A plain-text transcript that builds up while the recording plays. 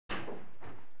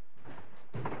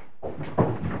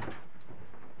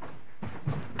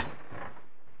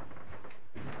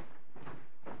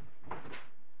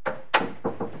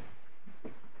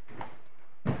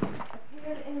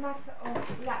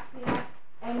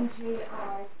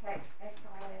MGI, Tech, SIA,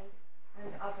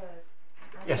 and others.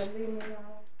 And yes. Illumina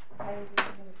Cambridge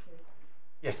Ltd.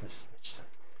 Yes, Mr. Richardson.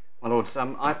 My lords,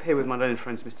 I appear with my learned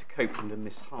friends Mr. Copeland and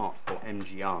Miss Hart for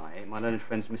MGI. My learned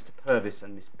friends Mr. Purvis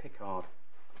and Miss Pickard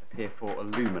appear for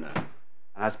Illumina.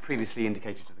 And as previously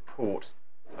indicated to the court,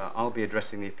 I'll be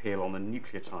addressing the appeal on the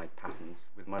nucleotide patents,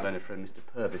 with my learned friend Mr.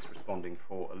 Purvis responding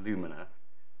for Illumina,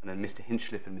 and then Mr.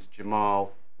 Hinchliffe and Miss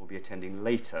Jamal will be attending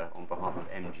later on behalf of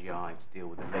MGI to deal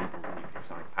with the labelled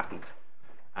nucleotide patent,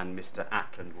 and Mr.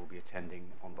 Appellant will be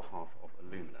attending on behalf of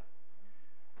Illumina.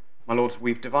 My lords,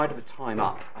 we've divided the time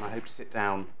up, and I hope to sit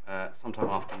down sometime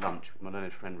after lunch with my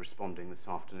learned friend responding this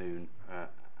afternoon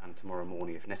and tomorrow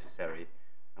morning if necessary,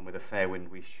 and with a fair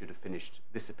wind we should have finished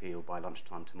this appeal by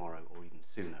lunchtime tomorrow or even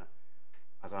sooner.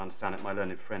 As I understand it, my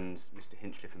learned friends Mr.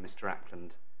 Hinchliffe and Mr.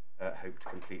 Appellant hope to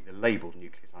complete the labelled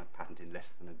nucleotide patent in less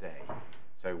than a day,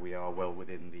 so we are well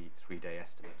within the 3-day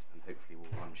estimate, and hopefully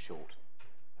we'll run short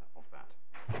of that,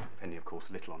 depending of course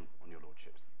a little on your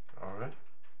lordships. All right.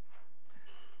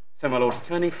 So my lords,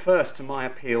 turning first to my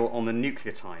appeal on the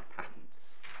nucleotide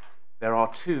patents, there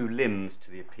are two limbs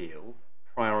to the appeal,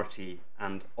 priority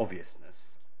and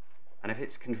obviousness, and if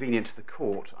it's convenient to the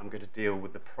court, I'm going to deal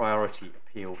with the priority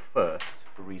appeal first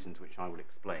for reasons which I will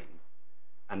explain,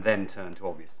 and then turn to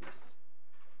obviousness.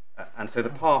 And so the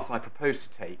path I propose to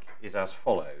take is as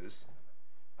follows.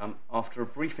 After a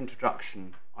brief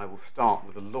introduction, I will start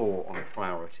with the law on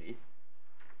priority,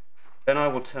 then I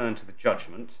will turn to the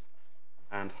judgment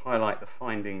and highlight the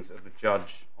findings of the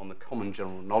judge on the common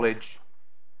general knowledge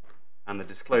and the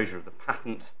disclosure of the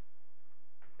patent,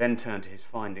 then turn to his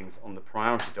findings on the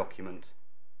priority document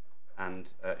and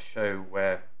show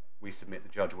where we submit the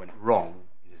judge went wrong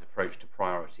in his approach to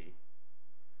priority.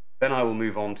 Then I will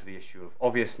move on to the issue of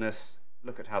obviousness,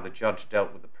 look at how the judge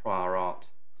dealt with the prior art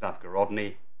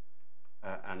Zavgorodny,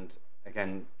 and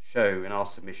again show in our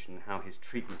submission how his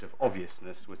treatment of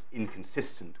obviousness was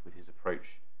inconsistent with his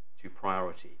approach to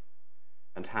priority,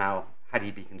 and how, had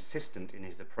he been consistent in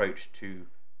his approach to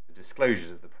the disclosures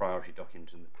of the priority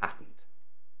document and the patent,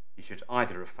 he should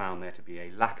either have found there to be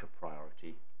a lack of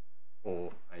priority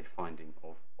or a finding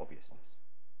of obviousness.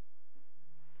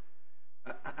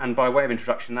 And by way of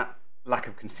introduction, that lack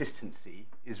of consistency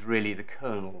is really the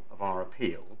kernel of our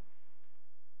appeal.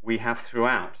 We have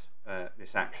throughout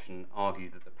this action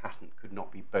argued that the patent could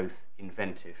not be both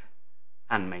inventive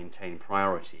and maintain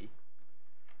priority.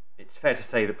 It's fair to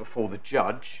say that before the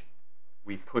judge,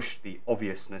 we pushed the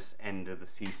obviousness end of the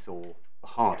seesaw the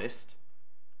hardest,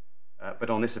 but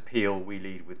on this appeal we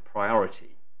lead with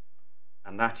priority,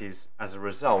 and that is as a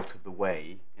result of the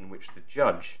way in which the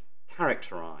judge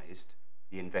characterized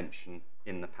the invention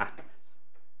in the patents.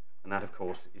 And that, of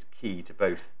course, is key to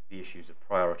both the issues of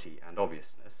priority and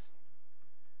obviousness.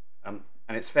 And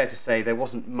it's fair to say there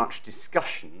wasn't much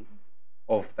discussion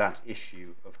of that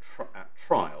issue of at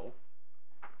trial,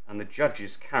 and the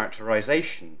judge's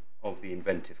characterization of the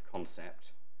inventive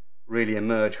concept really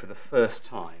emerged for the first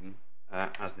time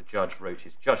as the judge wrote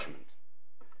his judgment.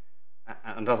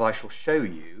 And as I shall show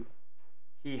you,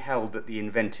 he held that the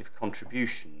inventive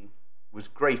contribution was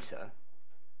greater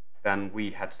than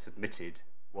we had submitted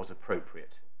was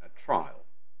appropriate at trial.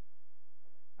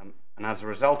 And as a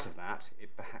result of that, it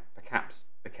perhaps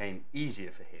became easier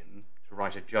for him to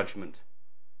write a judgment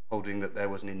holding that there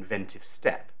was an inventive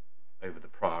step over the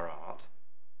prior art,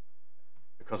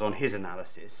 because on his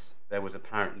analysis there was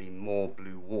apparently more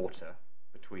blue water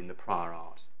between the prior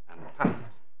art and the patent.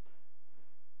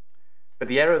 But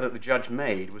the error that the judge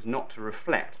made was not to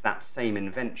reflect that same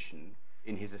invention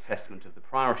in his assessment of the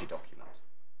priority document.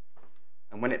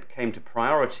 And when it came to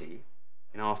priority,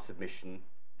 in our submission,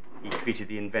 he treated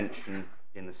the invention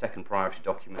in the second priority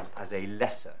document as a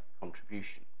lesser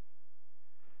contribution.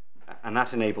 And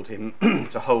that enabled him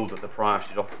to hold that the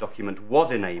priority document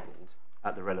was enabled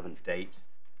at the relevant date,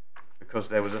 because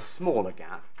there was a smaller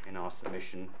gap in our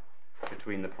submission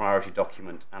between the priority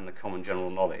document and the common general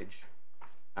knowledge,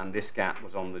 and this gap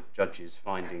was on the judge's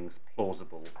findings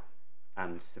plausible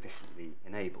and sufficiently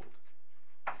enabled.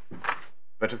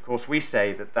 But of course we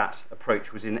say that that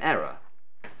approach was in error,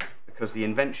 because the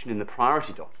invention in the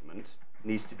priority document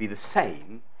needs to be the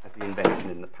same as the invention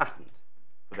in the patent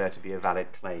for there to be a valid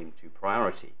claim to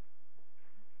priority.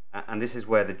 And this is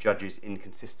where the judge's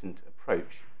inconsistent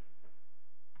approach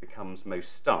becomes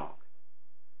most stark.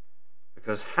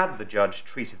 Because had the judge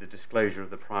treated the disclosure of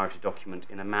the priority document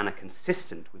in a manner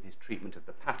consistent with his treatment of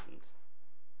the patent,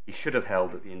 he should have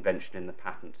held that the invention in the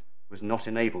patent was not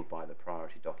enabled by the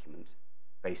priority document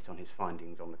based on his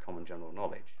findings on the common general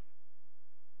knowledge.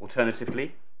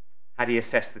 Alternatively, had he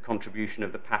assessed the contribution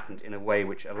of the patent in a way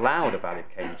which allowed a valid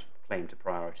claim to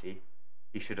priority,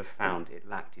 he should have found it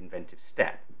lacked inventive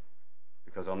step,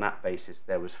 because on that basis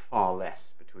there was far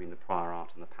less between the prior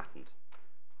art and the patent,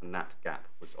 and that gap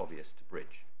was obvious to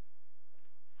bridge.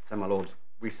 So, my lords,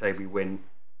 we say we win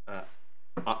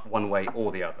up one way or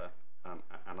the other, and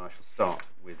I shall start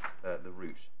with the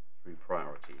route through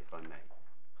priority, if I may.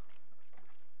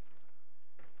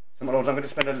 So, my lords, I'm going to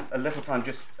spend a little time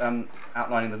just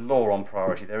outlining the law on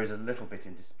priority. There is a little bit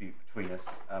in dispute between us,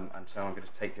 and so I'm going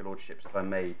to take your lordships, if I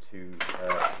may, to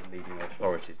the leading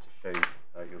authorities to show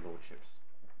your lordships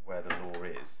where the law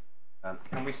is.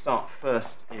 Can we start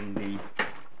first in the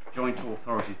Joint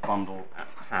Authorities Bundle at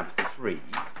tab 3?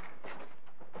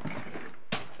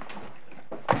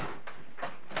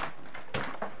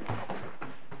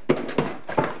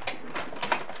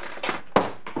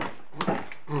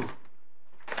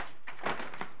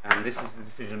 And this is the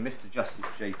decision of Mr. Justice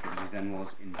Jacobs, who then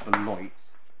was in Beloit.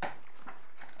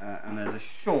 And there's a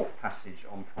short passage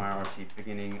on priority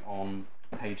beginning on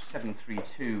page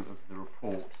 732 of the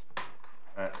report,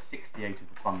 68 of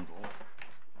the bundle.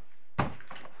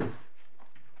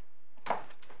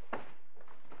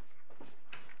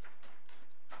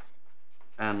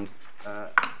 And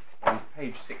on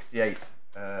page 68,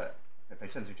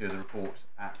 page 732 of the report,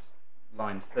 at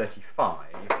line 35,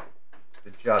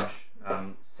 the judge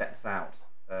sets out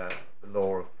the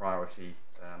law of priority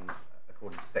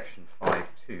according to section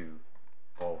 5.2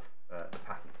 of the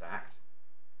Patents Act.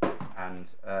 And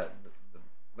the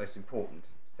most important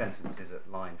sentence is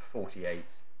at line 48,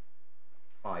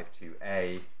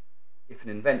 5.2a. If an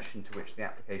invention to which the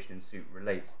application in suit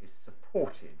relates is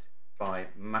supported by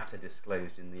matter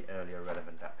disclosed in the earlier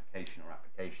relevant application or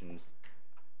applications,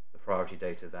 the priority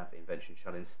date of that invention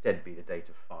shall instead be the date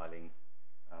of filing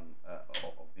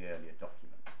of the earlier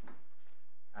document.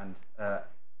 And the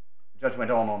judge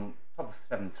went on top of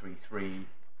 733,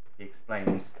 he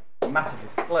explains matter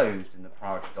disclosed in the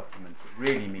priority document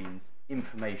really means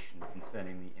information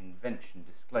concerning the invention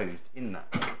disclosed in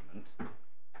that document.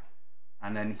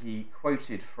 And then he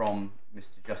quoted from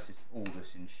Mr. Justice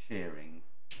Aldous in Shearing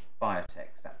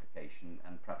Biotech's application,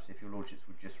 and perhaps if your lordships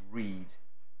would just read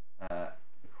the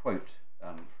quote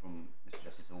from Mr.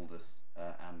 Justice Aldous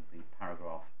and the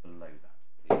paragraph below that,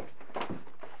 please.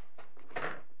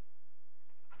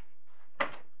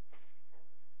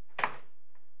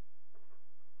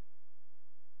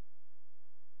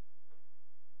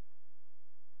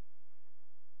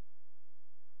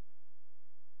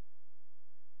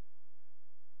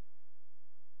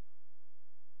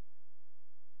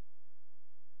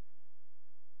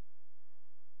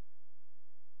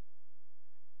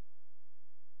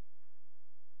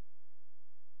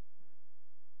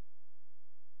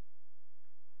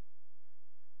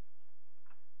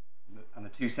 And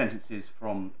the two sentences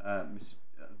from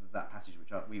that passage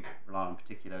which we rely on in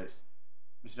particular, it's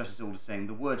Mr. Justice Aldous saying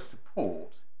the word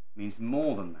support means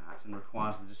more than that and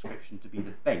requires the description to be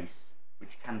the base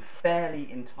which can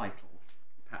fairly entitle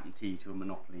the patentee to a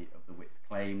monopoly of the width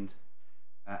claimed.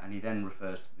 And he then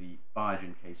refers to the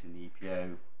Biogen case in the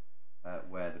EPO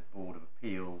where the Board of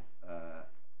Appeal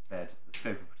said the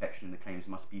scope of protection in the claims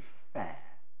must be fair,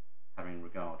 having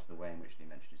regard to the way in which the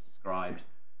invention is described.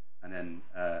 And then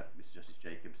Mr. Justice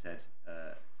Jacobs said,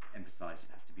 emphasised it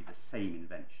has to be the same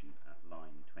invention at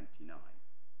line 29.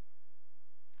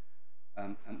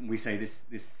 And we say this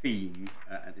theme,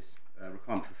 this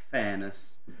requirement for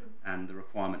fairness and the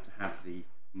requirement to have the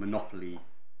monopoly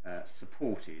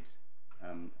supported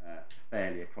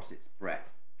fairly across its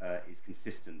breadth is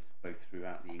consistent both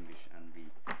throughout the English and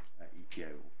the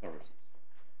EPO authorities.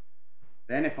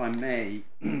 Then, if I may,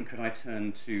 could I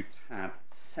turn to tab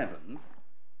 7?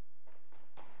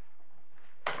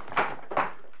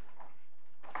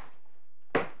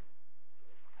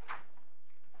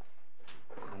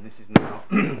 And this is now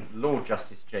Lord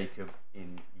Justice Jacob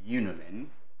in Unilin,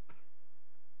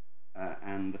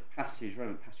 and the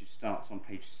relevant passage starts on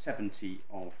page 70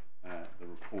 of the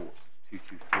report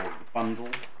 224 of the bundle.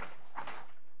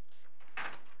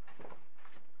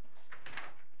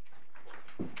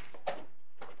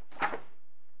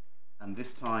 And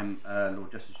this time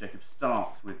Lord Justice Jacob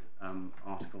starts with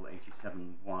Article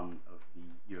 87.1 of the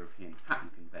European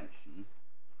Patent Convention,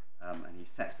 and he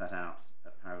sets that out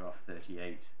at paragraph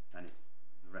 38, and it's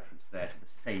the reference there to the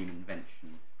same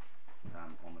invention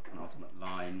on the penultimate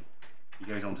line. He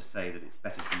goes on to say that it's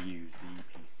better to use the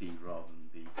EPC rather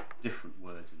than the different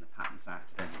words in the Patents Act.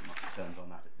 I don't think much turns on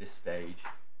that at this stage.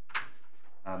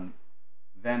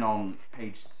 Then on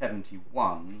page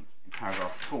 71, in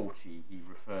paragraph 40, he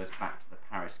refers back to the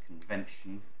Paris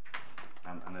Convention,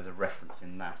 and there's a reference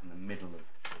in that, in the middle of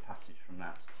the passage from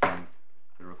that, to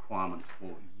the requirement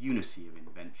for unity of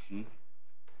invention.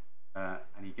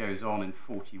 And he goes on in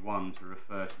 41 to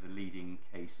refer to the leading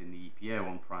case in the EPO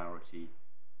on priority,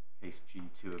 case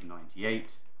G2 of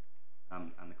 98.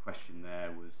 And the question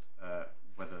there was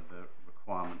whether the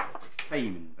requirement of the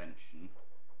same invention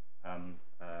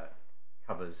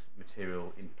covers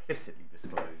material implicitly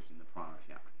disclosed in the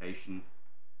priority application.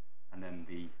 And then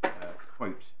the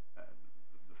quote,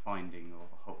 the finding of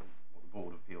what the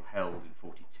Board of Appeal held in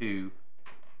 42,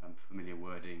 familiar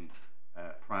wording,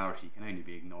 priority can only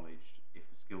be acknowledged if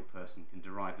the skilled person can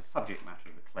derive the subject matter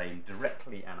of the claim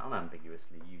directly and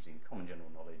unambiguously using common general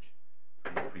knowledge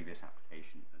from the previous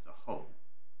application as a whole.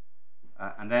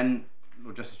 And then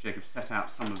Lord Justice Jacobs set out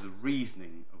some of the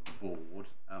reasoning of the board,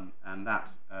 and that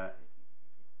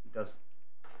does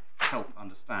help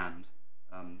understand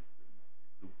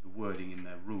the wording in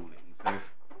their ruling. So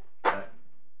if,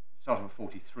 starting with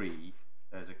 43,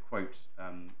 there's a quote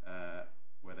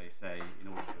where they say, in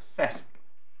order to assess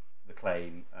the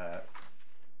claim,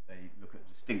 they look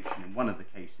at distinction in one of the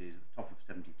cases at the top of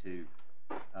 72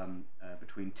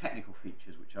 between technical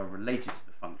features which are related to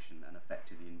the function and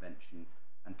effect of the invention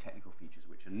and technical features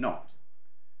which are not.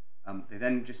 They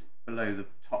then, just below the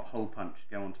top hole punch,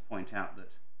 go on to point out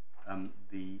that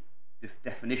the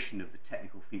definition of the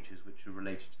technical features which are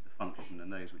related to the function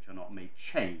and those which are not may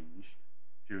change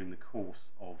during the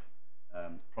course of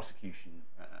prosecution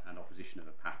and opposition of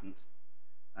a patent.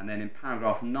 And then in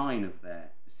paragraph 9 of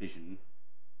their decision,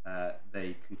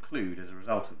 they conclude, as a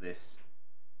result of this,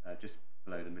 just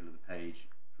below the middle of the page,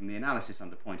 from the analysis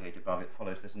under point 8 above, it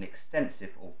follows that an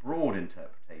extensive or broad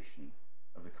interpretation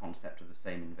of the concept of the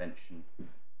same invention,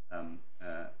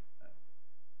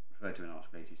 referred to in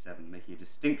Article 87, making a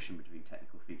distinction between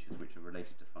technical features which are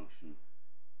related to function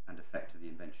and effect of the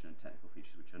invention and technical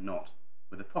features which are not,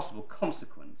 with a possible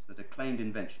consequence that a claimed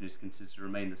invention is considered to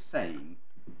remain the same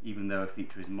even though a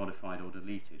feature is modified or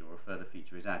deleted or a further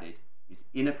feature is added, is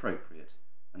inappropriate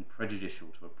and prejudicial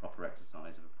to a proper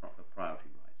exercise of priority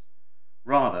rights.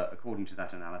 Rather, according to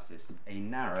that analysis, a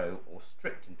narrow or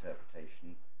strict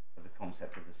interpretation of the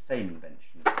concept of the same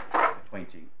invention,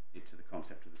 equating it to the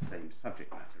concept of the same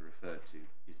subject matter referred to,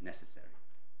 is necessary.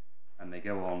 And they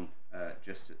go on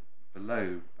just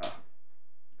below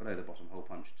the bottom hole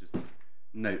punch to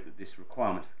note that this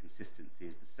requirement for consistency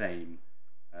is the same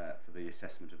for the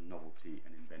assessment of novelty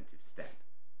and inventive step.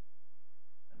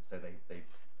 And so they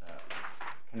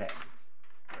connect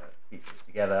features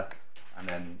together, and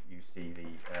then you see the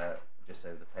just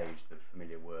over the page the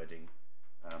familiar wording,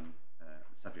 the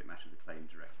subject matter of the claim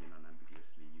directly and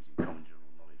unambiguously using common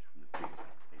general knowledge from the previous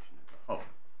application as a whole.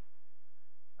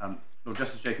 Lord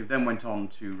Justice Jacob then went on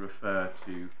to refer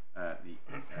to the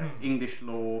English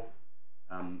law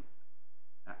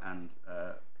and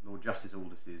Lord Justice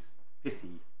Aldous'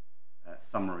 pithy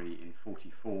summary in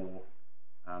 44,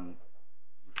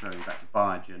 referring back to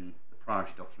Biogen, the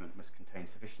priority document must contain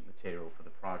sufficient material for the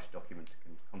priority document to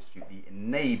constitute the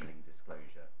enabling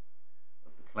disclosure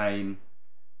of the claim.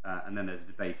 And then there's a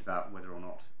debate about whether or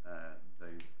not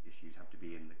those issues have to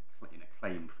be in a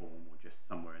claim form or just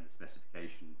somewhere in the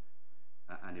specification.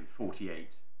 And in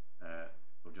 48,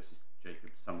 Lord Justice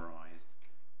Jacobs summarised,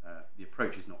 the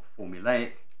approach is not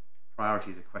formulaic.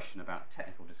 Priority is a question about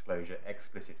technical disclosure,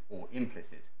 explicit or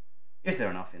implicit. Is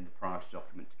there enough in the priority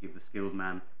document to give the skilled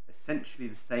man essentially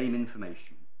the same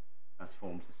information as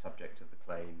forms the subject of the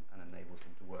claim and enables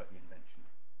him to work the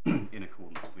invention in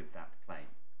accordance with that claim?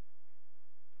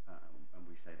 And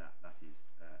we say that that is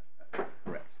a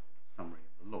correct summary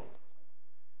of the law.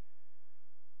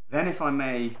 Then, if I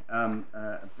may,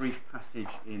 a brief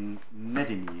passage in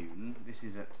Medimmune. This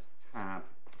is at tab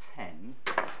 10.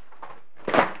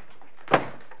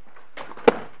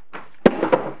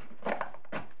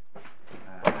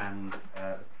 And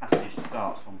the passage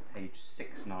starts on page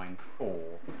 694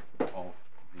 of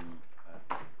the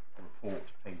report,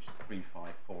 page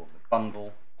 354 of the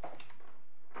bundle.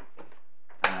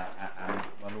 And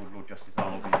Lord Justice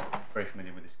Arnold is very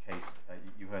familiar with this case.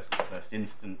 You heard it in the first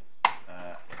instance,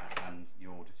 and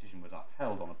your decision was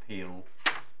upheld on appeal.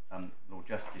 Lord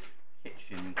Justice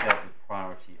Kitchen dealt with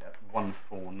priority at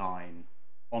 149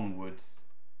 onwards.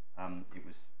 It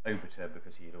was obiter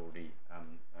because he had already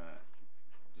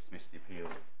dismissed the appeal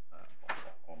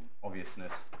on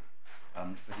obviousness.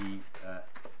 But he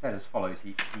said as follows,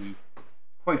 he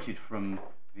quoted from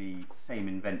the same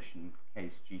invention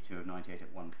case G2 of 98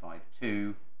 at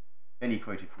 152, then he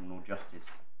quoted from Lord Justice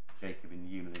Jacob in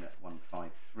Illumina at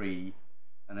 153,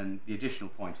 and then the additional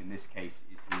point in this case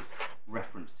is his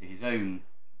reference to his own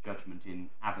judgment in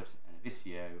Abbott and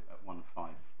Vicio at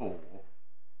 154,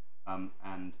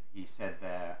 and he said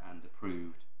there and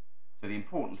approved So the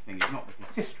important thing is not the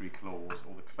consistory clause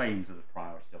or the claims of the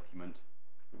priority document,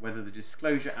 but whether the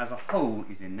disclosure as a whole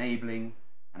is enabling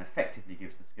and effectively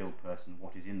gives the skilled person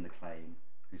what is in the claim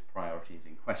whose priority is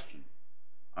in question.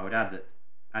 I would add that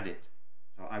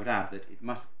it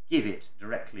must give it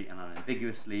directly and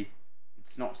unambiguously.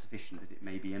 It's not sufficient that it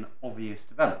may be an obvious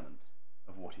development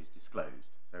of what is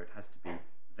disclosed. So it has to be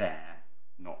there,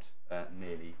 not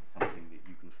merely something that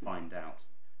you can find out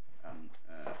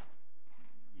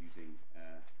using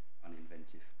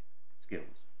uninventive skills.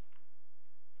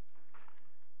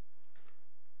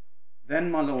 Then,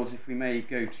 my lords, if we may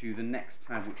go to the next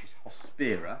tab, which is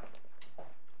Hospira,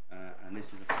 and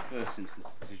this is a first instance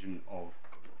decision of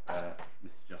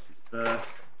Mr. Justice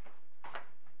Birss,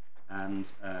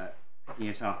 and picking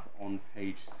it up on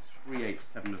page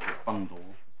 387 of the bundle.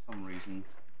 For some reason,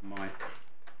 my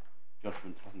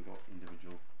judgment hasn't got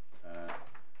individual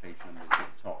page numbers at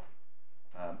the top,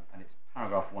 and it's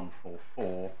paragraph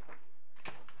 144,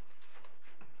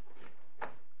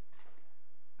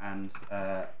 and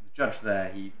the judge there,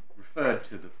 he referred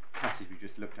to the passage we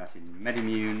just looked at in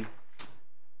Medimune,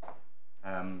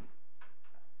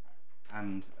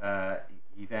 and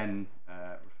he then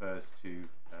refers to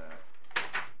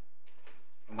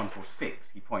 146.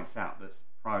 He points out that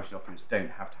priority documents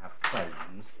don't have to have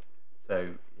claims,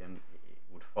 so it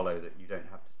would follow that you don't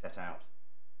have to set out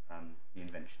the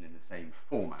invention in the same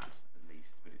format, at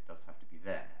least, but it does have to be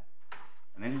there.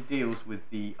 And then he deals with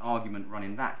the argument run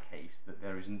in that case that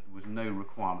there was no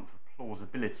requirement for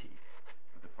plausibility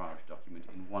of the priority document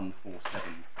in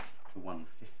 147 to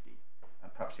 150.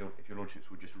 Perhaps if your lordships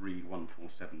would just read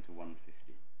 147 to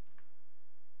 150.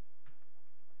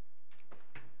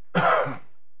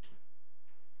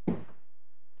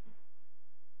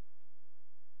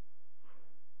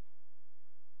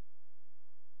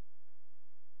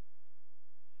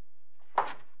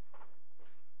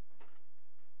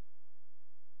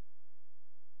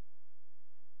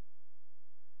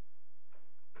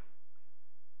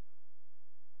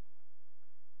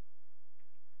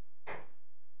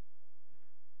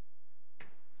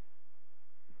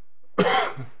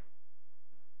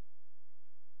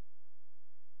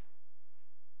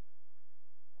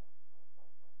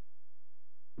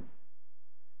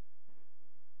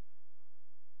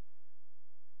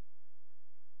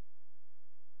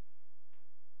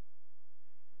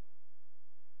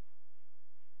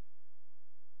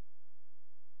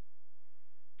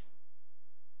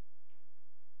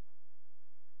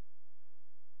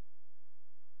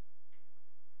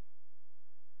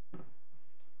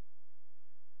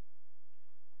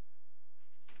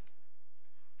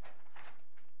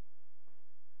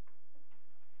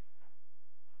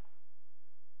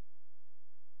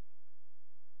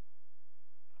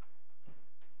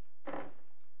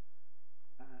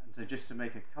 So just to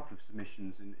make a couple of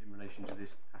submissions in relation to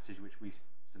this passage which we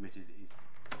submitted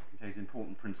contains an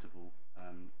important principle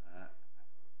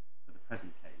for the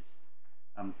present case.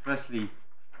 Firstly,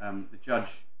 the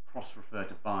judge cross-referred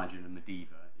to Biogen and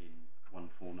Mediva in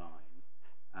 149,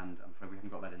 and I'm afraid we haven't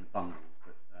got that in the bundles,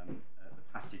 but the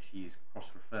passage he is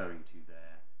cross-referring to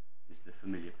there is the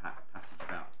familiar passage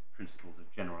about principles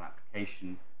of general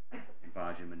application in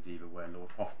Biogen and Mediva, where Lord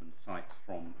Hoffman cites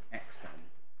from Exxon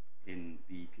in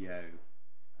the EPO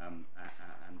and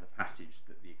the passage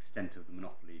that the extent of the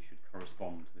monopoly should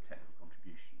correspond to the technical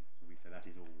contribution. So we say that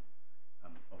is all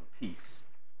of a piece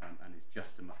and is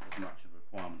just as much of a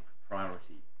requirement for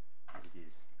priority as it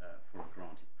is for a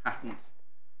granted patent.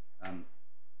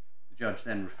 The judge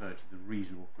then referred to the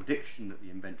reasonable prediction that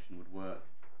the invention would work.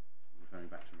 Referring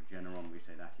back to Regeneron, we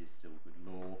say that is still good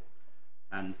law.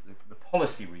 And the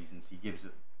policy reasons he gives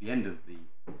at the end of the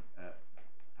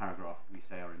paragraph we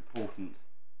say are important.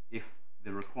 If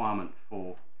the requirement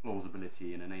for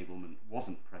plausibility and enablement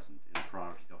wasn't present in a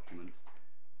priority document,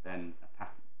 then a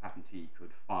patentee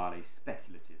could file a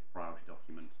speculative priority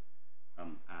document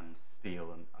and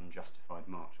steal an unjustified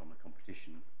march on the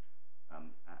competition.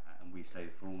 And we say,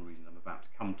 for all the reasons I'm about to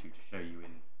come to show you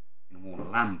in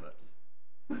Warner-Lambert,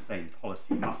 the same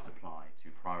policy must apply to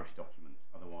priority documents,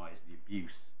 otherwise the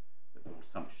abuse that Lord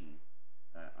Sumption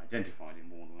identified in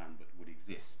Warner-Lambert would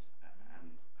exist,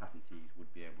 and patentees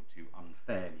would be able to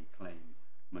unfairly claim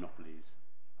monopolies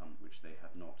which they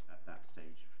have not at that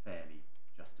stage fairly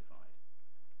justified.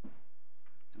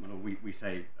 So we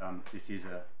say this is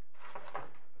a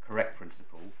correct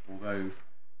principle, although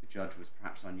the judge was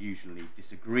perhaps unusually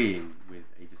disagreeing with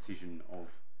a decision of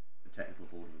the Technical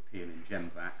Board of Appeal in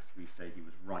Gemvax. We say he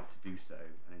was right to do so,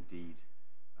 and indeed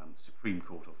the Supreme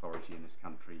Court authority in this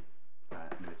country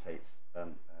militates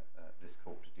this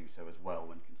court to do so as well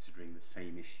when considering the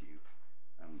same issue.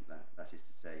 That is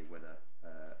to say, whether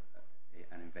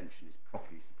an invention is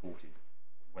properly supported,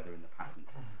 whether in the patent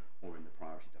or in the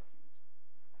priority document.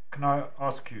 Can I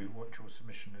ask you what your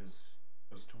submission is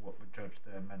as to what the judge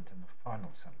there meant in the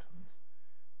final sentence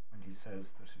when he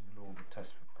says that in law the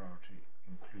test for priority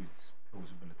includes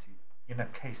plausibility in a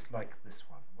case like this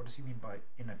one? What does he mean by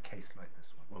in a case like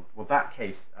this one? Well, that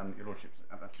case, Your Lordship's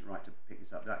absolutely right to pick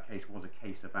this up. That case was a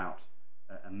case about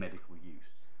a medical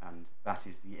use, and that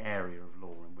is the area of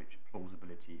law in which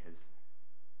plausibility has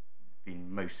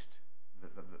been most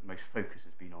focus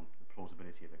has been on the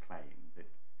plausibility of a claim. That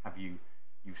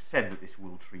you've said that this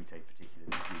will treat a particular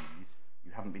disease.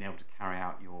 You haven't been able to carry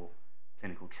out your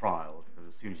clinical trial, because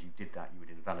as soon as you did that, you would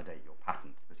invalidate your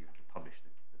patent, because you have to publish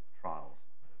the trials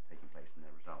taking place and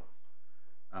their results.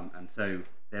 And so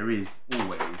there is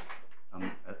always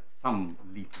some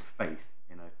leap of faith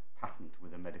in a patent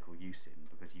with a medical use in,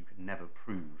 because you can never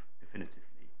prove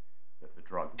definitively that the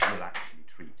drug will actually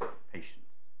treat patients.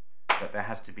 But there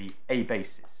has to be a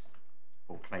basis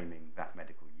for claiming that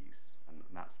medical use, and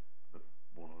that's the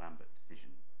Warner-Lambert decision.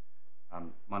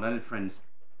 My learned friends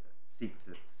seek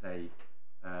to say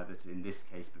that in this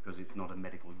case, because it's not a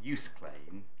medical use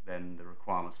claim, then the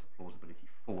requirements for plausibility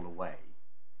fall away.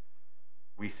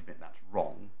 We submit that's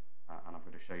wrong, and I'm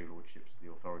going to show you, Lordships,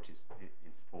 the authorities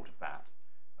in support of that.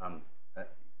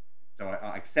 So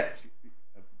I accept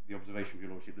the observation of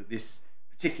your Lordship that this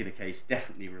particular case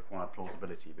definitely required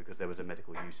plausibility because there was a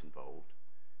medical use involved,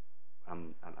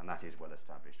 and that is well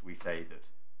established. We say that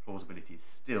plausibility is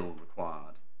still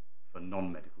required for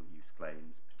non-medical use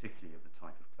claims, particularly of the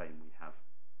type of claim we have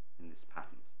in this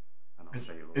patent. And I'll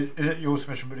show you. Is it your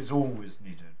submission, but it's always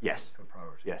needed? Yes. For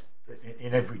priority. Yes.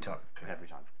 In every type of claim. In every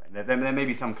type of claim. There may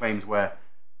be some claims where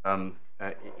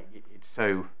it's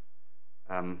so.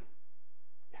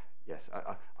 Yes,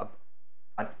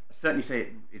 I'd certainly say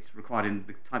it's required in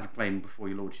the type of claim before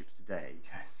your Lordships today,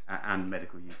 yes, and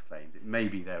medical use claims. It may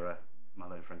be there are, my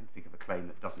learned friend, think of a claim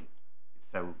that doesn't.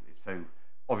 It's so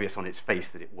obvious on its face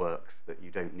that it works that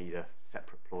you don't need a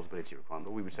separate plausibility requirement.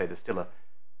 But we would say there's still a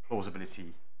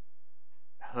plausibility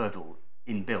hurdle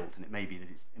inbuilt, and it may be that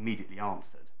it's immediately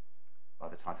answered by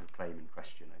the type of claim in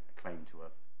question, a claim to a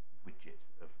widget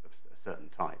of a certain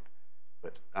type.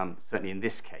 But certainly in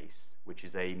this case, which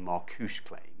is a Marcouche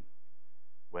claim,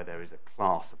 where there is a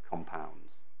class of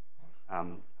compounds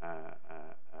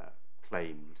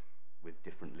claimed with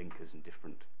different linkers and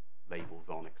different labels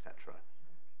on, etc.,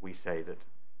 we say that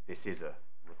this is a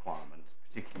requirement,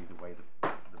 particularly the way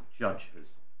that the judge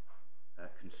has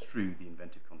construed the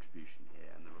inventive contribution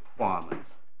here, and the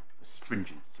requirement for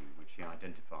stringency, which he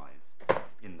identifies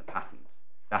in the patent.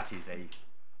 That is a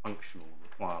functional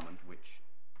requirement which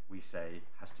we say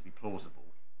has to be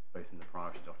plausible, both in the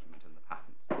priority document and the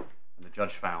patent. And the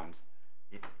judge found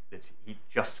that he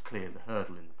just cleared the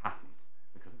hurdle in the patent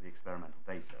because of the experimental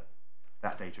data.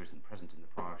 That data isn't present in the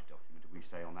priority document, and we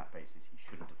say on that basis he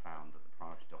shouldn't have found that the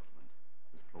priority document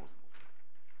was plausible.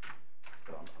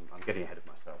 But I'm getting ahead of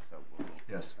myself, so we'll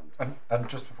yes. And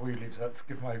just before you leave that,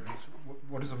 forgive my ignorance,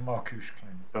 what is a Marcouche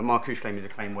claim? So a Marcouche claim is a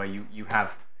claim where you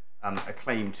have a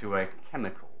claim to a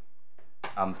chemical,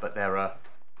 but there are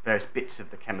various bits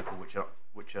of the chemical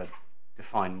which are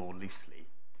defined more loosely.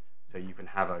 So you can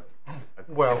have a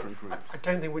different group. I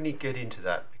don't think we need to get into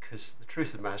that, because the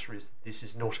truth of the matter is that this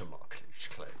is not a Marcouche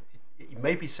claim. It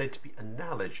may be said to be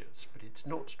analogous, but it's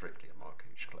not strictly a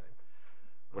Marcouche claim.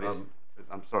 Well,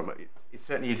 I'm sorry, but it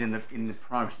certainly is in the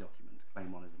priority document.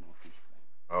 Claim 1 is a Marcouche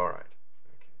claim. All right.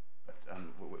 Okay.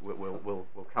 But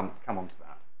we'll come on to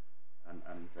that, and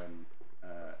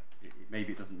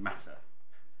maybe it doesn't matter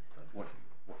what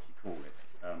you call it.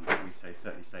 We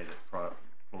certainly say that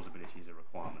plausibility is a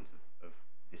requirement of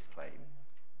this claim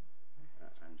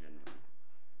and generally.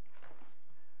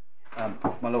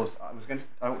 My lords, I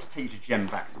want to take you to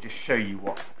GEMVAX and just show you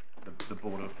what the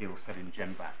Board of Appeal said in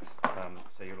GEMVAX,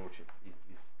 so your Lordship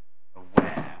is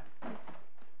aware.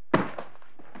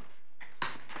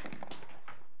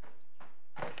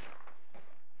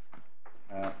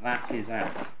 That is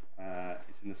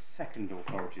it's in the second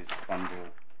authorities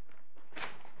bundle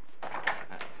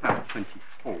at tab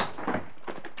 24.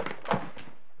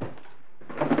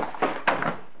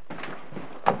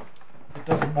 It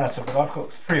doesn't matter, but I've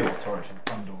got 3 authorities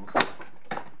bundles,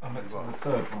 and it's the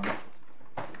third one.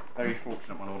 Very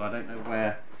fortunate, my lord. I don't know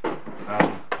where.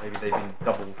 Maybe they've been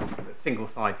single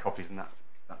side copies, and that's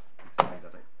explains. I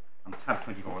don't. I'm tab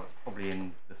 24. That's probably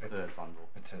in the third bundle.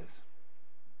 It is.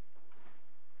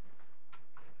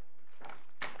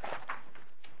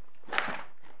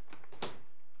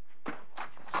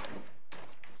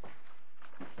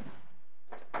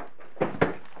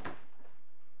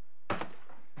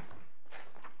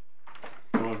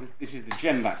 This this is the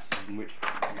GEMVAX decision which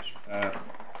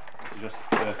Mr. Justice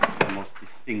Birss has most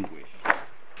distinguished.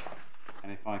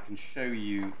 And if I can show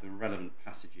you the relevant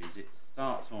passages, it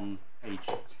starts on page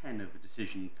 10 of the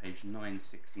decision, page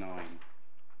 969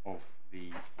 of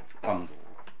the bundle.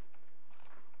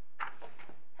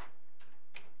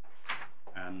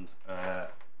 And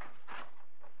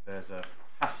there's a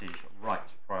passage, right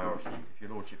to priority. If your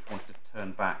lordship wanted to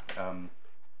turn back to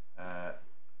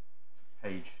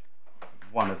page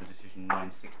 1 of the decision,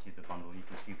 960 of the bundle, you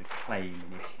can see the claim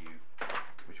in issue,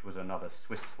 which was another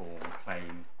Swiss form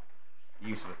claim, the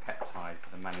use of a peptide for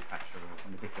the manufacture of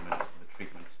medicaments for the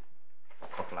treatment or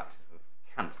prophylaxis of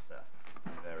cancer,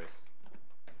 and various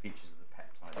features of the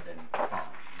peptide then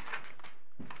defined.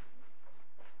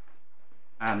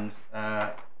 And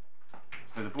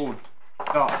so the board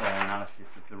start their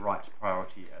analysis of the right to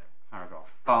priority at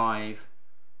paragraph 5.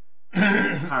 In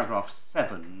paragraph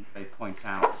 7, they point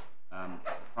out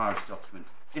the priority document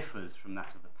differs from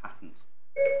that of the patent,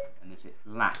 and that it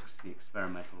lacks the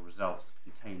experimental results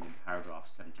contained in paragraph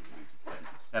 73 to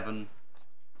 77.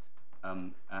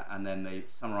 And then they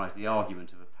summarise the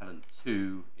argument of Appellant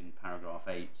 2 in paragraph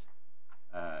 8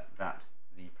 that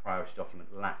the priority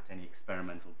document lacked any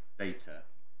experimental data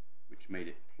which made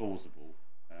it plausible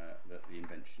that the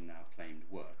invention now claimed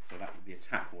worked. So that the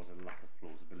attack was a lack of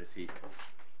plausibility.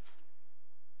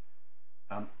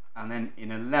 And then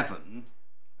in 11,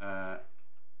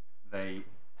 they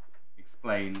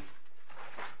explain,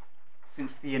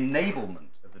 since the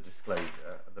enablement of the disclosure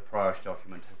of the priority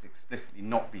document has explicitly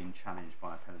not been challenged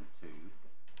by Appellant 2,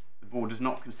 the board does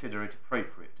not consider it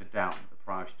appropriate to doubt that the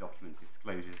priority document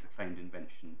discloses the claimed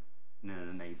invention in an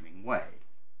enabling way.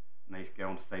 And they go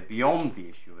on to say, beyond the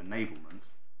issue of enablement,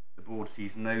 the board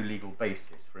sees no legal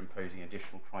basis for imposing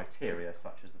additional criteria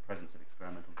such as the presence of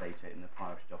experimental data in the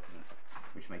priority document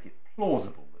which make it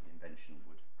plausible that the invention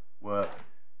would work.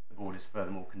 The board is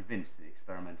furthermore convinced that the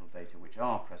experimental data which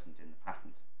are present in the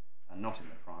patent and not in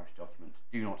the priority document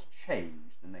do not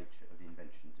change the nature of the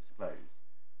invention disclosed.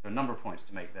 So a number of points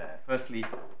to make there. Firstly,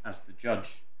 as the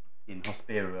judge in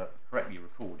Hospira correctly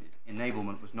recorded,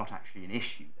 enablement was not actually an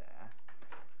issue there.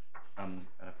 And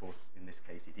of course, in this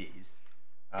case, it is.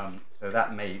 So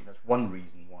that's one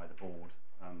reason why the board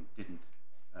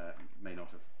may not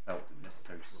have felt it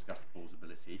necessary to discuss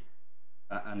plausibility.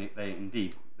 And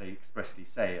they expressly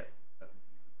say at the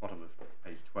bottom of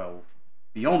page 12,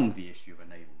 beyond the issue of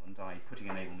enablement, i.e. putting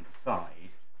enablement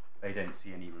aside, they don't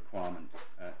see any requirement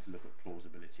to look at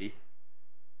plausibility.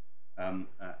 And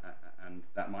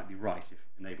that might be right if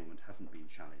enablement hasn't been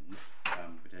challenged,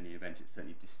 but in any event, it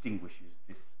certainly distinguishes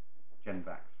this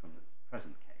GenVax from the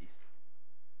present case.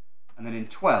 And then in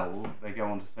 12, they go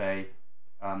on to say,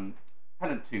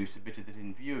 Appellant 2 submitted that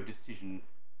in view of decision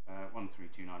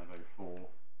 1329/04,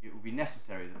 it would be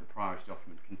necessary that the priority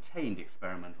document contained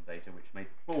experimental data which made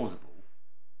plausible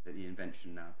that the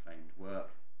invention now claimed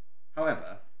work.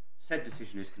 However, said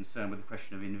decision is concerned with the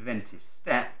question of inventive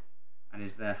step and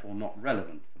is therefore not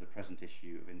relevant for the present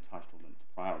issue of entitlement to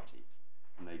priority.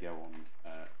 And they go on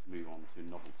to move on to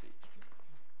novelty.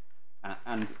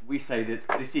 And we say that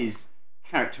this is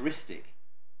characteristic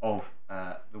of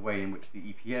the way in which the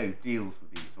EPO deals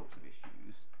with these sorts of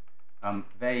issues.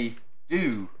 They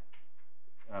do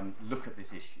look at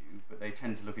this issue, but they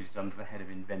tend to look at it under the head of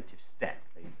inventive step.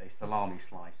 They salami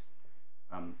slice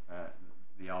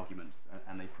the arguments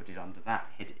and they put it under that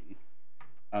heading.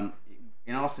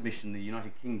 In our submission, the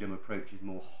United Kingdom approach is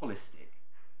more holistic,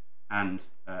 and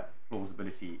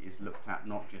plausibility is looked at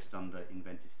not just under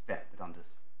inventive step, but under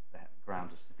the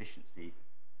ground of sufficiency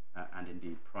and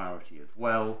indeed priority as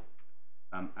well.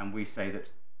 And we say that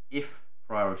if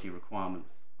priority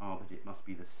requirements are that it must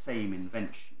be the same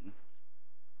invention,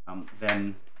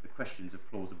 then the questions of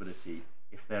plausibility,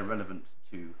 if they're relevant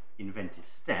to inventive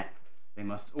step, they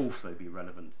must also be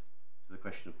relevant to the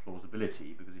question of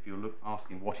plausibility, because if you're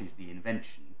asking what is the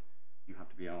invention, you have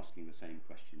to be asking the same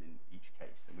question in each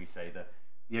case. And we say that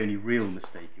the only real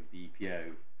mistake of the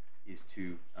EPO is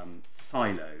to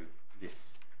silo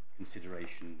this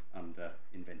consideration under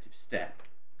inventive step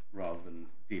rather than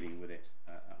dealing with it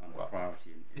under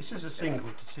priority. This is a single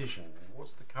decision.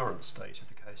 What's the current state of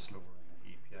the case law in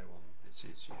the EPO on this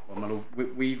issue? Well, my lord,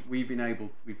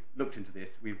 we've looked into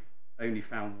this. We've only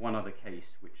found one other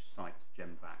case which cites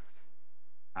GEMVAX,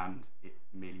 and it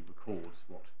merely records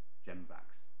what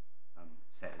GEMVAX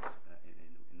says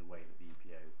in the way that the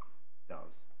EPO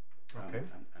does. Okay.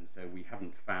 And so we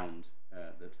haven't found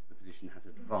that the position has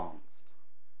advanced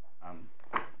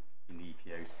in the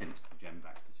EPO since the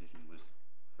GEMVAX decision was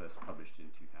first published in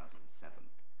 2007.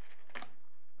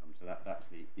 So that's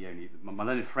the only. My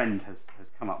learned friend has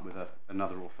come up with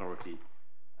another authority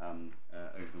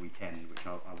over the weekend, which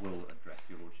I will address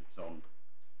your lordships on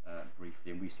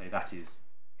briefly, and we say that is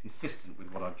consistent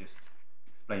with what I've just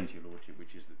explained to your lordship,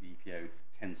 which is that the EPO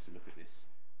tends to look at this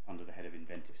under the head of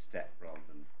inventive step rather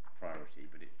than priority,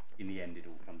 but in the end it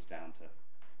all comes down to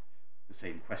the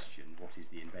same question: what is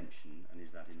the invention, and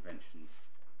is that invention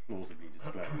plausibly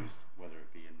disclosed, whether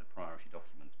it be in the priority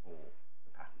document or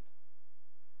the patent?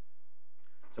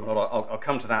 So I'll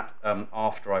come to that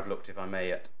after I've looked, if I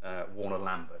may, at Warner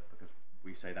Lambert, because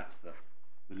we say that's the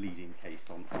leading case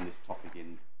on this topic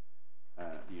in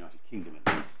the United Kingdom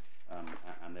at least,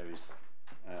 and there is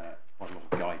quite a lot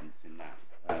of guidance in that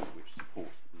which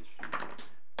supports the position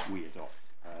that we adopt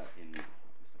in this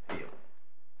appeal.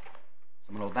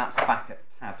 So my lord, that's back at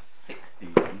tab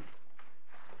 16,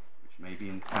 which may be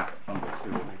in tab bundle 2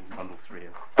 or maybe bundle 3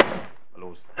 of my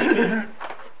lord's.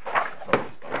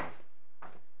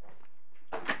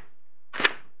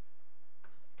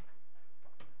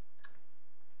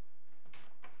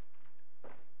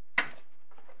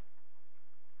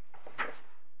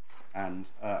 And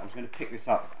I was going to pick this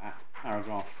up at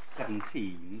paragraph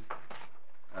 17.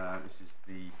 This is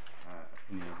the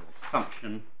opinion of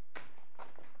assumption,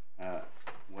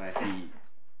 where he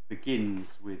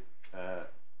begins with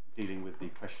dealing with the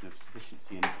question of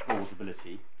sufficiency and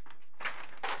plausibility.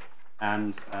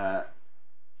 And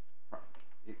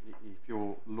if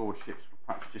your lordships would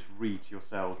perhaps just read to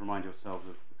yourselves, remind yourselves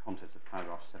of the contents of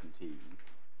paragraph 17.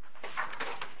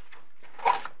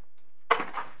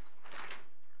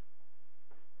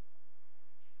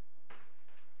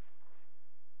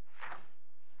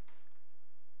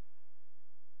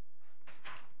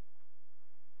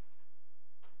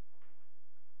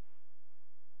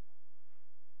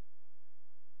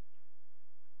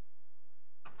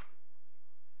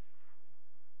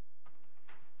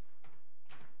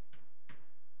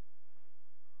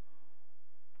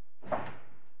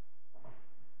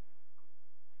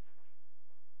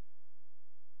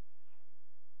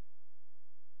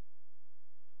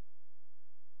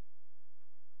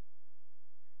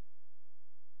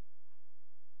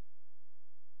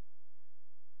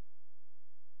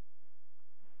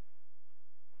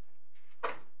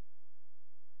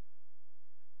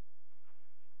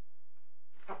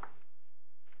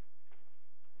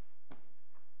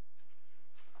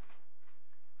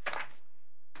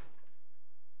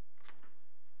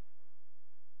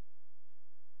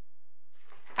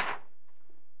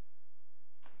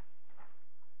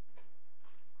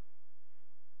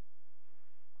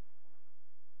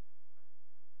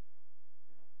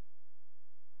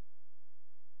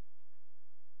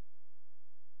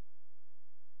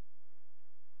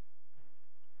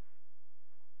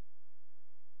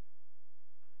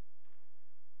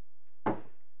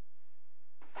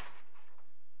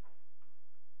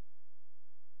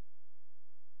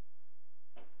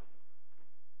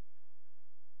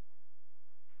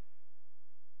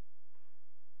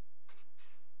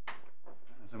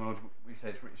 We say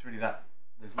it's really that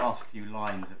those last few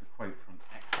lines of the quote from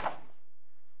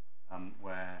Exxon,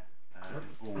 where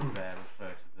the board there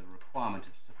refer to the requirement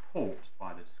of support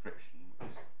by the description, which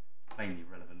is plainly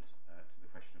relevant to the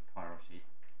question of priority,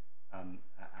 and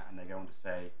they go on to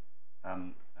say,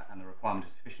 and the requirement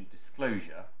of sufficient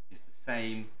disclosure is the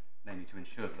same, namely to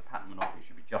ensure that the patent monopoly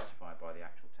should be justified by the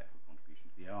actual technical contribution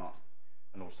to the art.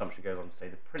 And Lord Sumption goes on to say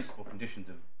the principal conditions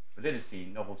of validity,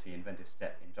 novelty, inventive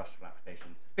step, industrial application,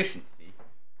 and sufficiency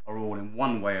are all in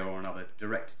one way or another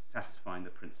directed to satisfying the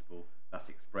principle thus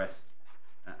expressed,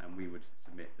 and we would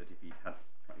submit that if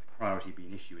priority be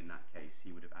an issue in that case,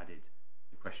 he would have added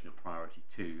the question of priority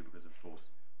too, because of course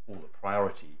all the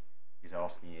priority is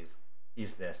asking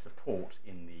is there support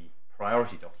in the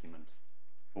priority document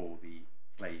for the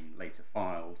claim later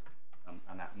filed, and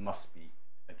that must be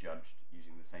adjudged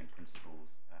using the same principles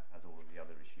as all of the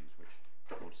other issues which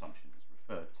Lord Sumption has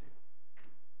referred to.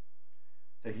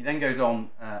 So he then goes on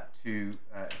to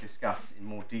discuss in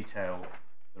more detail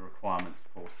the requirements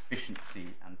for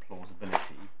sufficiency and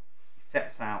plausibility. He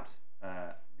sets out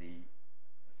the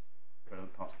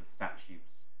relevant parts of the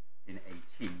statutes in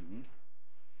 18,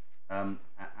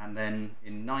 and then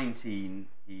in 19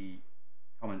 he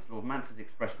comments, Lord Mance has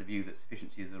expressed the view that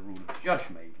sufficiency is a rule of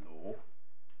judge-made law.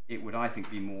 It would, I think,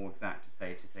 be more exact to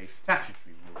say it is a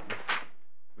statutory rule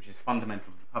which is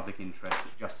fundamental to the public interest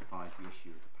that justifies the issue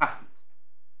of the patent.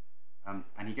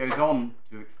 And he goes on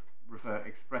to refer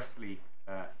expressly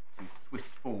to Swiss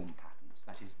form patents,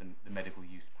 that is the medical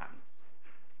use patents,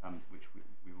 which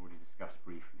we've already discussed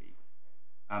briefly.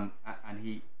 And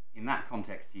he, in that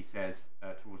context, he says,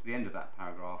 towards the end of that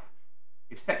paragraph,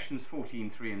 if sections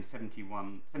 14.3 and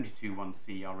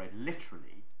 72.1c are read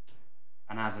literally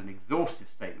and as an exhaustive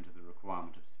statement of the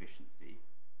requirement of sufficiency,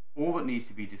 all that needs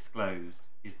to be disclosed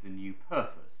is the new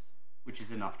purpose, which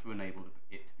is enough to enable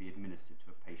it to be administered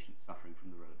to a patient suffering from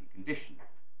the relevant condition.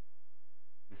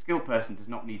 The skilled person does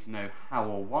not need to know how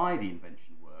or why the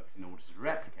invention works in order to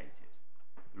replicate it.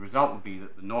 The result would be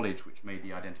that the knowledge which made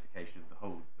the identification of the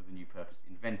whole of the new purpose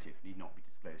inventive need not be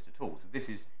disclosed at all. So this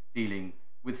is dealing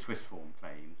with Swiss form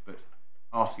claims, but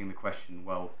asking the question,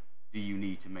 well, do you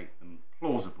need to make them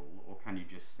plausible, or can you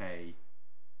just say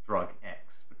drug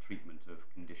X for treatment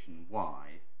of condition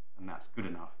Y, and that's good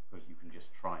enough because you can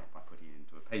just try it by putting it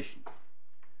into a patient?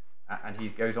 And he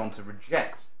goes on to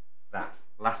reject that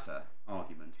latter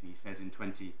argument, and he says in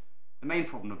 20, the main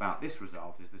problem about this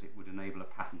result is that it would enable a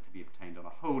patent to be obtained on a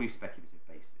wholly speculative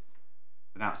basis.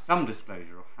 Without some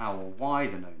disclosure of how or why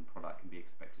the known product can be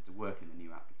expected to work in the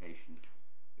new application,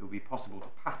 it will be possible to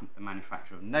patent the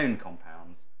manufacture of known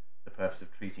compounds for the purpose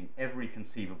of treating every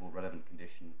conceivable relevant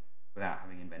condition without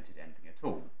having invented anything at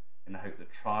all, in the hope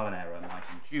that trial and error might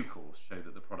in due course show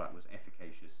that the product was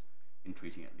efficacious in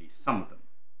treating at least some of them.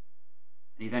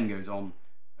 And he then goes on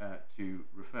to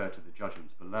refer to the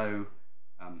judgments below,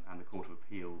 and the Court of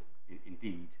Appeal,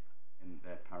 indeed, in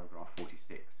their paragraph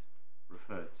 46,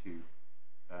 referred to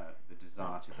the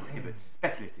desire to prohibit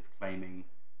speculative claiming,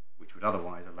 which would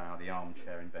otherwise allow the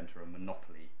armchair inventor a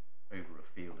monopoly over a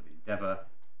field of endeavour.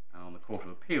 And on the Court of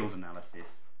Appeal's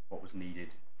analysis, what was needed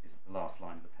is at the last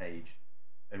line of the page,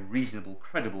 a reasonable,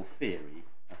 credible theory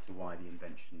as to why the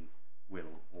invention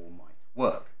will or might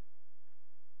work.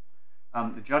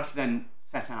 The judge then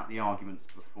set out the arguments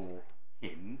before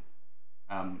him,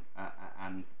 and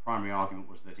the primary argument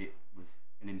was that it was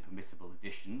an impermissible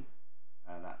addition,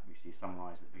 that we see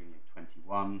summarised at the beginning of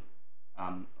 21.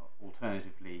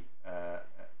 Alternatively, it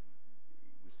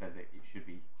was said that it should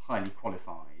be highly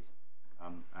qualified,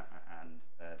 and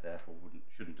therefore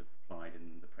shouldn't have applied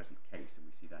in the present case, and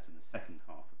we see that in the second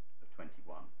half of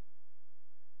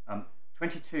 21.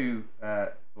 22,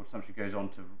 Lord Sumption goes on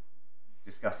to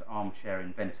discuss armchair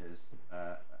inventors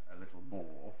a little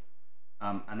more,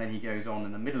 and then he goes on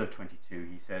in the middle of 22,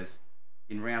 he says,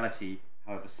 in reality,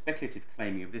 however, speculative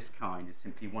claiming of this kind is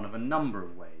simply one of a number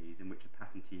of ways in which a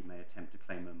patentee may attempt to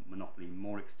claim a monopoly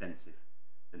more extensive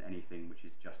than anything which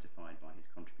is justified by his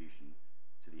contribution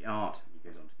to the art. He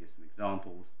goes on to give some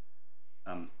examples,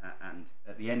 and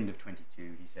at the end of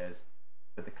 22 he says,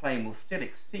 but the claim will still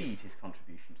exceed his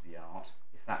contribution to the art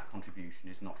if that contribution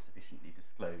is not sufficiently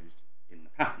disclosed in the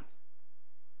patent.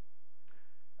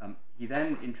 He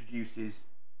then introduces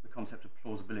the concept of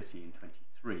plausibility in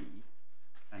 23,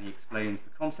 and he explains the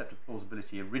concept of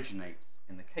plausibility originates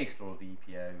in the case law of the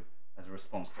EPO as a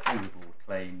response to overboard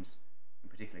claims, in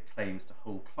particular claims to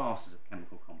whole classes of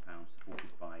chemical compounds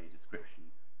supported by a description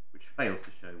which fails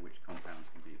to show which compounds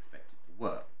can be expected to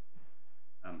work.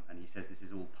 And he says this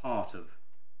is all part of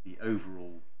the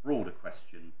overall broader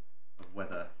question of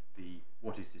whether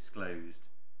what is disclosed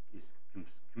is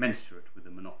commensurate with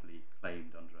the monopoly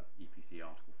claimed under EPC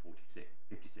Article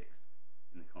 56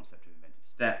 in the concept of inventive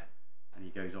step. And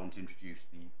he goes on to introduce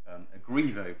the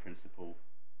agrevo principle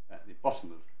at the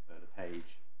bottom of the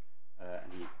page,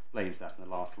 and he explains that in the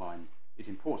last line. It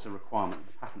imports a requirement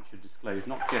that the patent should disclose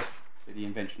not just that the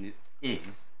invention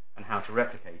is and how to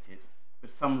replicate it, but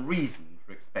some reason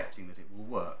for expecting that it will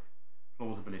work.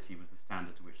 Plausibility was the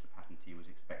standard to which the patentee was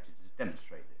expected to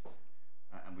demonstrate this,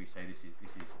 and we say this is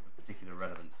of particular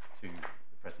relevance to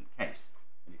the present case,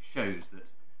 and it shows that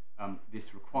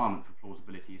this requirement for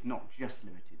plausibility is not just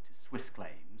limited to Swiss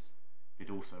claims, it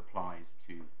also applies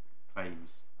to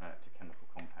claims to chemical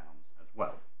compounds as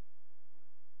well.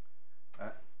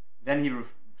 Then he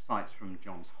cites from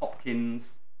Johns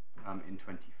Hopkins in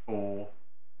 24,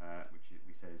 which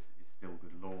we say is still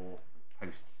good law.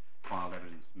 Post-filed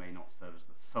evidence may not serve as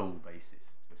the sole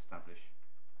basis to establish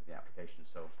that the application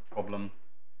solves the problem.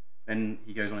 Then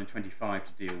he goes on in 25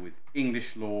 to deal with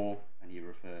English law, and he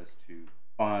refers to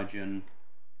Biogen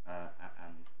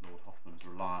and Lord Hoffman's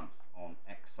reliance on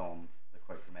Exxon, the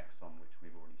quote from Exxon, which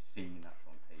we've already seen, that's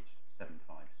on page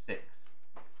 756.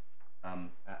 And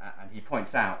he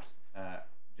points out,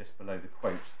 just below the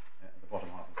quote at the bottom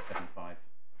half of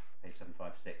page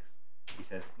 756, he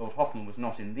says, Lord Hoffman was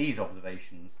not in these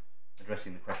observations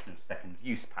addressing the question of second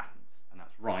use patents, and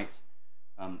that's right,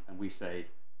 and we say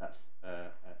that's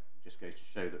just goes to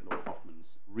show that Lord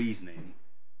Hoffman's reasoning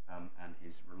and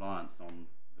his reliance on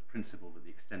the principle that the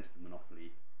extent of the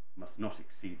monopoly must not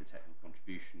exceed the technical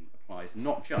contribution applies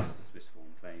not just to Swiss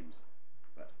form claims,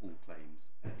 but all claims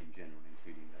in general,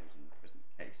 including those in the present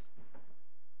case.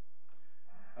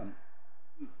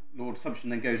 Lord Sumption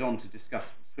then goes on to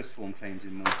discuss Swiss form claims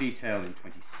in more detail in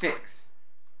 26,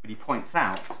 but he points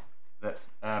out that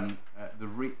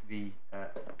the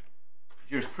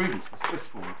jurisprudence for Swiss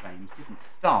form claims didn't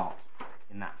start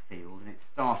in that field, and it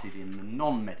started in the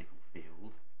non-medical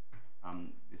field.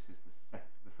 This is the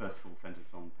first full sentence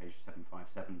on page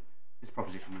 757. This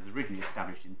proposition was originally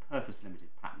established in purpose-limited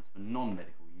patents for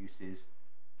non-medical uses.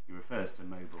 He refers to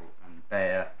Mogul and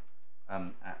Bayer,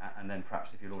 and then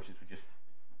perhaps if your lordships would just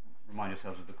remind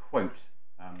yourselves of the quote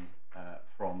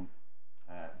from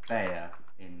Bayer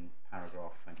in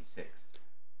paragraph 26,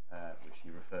 which he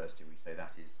refers to. We say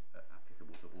that is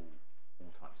applicable to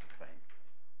all types of claim.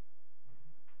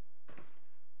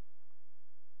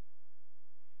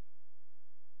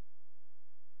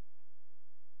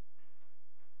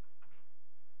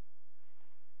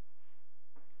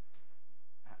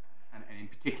 And in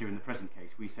particular, in the present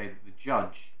case, we say that the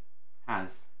judge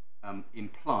has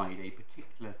implied a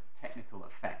particular technical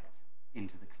effect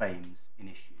into the claims in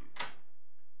issue.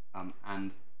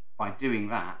 And by doing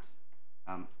that,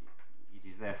 it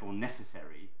is therefore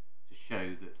necessary to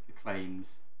show that the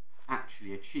claims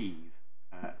actually achieve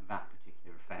that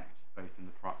particular effect, both in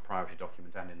the priority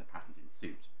document and in the patent in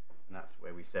suit. And that's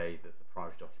where we say that the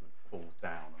priority document falls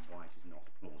down and why it is not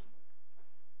plausible.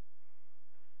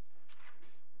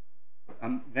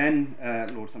 Then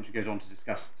Lord Sumption goes on to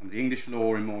discuss some of the English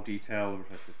law in more detail,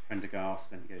 refers to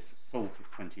Prendergast, then he goes to Salk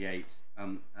at 28,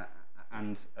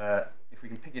 and if we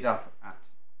can pick it up at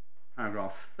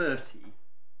paragraph 30,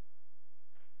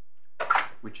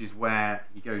 which is where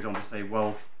he goes on to say,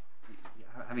 well,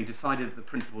 having decided that the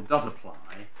principle does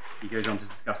apply, he goes on to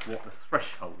discuss what the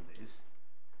threshold is,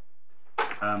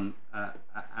 and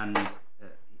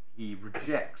he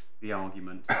rejects the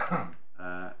argument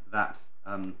that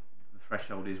the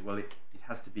threshold is, well, it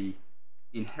has to be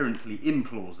inherently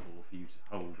implausible for you to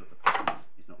hold that the patent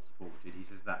is not supported. He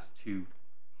says that's too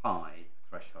high a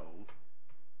threshold.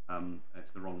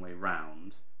 It's the wrong way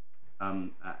round,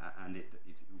 and it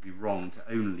would be wrong to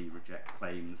only reject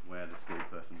claims where the skilled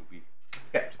person would be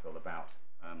sceptical about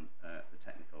the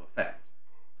technical effect.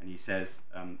 And he says,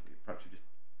 perhaps we just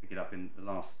pick it up in the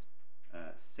last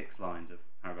 6 lines of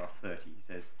paragraph 30, he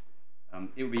says,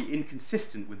 it would be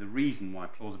inconsistent with the reason why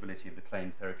plausibility of the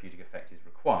claimed therapeutic effect is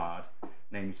required,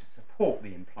 namely to support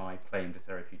the implied claim to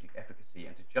therapeutic efficacy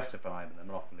and to justify the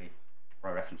monopoly by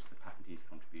reference to the patentee's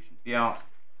contribution to the art.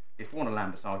 If Warner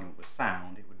Lambert's argument was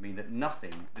sound, it would mean that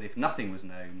if nothing was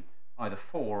known either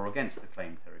for or against the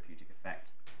claimed therapeutic effect,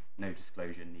 no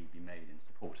disclosure need be made in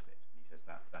support of it. And he says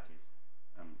that is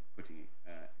putting it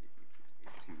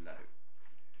too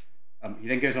low. He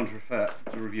then goes on to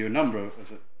review a number of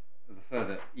the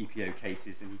further EPO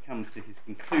cases, and he comes to his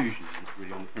conclusions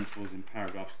really on the principles in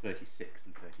paragraphs 36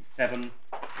 and 37.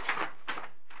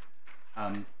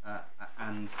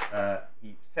 And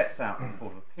he sets out the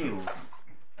Court of Appeals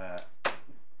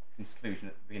conclusion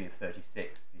at the beginning of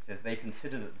 36. He says they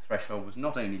consider that the threshold was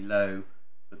not only low,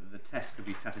 but that the test could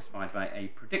be satisfied by a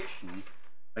prediction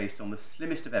based on the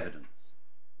slimmest of evidence,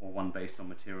 or one based on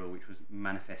material which was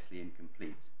manifestly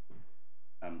incomplete.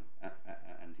 And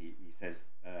he says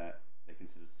they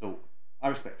consider Salk. I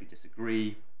respectfully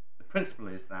disagree. The principle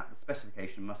is that the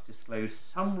specification must disclose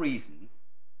some reason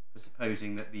for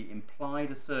supposing that the implied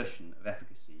assertion of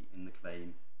efficacy in the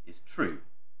claim is true.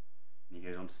 And he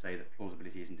goes on to say that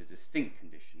plausibility isn't a distinct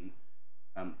condition,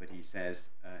 but he says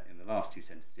in the last 2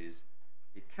 sentences,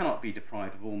 it cannot be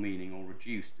deprived of all meaning or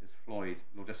reduced, as Lord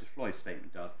Justice Floyd's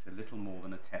statement does, to little more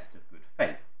than a test of good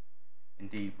faith.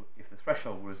 Indeed, if the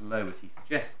threshold were as low as he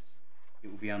suggests, it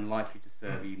would be unlikely to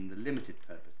serve even the limited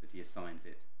purpose that he assigns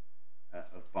it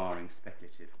of barring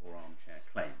speculative or armchair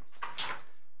claims.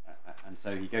 And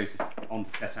so he goes on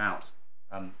to set out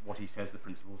what he says the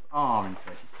principles are in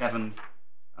 37,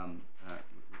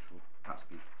 which will perhaps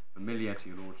be familiar to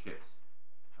your lordships.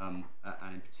 And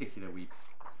in particular, we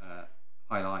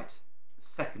highlight the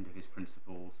second of his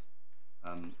principles.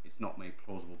 It's not made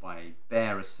plausible by a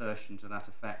bare assertion to that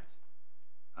effect.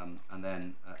 And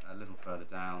then a little further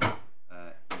down,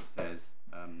 he says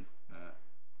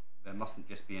there mustn't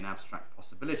just be an abstract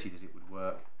possibility that it would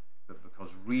work, but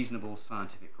because reasonable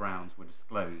scientific grounds were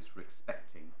disclosed for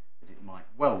expecting that it might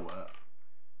well work.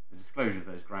 The disclosure of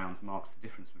those grounds marks the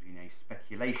difference between a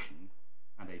speculation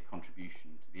and a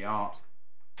contribution to the art.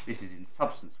 This is in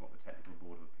substance what the Technical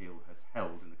Board of Appeal has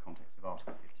held in the context of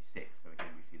Article 56. So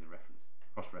again, we see the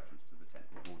cross-reference to the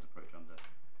Technical Board's approach under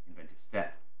inventive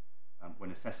step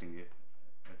when assessing the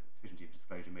sufficiency of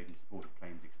disclosure made in support of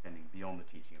claims extending beyond the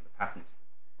teaching of the patent.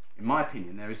 In my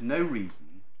opinion, there is no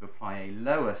reason to apply a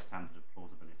lower standard of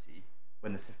plausibility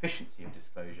when the sufficiency of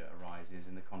disclosure arises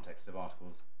in the context of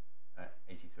Articles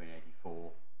 83 and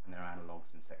 84, and their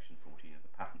analogues in section 14 of the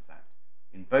Patents Act.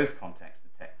 In both contexts,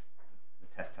 the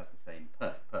test has the same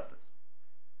purpose.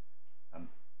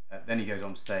 Then he goes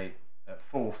on to say,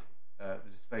 fourth, the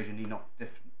disclosure need not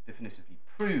definitively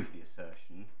prove the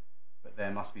assertion, but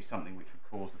there must be something which would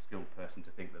cause the skilled person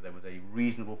to think that there was a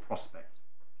reasonable prospect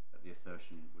that the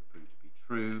assertion would prove to be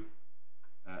true.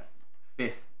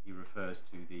 Fifth, he refers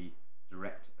to the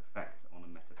direct effect on a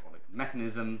metabolic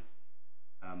mechanism.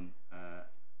 Then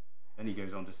he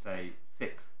goes on to say,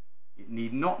 sixth, it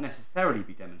need not necessarily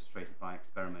be demonstrated by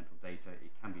experimental data.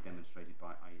 It can be demonstrated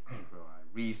by a priori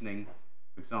reasoning.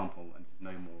 For example, and it is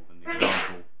no more than an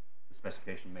example, the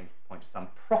specification may point to some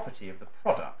property of the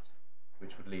product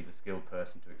which would lead the skilled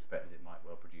person to expect that it might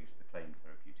well produce the claimed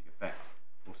therapeutic effect,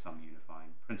 or some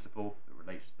unifying principle that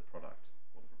relates to the product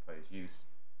or the proposed use.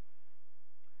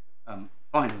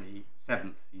 Finally,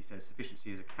 seventh, he says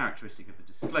sufficiency is a characteristic of the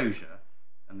disclosure,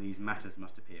 and these matters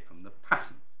must appear from the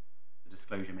patent. The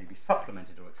disclosure may be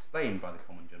supplemented or explained by the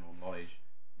common general knowledge.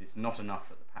 It's not enough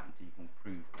that the patentee can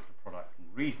prove that the product can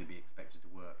reasonably be expected to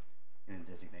work in a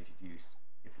designated use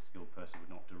if the skilled person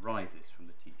would not derive this from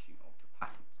the teaching of the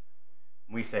patent.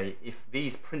 And we say if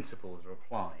these principles are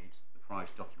applied to the prior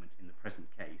document in the present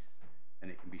case, then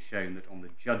it can be shown that on the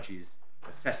judge's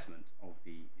assessment of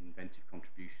the inventive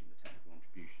contribution, the technical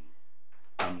contribution,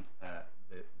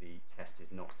 the test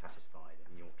is not satisfied,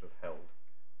 and he ought to have held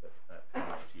that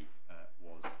priority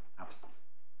was absent.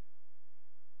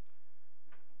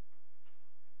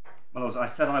 Well, as I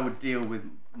said, I would deal with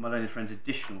my learned friend's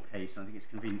additional case, and I think it's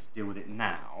convenient to deal with it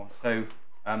now. So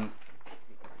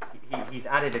he's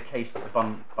added a case to the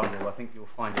bundle. I think you'll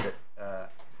find it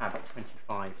at tab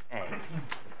 25A. It's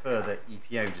a further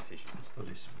EPO decision.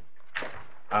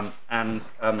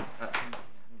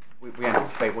 We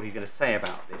anticipate what he's going to say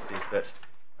about this is that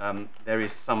there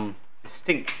is some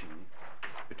distinction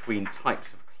between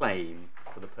types of claim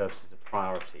for the purposes of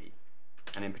priority,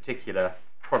 and in particular,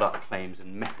 product claims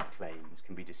and method claims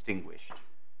can be distinguished,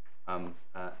 and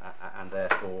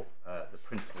therefore the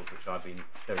principles which I've been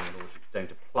showing in Lordships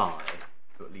don't apply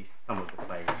to at least some of the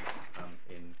claims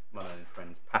in my learned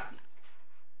friend's patents.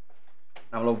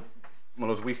 Now, my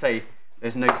lords, we say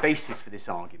there's no basis for this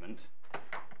argument,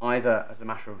 either as a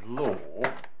matter of law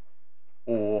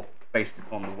or based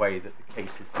upon the way that the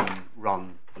case has been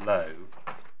run below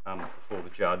before the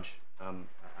judge and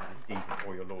indeed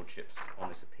before your lordships on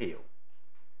this appeal.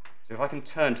 So if I can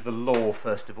turn to the law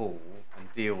first of all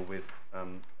and deal with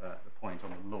the point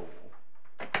on the law,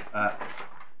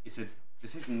 it's a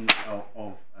decision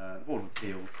of the Board of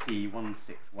Appeal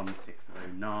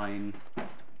T161609,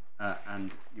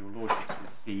 and your lordships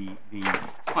will see the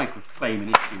type of claim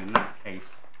and issue in that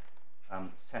case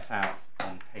set out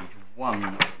on page 1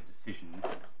 of the decision.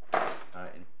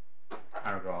 In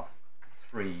paragraph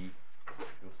 3,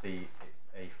 you'll see it's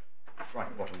right at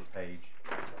the bottom of the page,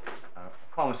 a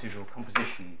pharmaceutical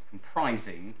composition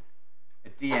comprising a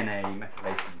DNA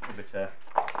methylation inhibitor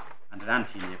and an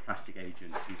anti-neoplastic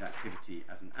agent whose activity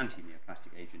as an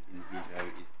anti-neoplastic agent in vivo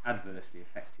is adversely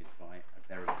affected by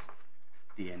aberrant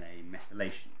DNA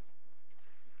methylation.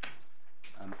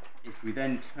 If we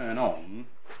then turn on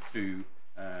to,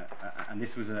 and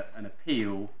this was an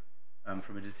appeal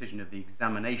from a decision of the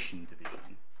examination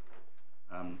division,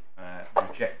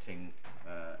 rejecting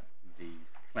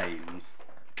these claims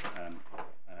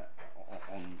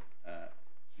on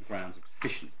the grounds of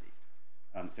sufficiency.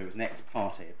 So it was an ex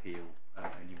parte appeal,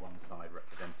 only one side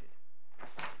represented.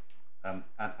 And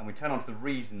we turn on to the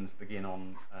reasons, begin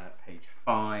on page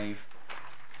 5,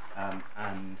 and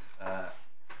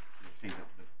you'll see that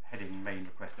the heading main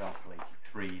request article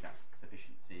 83, that's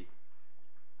sufficiency.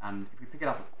 And if we pick it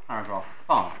up at paragraph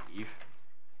 5,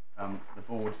 the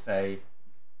board say,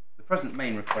 the present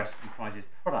main request comprises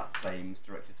product claims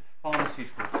directed to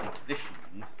pharmaceutical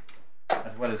compositions,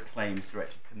 as well as claims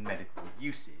directed to medical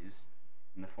uses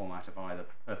in the format of either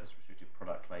purpose-restricted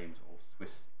product claims or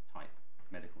Swiss-type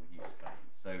medical use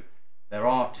claims. So there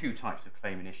are two types of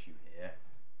claim in issue here,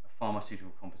 a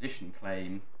pharmaceutical composition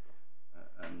claim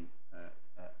and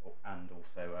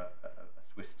also a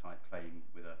Swiss-type claim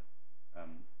with a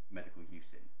medical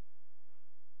use in.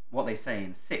 What they say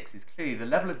in 6 is clearly the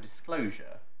level of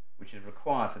disclosure which is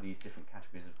required for these different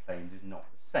categories of claims is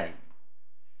not the same.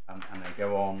 And they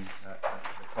go on at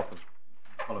the top of the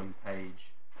following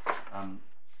page, in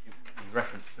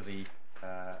reference to the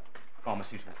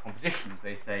pharmaceutical compositions,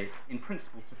 they say it's in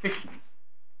principle sufficient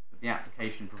that the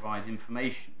application provides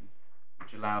information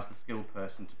which allows the skilled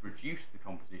person to produce the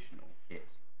composition or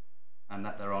kit, and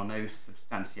that there are no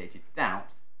substantiated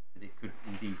doubts that it could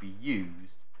indeed be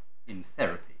used in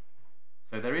therapy.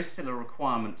 So there is still a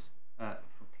requirement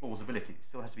for plausibility. It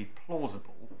still has to be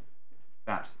plausible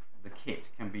that the kit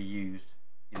can be used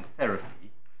in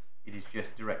therapy. It is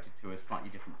just directed to a slightly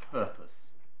different purpose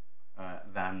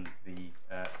than the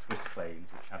Swiss claims,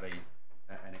 which have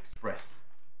an express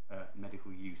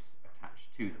medical use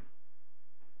attached to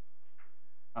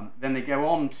them. Then they go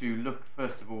on to look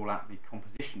first of all at the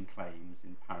composition claims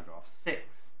in paragraph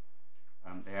 6.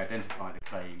 They identify the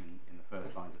claim in the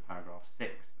first lines of paragraph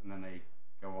 6, and then they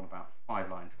go on about 5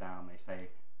 lines down. They say,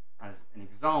 as an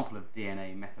example of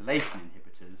DNA methylation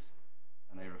inhibitors,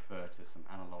 and they refer to some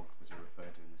analogues that are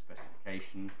referred to in the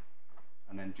specification.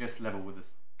 And then just level with the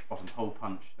bottom hole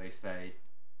punch, they say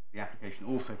the application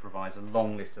also provides a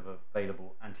long list of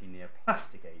available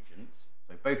anti-neoplastic agents.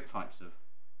 So both types of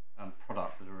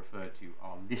product that are referred to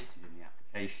are listed in the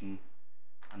application.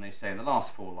 And they say in the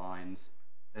last 4 lines,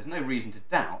 there's no reason to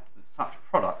doubt that such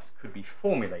products could be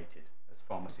formulated as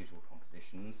pharmaceutical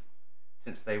compositions,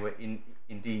 since they were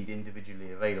indeed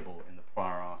individually available in the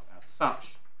prior art as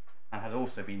such, and had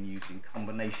also been used in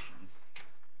combination.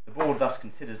 The board thus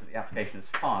considers that the application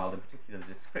as filed, in particular the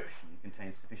description,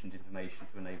 contains sufficient information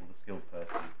to enable the skilled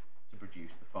person to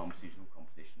produce the pharmaceutical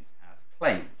compositions as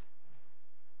claimed.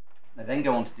 They then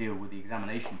go on to deal with the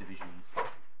examination division's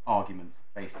arguments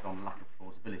based on lack of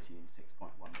plausibility in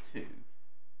 6.12,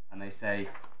 and they say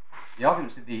the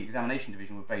arguments of the examination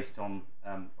division were based on,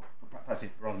 perhaps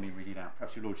rather than me reading out,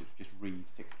 perhaps your lordships just read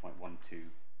 6.12,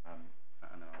 and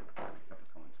I'll make a couple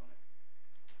of comments on it.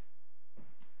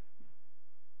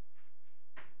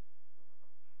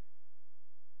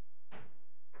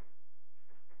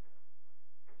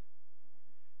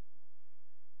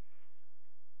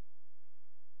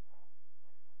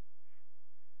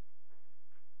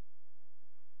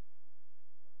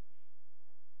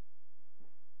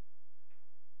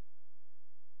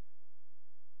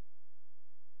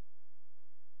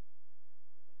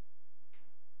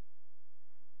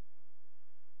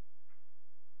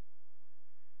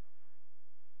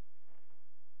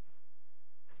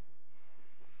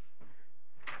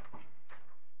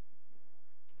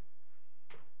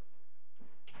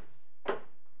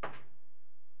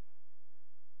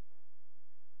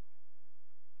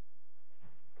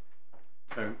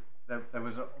 So there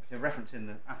was obviously a reference in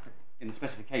the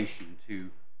specification to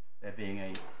there being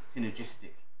a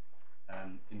synergistic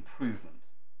improvement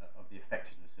of the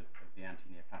effectiveness of the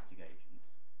anti-neoplastic agents.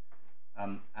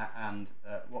 And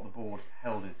what the board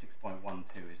held in 6.12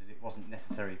 is that it wasn't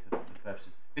necessary for the purpose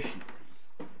of sufficiency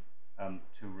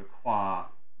to require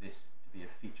this to be a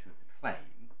feature of the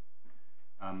claim.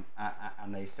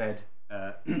 And they said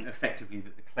effectively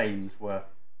that the claims were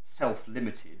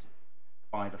self-limited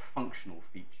by the functional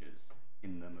features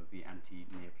in them of the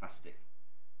anti-neoplastic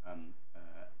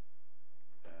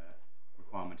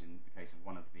requirement in the case of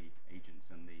one of the agents,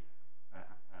 and the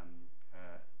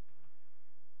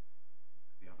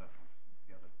other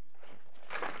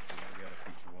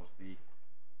feature was the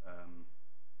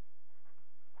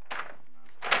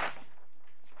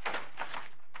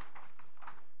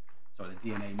the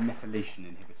DNA methylation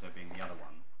inhibitor being the other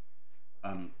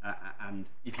one. And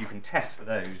if you can test for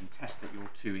those and test that your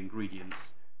 2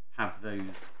 ingredients have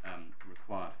those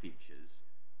required features,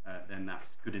 then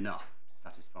that's good enough to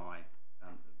satisfy the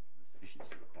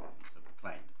sufficiency requirements of the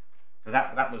claim. So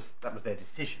that was their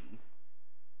decision,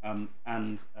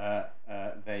 and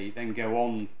they then go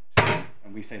on to,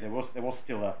 and we say there was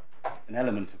still an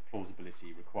element of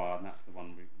plausibility required, and that's the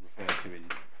one we referred to in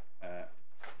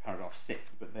paragraph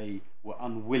 6. But they were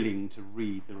unwilling to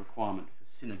read the requirement for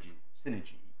synergy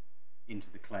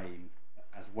into the claim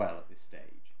as well at this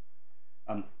stage.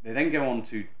 They then go on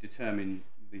to determine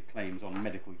the claims on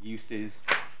medical uses,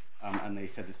 and they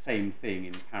said the same thing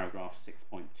in paragraph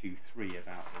 6.23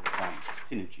 about the requirement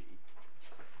for synergy.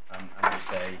 And they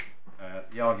say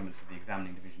the arguments of the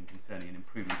examining division concerning an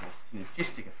improvement or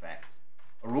synergistic effect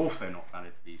are also not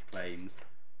valid for these claims,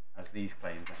 as these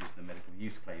claims, that is the medical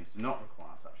use claims, do not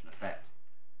require such an effect.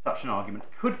 Such an argument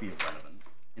could be of relevance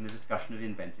in the discussion of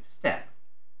inventive step,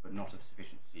 but not of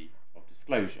sufficiency of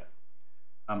disclosure.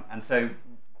 And so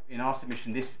in our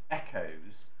submission this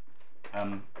echoes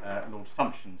Lord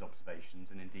Sumption's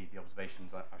observations, and indeed the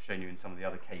observations I've shown you in some of the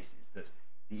other cases, that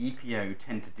the EPO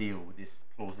tend to deal with this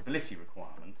plausibility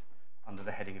requirement under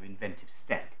the heading of inventive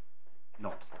step,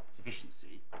 not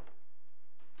sufficiency.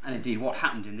 And indeed what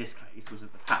happened in this case was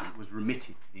that the patent was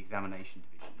remitted to the examination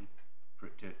division for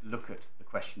it to look at the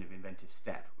question of inventive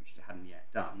step, which it hadn't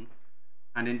yet done,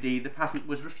 and indeed the patent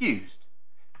was refused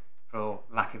for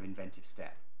lack of inventive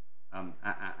step, and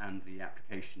the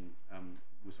application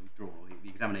was withdrawn. The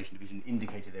examination division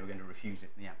indicated they were going to refuse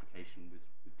it, and the application was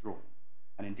withdrawn.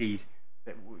 And indeed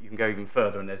you can go even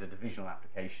further, and there's a divisional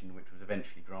application which was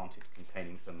eventually granted,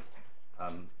 containing some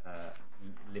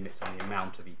limits on the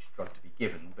amount of each drug to be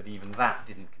given, but even that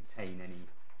didn't contain any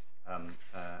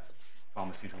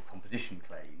pharmaceutical composition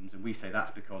claims, and we say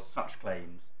that's because such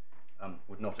claims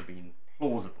would not have been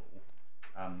plausible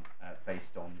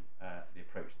based on the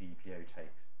approach the EPO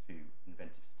takes to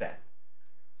inventive step.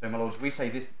 So, my lords, we say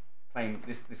this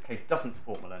case doesn't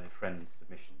support my learned friend's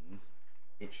submissions.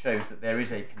 It shows that there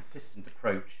is a consistent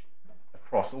approach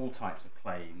across all types of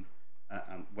claim,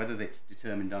 whether it's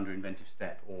determined under inventive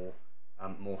step or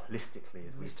more holistically,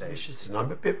 as we say. Mr. Mitchison,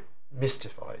 I'm a bit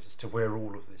mystified as to where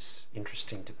all of this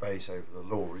interesting debate over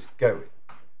the law is going.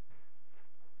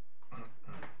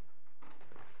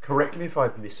 Correct me if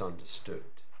I've misunderstood,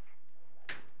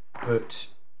 but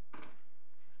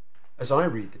as I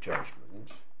read the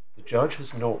judgment, the judge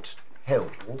has not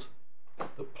held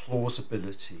that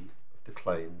plausibility of the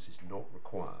claims is not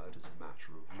required as a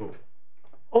matter of law.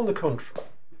 On the contrary,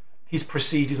 he's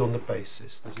proceeded on the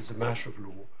basis that as a matter of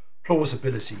law,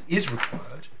 plausibility is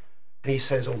required, and he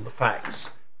says on the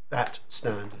facts that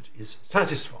standard is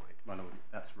satisfied. My lord,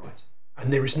 that's right.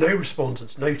 And there is no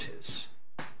respondent's notice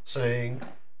saying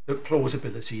that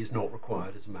plausibility is not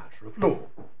required as a matter of law.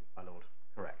 My lord,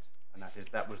 correct. And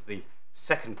that was the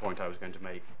second point I was going to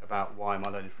make about why my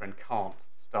learned friend can't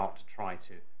start to try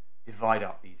to divide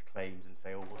up these claims and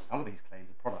say, oh, well, some of these claims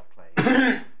are product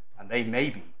claims, and they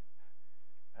may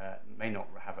not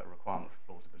have a requirement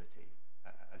for plausibility.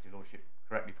 As your lordship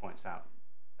correctly points out,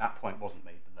 that point wasn't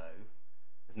made below.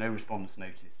 There's no respondent's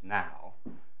notice now,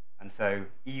 and so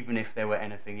even if there were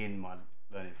anything in my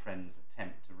learned friend's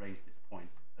attempt to raise this point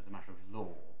as a matter of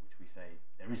law, which we say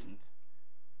there isn't,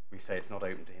 we say it's not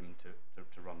open to him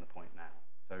to run the point now.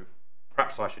 So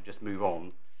perhaps I should just move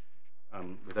on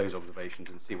with those observations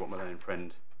and see what my learned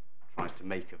friend tries to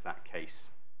make of that case.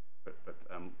 But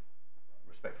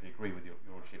respectfully agree with your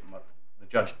lordship. The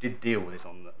judge did deal with it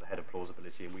on the head of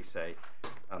plausibility, and we say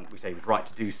he was right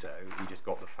to do so. He just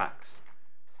got the facts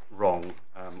wrong,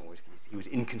 or he was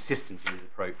inconsistent in his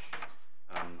approach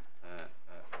on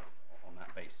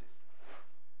that basis.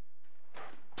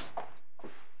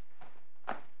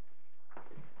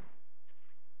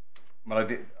 Well,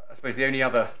 I suppose the only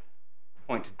other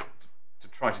point to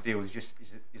try to deal with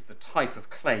is the type of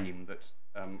claim that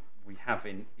we have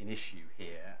in issue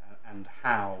here, and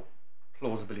how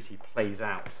plausibility plays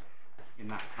out in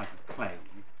that type of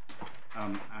claim.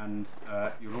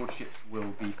 Your lordships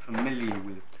will be familiar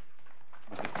with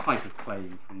the type of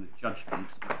claim from the judgment.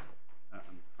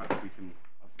 Perhaps we can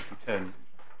turn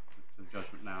to the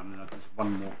judgment now, and then there's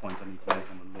one more point I need to make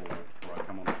on the law before I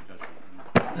come on to the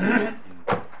judgment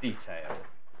in detail.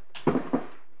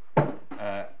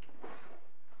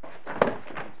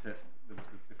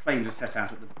 The claims are set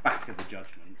out at the back of the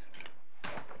judgment.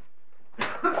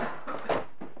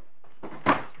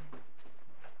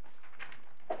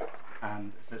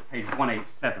 And so it's page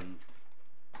 187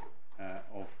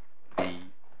 of the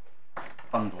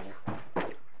bundle,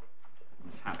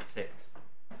 tab 6.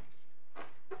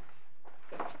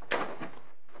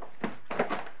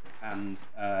 And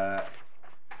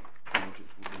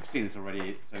we've seen this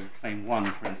already. So claim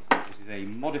 1, for instance, this is a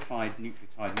modified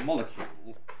nucleotide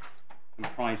molecule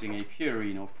comprising a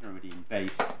purine or pyrimidine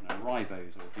base, and a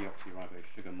ribose or deoxyribose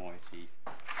sugar moiety,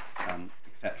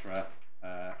 etc.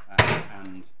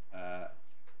 And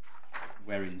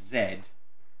wherein Z in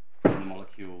the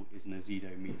molecule is an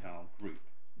azidomethyl group.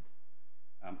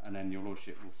 And then your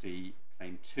lordship will see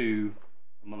claim 2,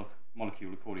 a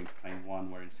molecule according to claim 1,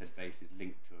 wherein said base is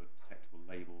linked to a detectable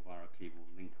label via a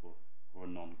cleavable link or a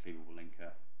non-cleavable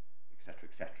linker, etc.,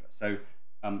 etc. So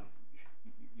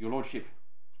your lordship,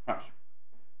 perhaps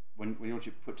when your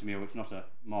lordship put to me, oh, it's not a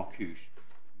Marcouche,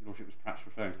 your lordship was perhaps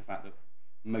referring to the fact that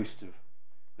most of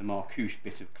the Marcouche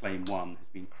bit of claim 1 has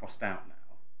been crossed out now.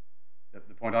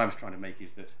 The point I was trying to make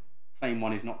is that claim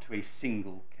 1 is not to a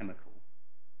single chemical,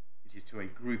 it is to a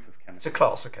group of chemicals. It's a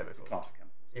class of chemicals. It's a class of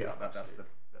chemicals. Yeah,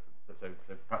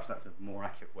 so perhaps that's a more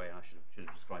accurate way. I should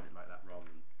have described it like that rather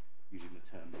than using the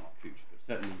term Marcouche. But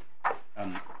certainly,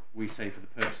 we say for the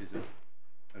purposes of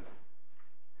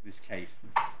this case,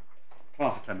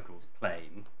 class of chemicals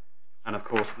claim, and of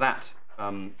course that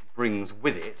brings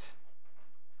with it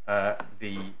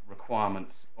the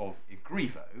requirements of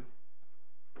egrevo.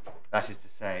 That is to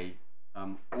say,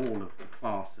 all of the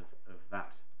class of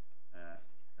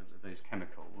those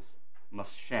chemicals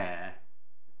must share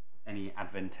any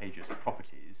advantageous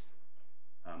properties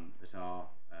that are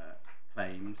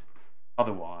claimed.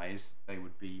 Otherwise, they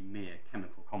would be mere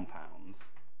chemical compounds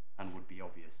and would be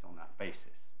obvious on that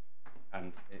basis.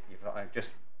 And if I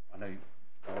know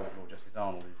Lord Justice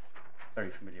Arnold is very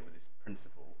familiar with this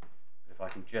principle. If I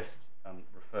can just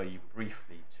refer you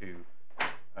briefly to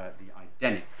the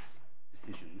Idenix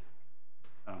decision,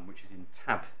 which is in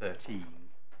tab 13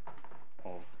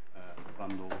 of the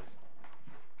bundles.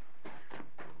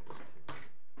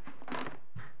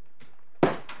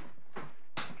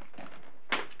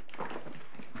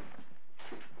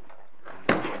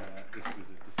 This was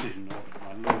a decision of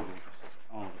my Lord Justice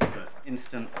Arnold in the first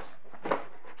instance,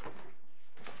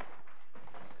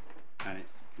 and it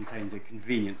contains a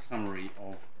convenient summary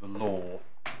of the law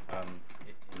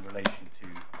in relation to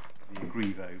the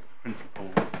Agrevo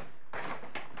principles.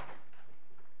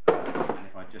 And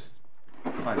if I just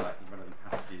highlight the relevant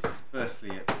passages,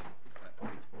 firstly at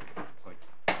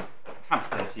tab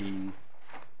 13,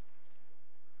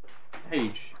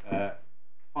 page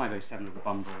 507 of the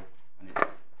bundle, and it's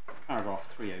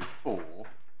paragraph 304,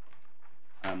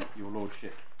 your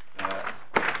Lordship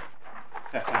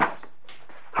set out,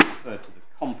 referred to the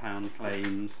compound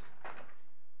claims,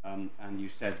 and you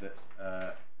said that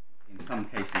in some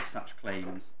cases such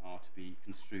claims are to be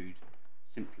construed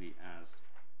simply as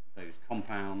those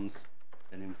compounds.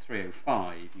 Then in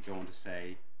 305 you go on to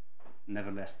say,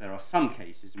 nevertheless there are some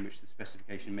cases in which the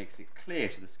specification makes it clear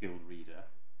to the skilled reader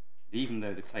that even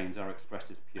though the claims are expressed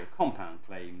as pure compound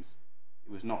claims,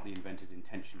 it was not the inventor's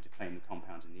intention to claim the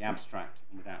compounds in the abstract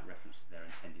and without reference to their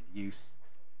intended use.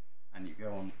 And you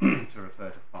go on to refer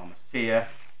to pharmacia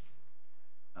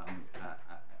at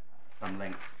some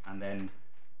length, and then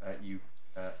you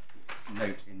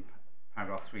note in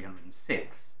paragraph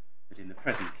 306 that in the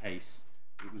present case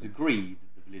it was agreed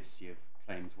that the validity of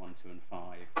claims 1, 2 and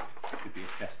 5 could be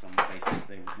assessed on the basis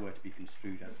they were to be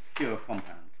construed as pure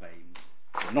compound claims,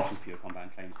 or not as pure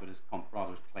compound claims, but as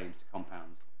rather as claims to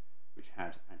compounds which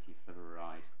had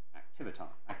anti-fluoride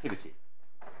activity.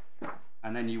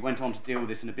 And then you went on to deal with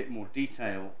this in a bit more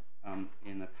detail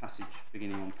in a passage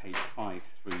beginning on page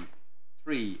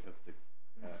 533 of the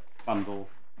bundle,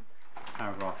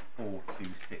 paragraph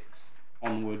 426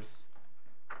 onwards.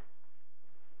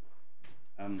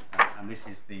 And this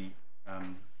is the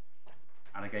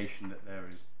allegation that there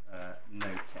is no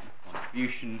technical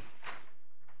contribution.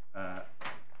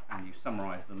 And you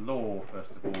summarise the law,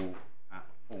 first of all, at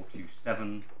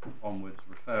 427 onwards,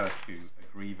 refer to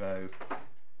Agrevo.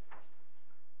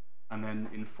 And then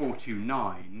in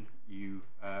 429, you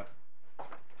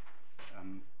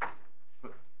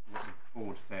put what the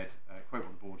board said, quote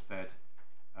what the board said,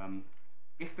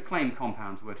 if the claimed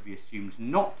compounds were to be assumed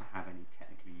not to have any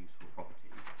technically useful property,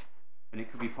 then it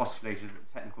could be postulated that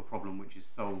the technical problem which is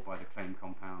solved by the claimed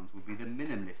compounds would be the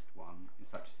minimalist one in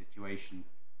such a situation,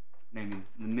 namely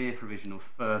the mere provision of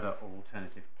further or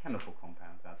alternative chemical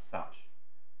compounds as such,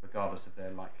 regardless of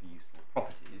their likely useful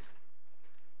properties.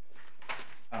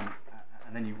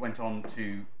 And then you went on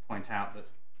to point out that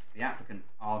the applicant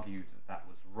argued that that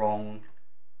was wrong,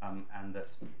 and that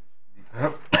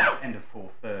at the end of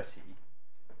 430,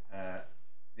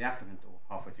 the applicant, or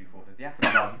halfway through 430, the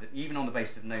applicant argued that even on the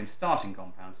basis of known starting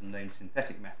compounds and known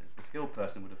synthetic methods, the skilled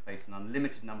person would have faced an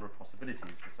unlimited number of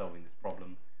possibilities for solving this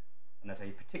problem, and that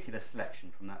a particular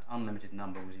selection from that unlimited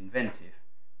number was inventive,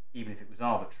 even if it was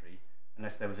arbitrary,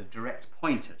 unless there was a direct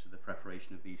pointer to the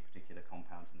preparation of these particular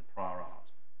compounds in the prior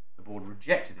art. The board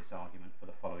rejected this argument for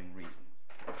the following reasons,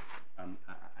 and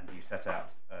you set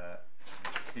out the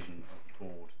decision of the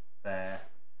board there,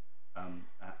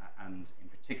 and in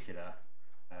particular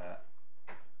the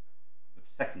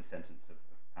second sentence of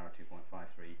para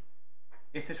 2.53.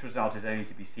 If this result is only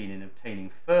to be seen in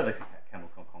obtaining further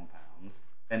chemical compounds,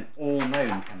 then all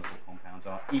known chemical compounds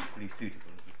are equally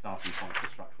suitable as the starting point for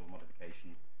structural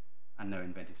modification, and no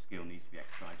inventive skill needs to be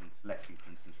exercised in selecting,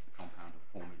 for instance, the compound of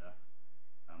formula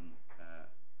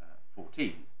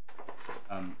 14.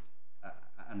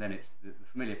 And then it's the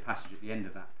familiar passage at the end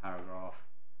of that paragraph.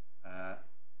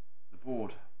 The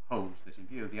board holds that in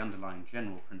view of the underlying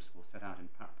general principle set out in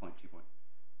point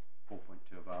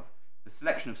 2.4.2 above, the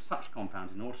selection of such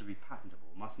compounds in order to be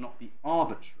patentable must not be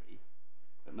arbitrary,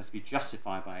 but must be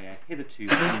justified by a hitherto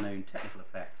unknown technical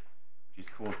effect, which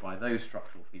is caused by those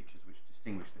structural features which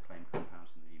distinguish the claimed compounds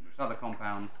from the numerous other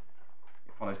compounds.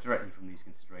 It follows directly from these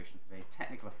considerations that a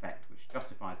technical effect which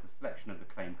justifies the selection of the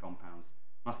claimed compounds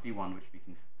must be one which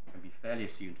can be fairly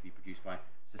assumed to be produced by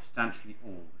substantially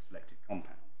all the selected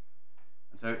compounds.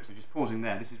 And so just pausing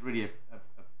there, this is really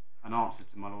an answer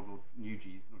to my Lord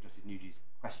Justice Nugee's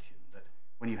question, that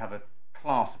when you have a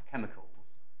class of chemicals,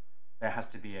 there has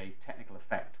to be a technical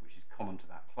effect which is common to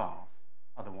that class.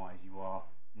 Otherwise, you are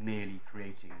merely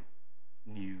creating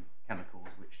new chemicals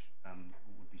which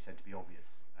would be said to be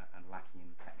obvious and lacking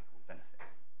in technical benefit.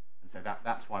 And so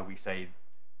that's why we say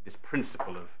this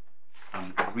principle of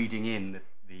reading in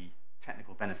the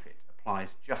technical benefit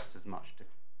applies just as much to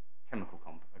a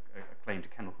claim to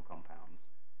chemical compounds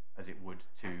as it would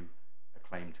to a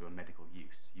claim to a medical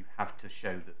use. You have to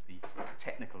show that the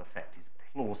technical effect is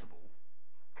plausible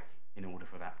in order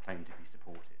for that claim to be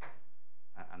supported.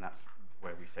 And that's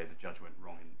where we say the judge went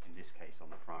wrong in this case on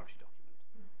the priority document.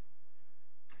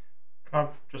 Can I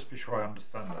just be sure I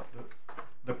understand that?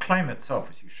 The claim itself,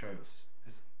 as you show us,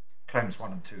 is claims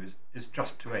 1 and 2 is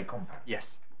just to a compound?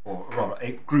 Yes. Or rather,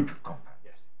 a group of compounds?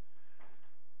 Yes.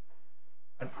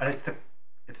 And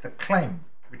it's the claim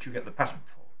which you get the patent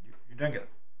for. You don't get the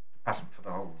patent for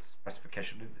the whole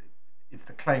specification. It's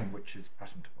the claim which is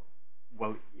patentable.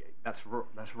 Well, yeah, that's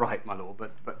right, my lord.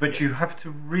 But yeah. You have to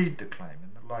read the claim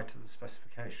in the light of the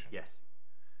specification. Yes.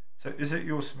 So is it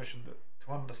your submission that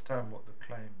to understand what the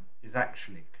claim is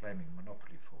actually claiming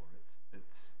monopoly for,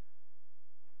 it's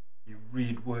you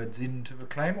read words into the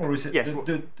claim, or is it yes,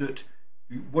 that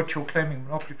what you're claiming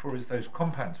monopoly for is those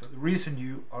compounds, but the reason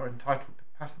you are entitled to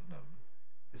patent them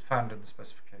is found in the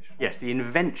specification? Yes, the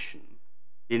invention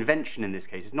in this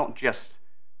case is not just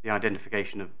the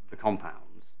identification of the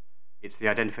compounds, it's the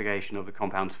identification of the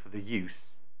compounds for the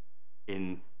use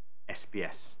in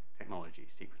SBS technology,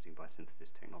 sequencing by synthesis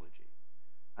technology.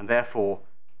 And therefore,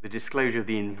 the disclosure of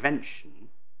the invention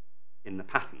in the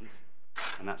patent,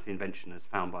 and that's the invention as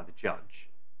found by the judge,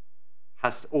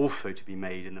 has also to be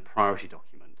made in the priority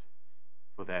document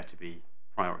for there to be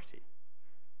priority.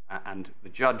 And the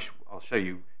judge, I'll show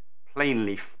you,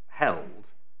 plainly held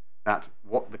that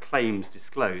what the claims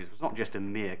disclosed was not just a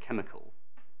mere chemical,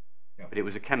 but it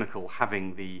was a chemical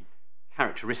having the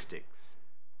characteristics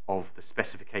of the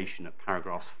specification at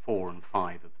paragraphs 4 and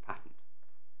 5 of the patent.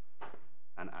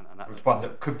 And that was one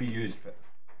that could be used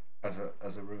as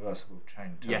a reversible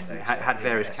chain. Yes, it had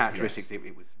various characteristics.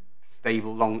 It was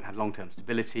stable, had long-term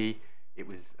stability. It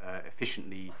was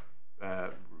efficiently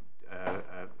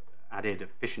added,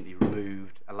 efficiently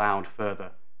removed, allowed further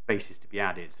bases to be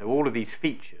added. So all of these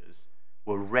features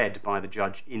were read by the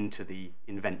judge into the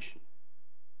invention.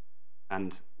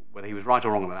 And whether he was right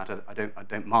or wrong about that, I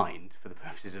don't mind for the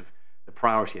purposes of the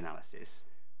priority analysis.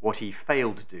 What he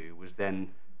failed to do was then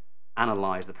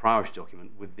analyse the priority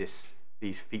document with these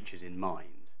features in mind,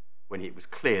 when it was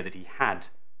clear that he had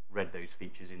read those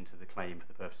features into the claim for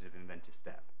the purposes of inventive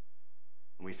step.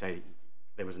 And we say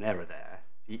there was an error there.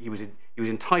 He was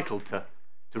entitled to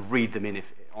read them in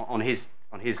on his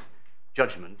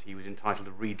judgment. He was entitled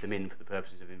to read them in for the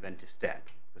purposes of inventive step,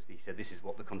 because he said this is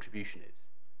what the contribution is,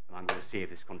 and I'm going to see if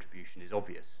this contribution is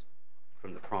obvious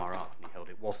from the prior art, and he held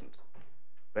it wasn't.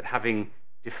 But having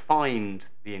defined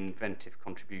the inventive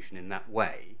contribution in that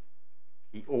way,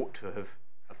 he ought to have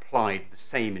applied the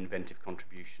same inventive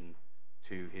contribution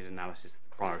to his analysis of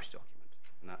the priority document,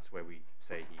 and that's where we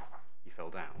say he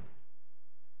fell down.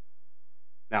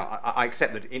 Now, I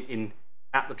accept that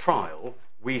at the trial,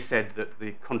 we said that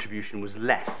the contribution was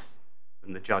less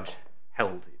than the judge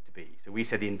held it to be. So we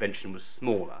said the invention was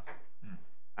smaller,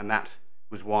 and that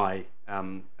was why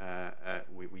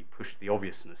we pushed the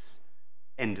obviousness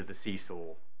end of the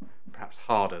seesaw perhaps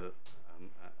harder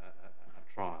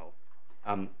at trial.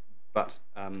 But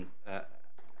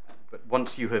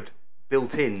once you have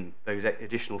built in those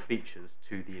additional features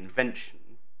to the invention,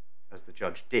 as the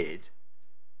judge did,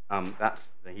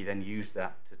 he then used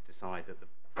that to decide that the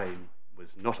claim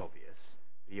was not obvious.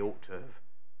 He ought to have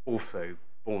also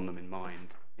borne them in mind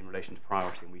in relation to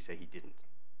priority, and we say he didn't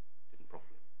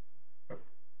properly. But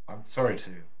I'm sorry to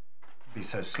be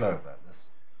so slow about this.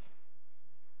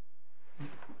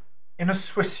 In a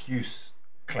Swiss use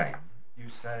claim, you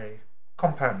say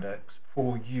compound X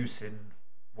for use in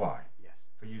Y. Yes.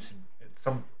 For use in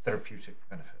some therapeutic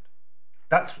benefit.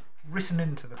 That's written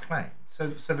into the claim, so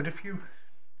that if you're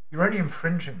only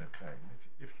infringing the claim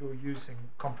if you're using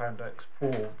compound X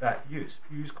for that use.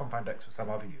 If you use compound X for some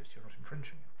other use, you're not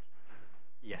infringing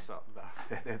it. Yes,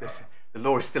 the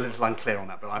law is still a little unclear on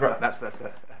that, but right. That's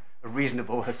a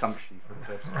reasonable assumption for the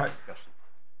purpose of the discussion.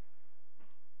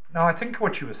 Now, I think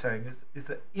what you were saying is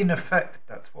that in effect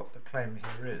that's what the claim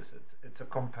here is. It's a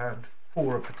compound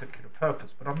for a particular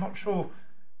purpose, but I'm not sure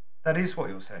that is what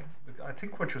you're saying. I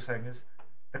think what you're saying is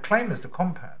the claim is the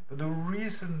compound, but the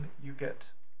reason you get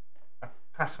a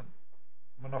patent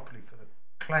monopoly for the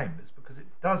claim is because it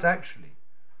does actually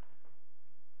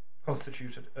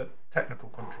constitute a technical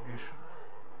contribution.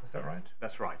 Is that right?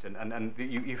 That's right, and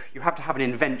you have to have an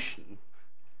invention,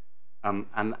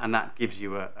 and that gives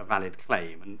you a valid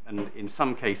claim. And in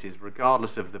some cases,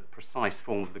 regardless of the precise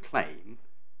form of the claim,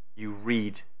 you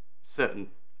read certain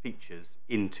features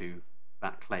into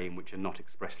that claim which are not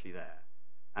expressly there.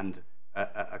 And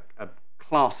a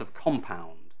class of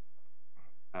compound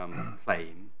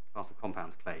claim, class of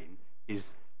compounds claim,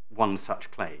 is one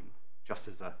such claim, just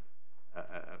as a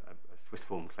Swiss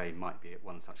form claim might be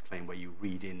one such claim where you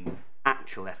read in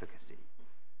actual efficacy.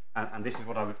 And this is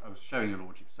what I was showing your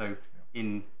lordship. So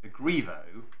in the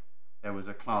Agrevo, there was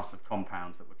a class of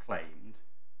compounds that were claimed,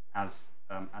 as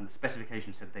and the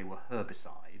specification said they were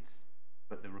herbicides,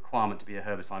 but the requirement to be a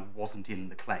herbicide wasn't in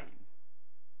the claim.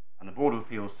 And the Board of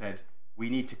Appeals said, we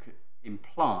need to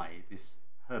imply this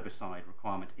herbicide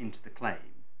requirement into the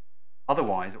claim.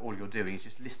 Otherwise, all you're doing is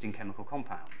just listing chemical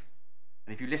compounds.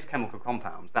 And if you list chemical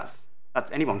compounds, that's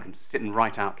anyone can sit and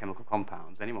write out chemical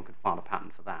compounds. Anyone could file a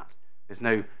patent for that.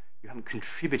 You haven't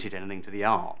contributed anything to the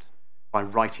art by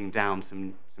writing down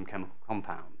some chemical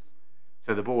compounds.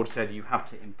 So the board said you have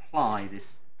to imply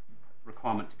this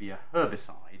requirement to be a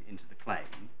herbicide into the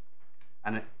claim.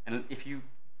 And if you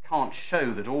can't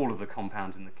show that all of the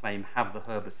compounds in the claim have the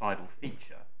herbicidal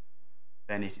feature,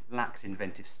 then it lacks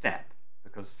inventive step,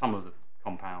 because some of the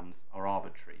compounds are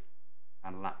arbitrary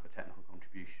and lack the technical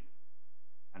contribution.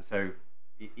 And so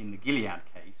in the Gilead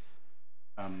case,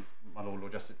 my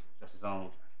Lord Justice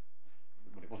Arnold,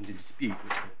 well, it wasn't in dispute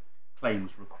that the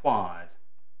claims required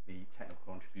the technical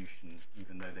contribution,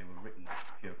 even though they were written as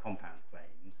pure compound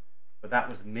claims, but that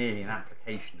was merely an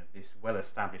application of this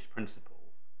well-established principle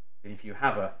that if you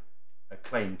have a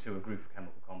claim to a group of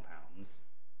chemical compounds,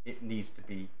 it needs to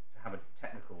have a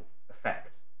technical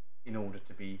effect in order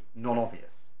to be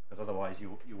non-obvious, because otherwise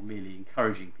you're merely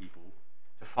encouraging people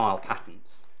to file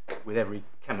patents with every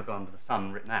chemical under the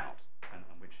sun written out, and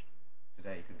which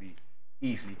today could be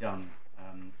easily done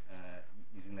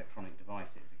using electronic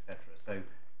devices, etc. So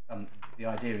the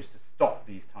idea is to stop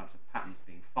these types of patents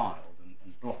being filed and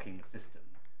blocking the system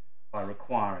by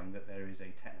requiring that there is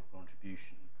a technical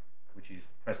contribution which is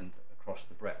present across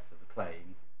the breadth of the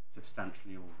claim,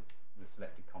 substantially all the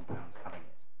selected compounds having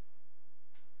it.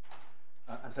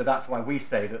 And so that's why we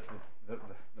say that the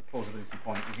plausibility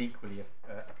point is equally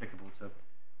applicable to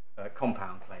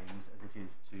compound claims as it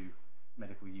is to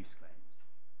medical use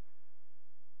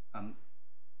claims.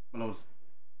 My Lords,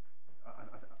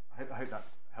 I hope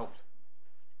that's helped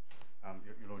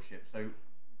your Lordship. So,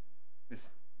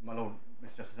 my Lord,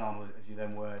 Mr. Justice Arnold, as you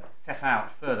then were, set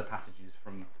out further passages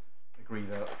from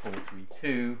Agrevo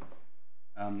 432.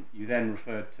 You then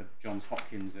referred to Johns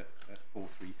Hopkins at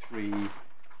 433,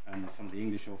 and some of the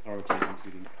English authorities,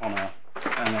 including Connor.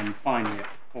 And then finally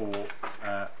at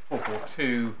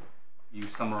 442, you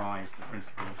summarised the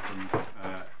principles from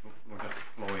Lord Justice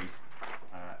Floyd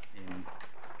in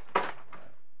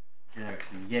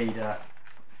Generics and Yeda,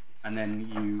 and then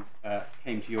you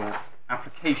came to your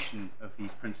application of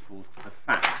these principles to the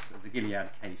facts of the Gilead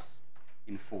case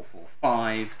in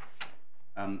 445,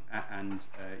 and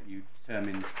you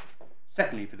determined,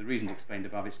 secondly, for the reasons explained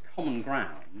above, it's common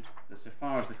ground that so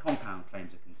far as the compound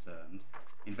claims are concerned,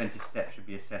 inventive steps should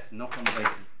be assessed not on the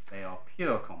basis that they are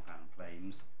pure compound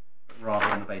claims, but rather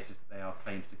on the basis that they are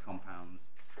claims to compounds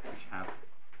which have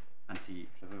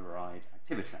anti-flavoride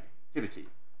activity.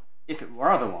 If it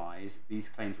were otherwise, these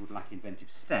claims would lack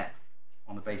inventive step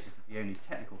on the basis that the only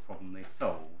technical problem they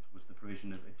solved was the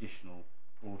provision of additional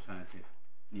alternative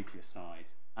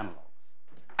nucleoside analogues.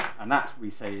 And that, we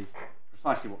say, is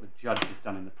precisely what the judge has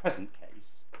done in the present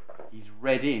case. He's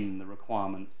read in the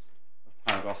requirements of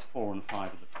paragraphs 4 and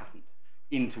 5 of the patent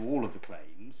into all of the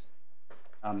claims,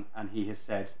 and he has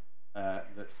said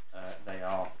that they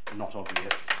are not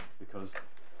obvious because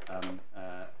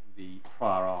the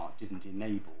prior art didn't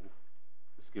enable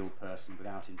the skilled person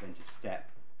without inventive step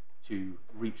to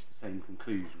reach the same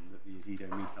conclusion that the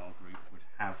azidomethyl group would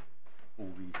have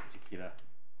all these particular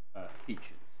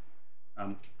features.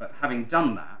 But having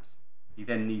done that, he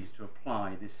then needs to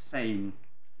apply this same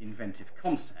inventive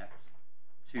concept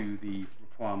to the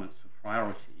requirements for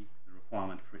priority, the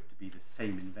requirement for it to be the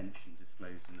same invention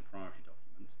disclosed in the priority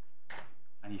document,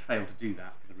 and he failed to do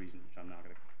that for the reasons which I'm now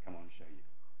going to come on and show you.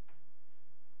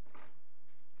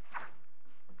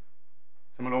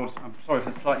 So, my Lords, I'm sorry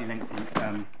for the slightly lengthy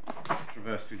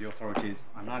traverse through the authorities.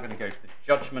 I'm now going to go to the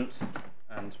judgment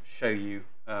and show you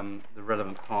the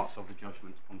relevant parts of the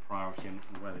judgment on priority and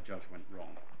where the judge went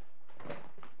wrong.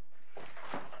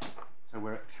 So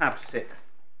we're at tab 6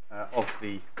 of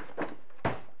the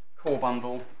core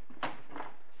bundle,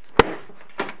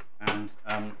 and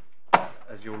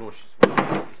as your Lordships will see,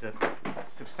 it's a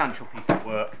substantial piece of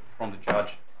work from the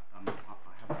judge. I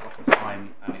haven't got the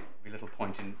time, and it would be little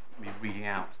point in me reading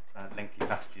out lengthy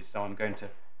passages, so I'm going to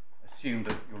assume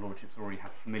that your Lordships already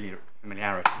have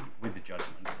familiarity with the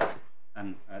judgment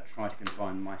and try to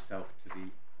confine myself to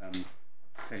the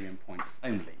salient points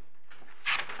only.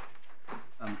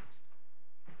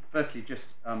 Firstly, just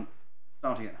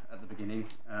starting at the beginning,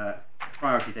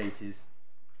 priority date is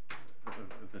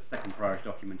of the second priority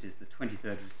document is the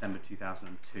 23rd of December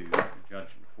 2002. The judge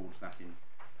records that in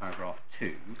paragraph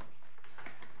 2.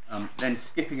 Then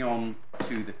skipping on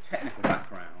to the technical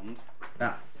background,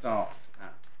 that starts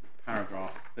at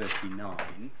paragraph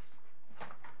 39.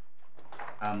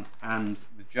 And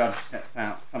the judge sets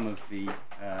out some of the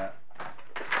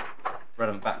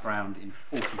relevant background in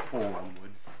 44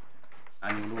 onwards,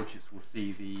 and your lordships will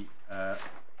see the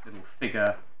little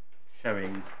figure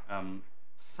showing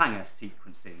Sanger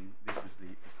sequencing. This was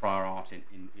the prior art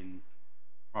in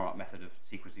prior art method of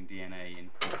sequencing DNA in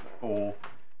 44,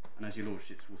 and as your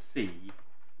lordships will see,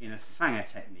 in a Sanger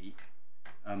technique,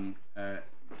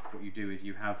 what you do is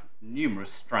you have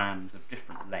numerous strands of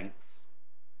different lengths,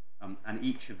 and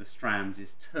each of the strands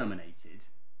is terminated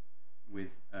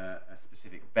with a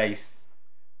specific base,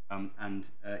 and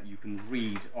you can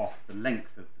read off the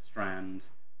length of the strand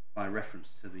by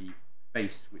reference to the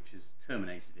base which has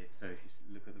terminated it. So if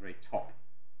you look at the very top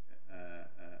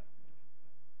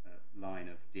line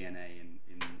of DNA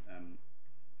in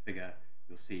figure,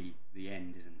 you'll see the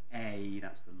end is an A,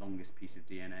 that's the longest piece of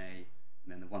DNA, and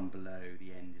then the one below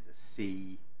the end is a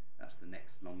C, that's the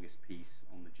next longest piece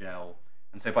on the gel.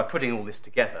 And so by putting all this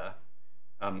together,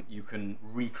 you can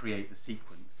recreate the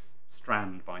sequence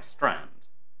strand by strand.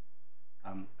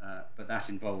 But that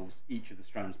involves each of the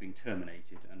strands being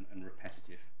terminated and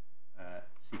repetitive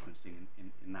sequencing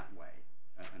in that way,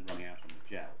 and running out on the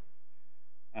gel.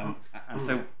 And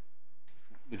so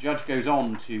the judge goes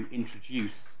on to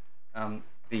introduce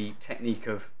the technique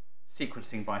of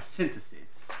sequencing by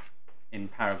synthesis in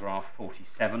paragraph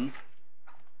 47,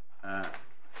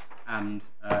 and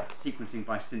sequencing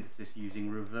by synthesis using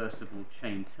reversible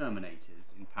chain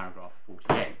terminators in paragraph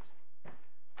 48.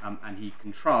 And he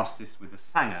contrasts this with the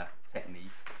Sanger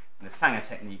technique, and the Sanger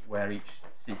technique where each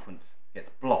sequence gets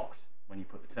blocked when you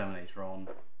put the terminator on.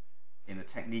 In a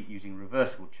technique using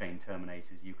reversible chain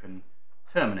terminators, you can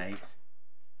terminate,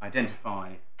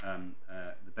 identify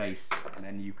the base, and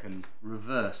then you can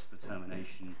reverse the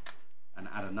termination and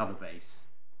add another base,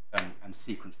 and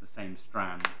sequence the same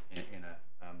strand in a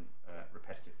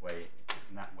repetitive way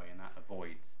in that way, and that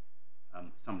avoids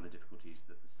some of the difficulties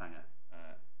that the Sanger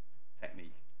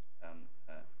technique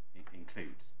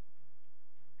includes.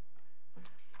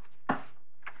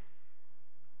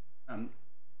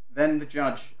 Then the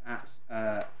judge at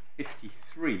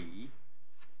 53,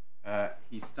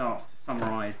 he starts to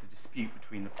summarise the dispute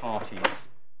between the parties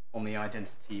on the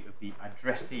identity of the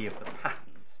addressee of the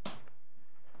patent,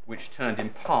 which turned in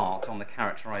part on the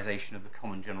characterisation of the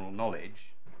common general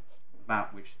knowledge,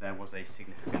 about which there was a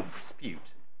significant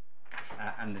dispute.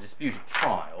 And the dispute at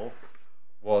trial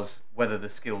was whether the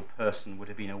skilled person would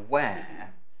have been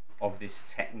aware of this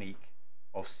technique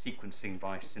of sequencing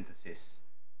by synthesis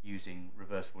using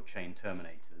reversible chain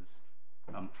terminators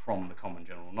from the common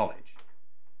general knowledge.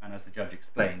 And as the judge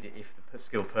explained, if the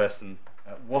skilled person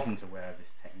wasn't aware of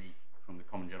this technique from the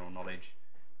common general knowledge,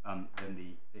 then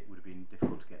it would have been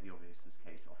difficult to get the obviousness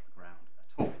case off the ground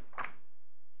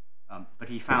at all. But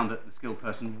he found that the skilled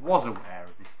person was aware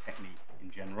of this technique in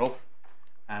general,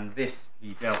 and this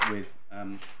he dealt with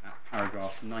at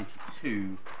paragraphs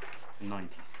 92 to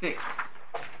 96.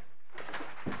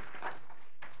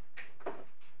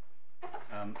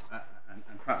 And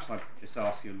perhaps I'd just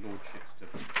ask your lordships to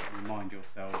remind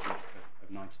yourselves of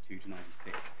 92 to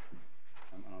 96,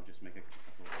 and I'll just make a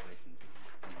couple of observations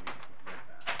when we've read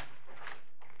that.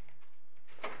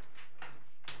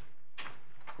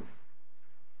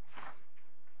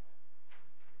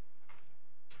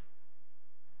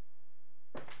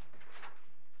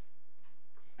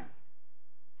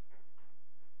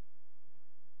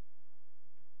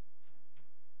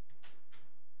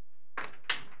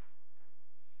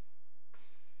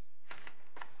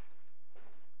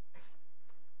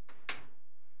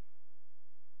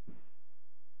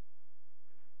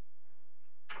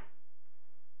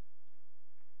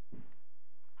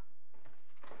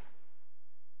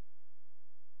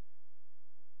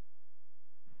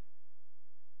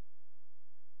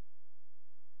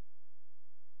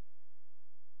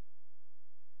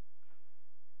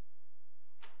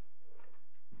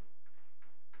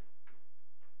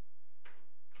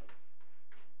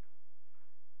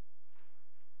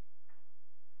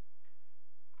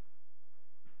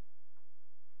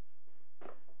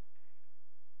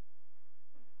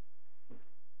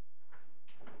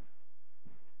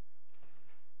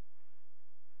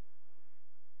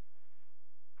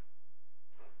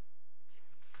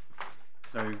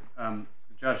 So the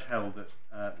judge held that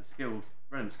the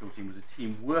relevant skilled team was a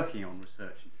team working on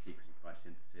research into sequencing by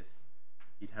synthesis,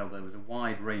 he'd held there was a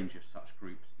wide range of such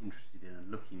groups interested in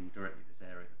and looking directly at this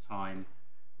area at the time,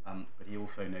 but he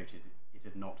also noted it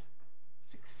had not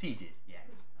succeeded yet,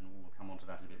 and we'll come on to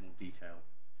that in a bit more detail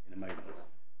in a moment.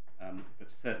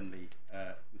 But certainly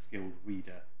the skilled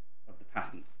reader of the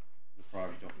patent, the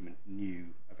priority document,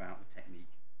 knew about the technique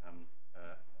at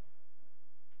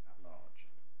large.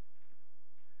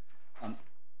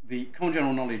 The common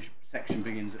general knowledge section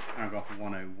begins at paragraph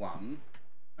 101,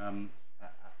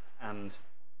 and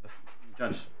the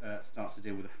judge starts to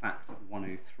deal with the facts at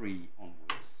 103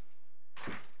 onwards.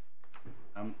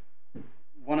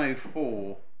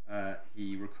 104,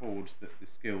 he records that the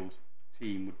skilled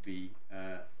team would be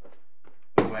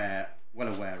well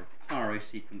aware of pyro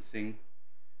sequencing.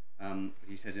 But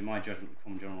he says, in my judgment, the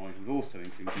common general knowledge would also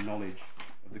include knowledge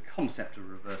of the concept of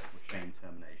reversible chain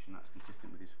termination. That's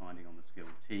consistent with his finding on the skilled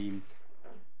team.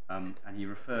 And he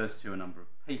refers to a number of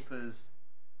papers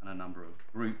and a number of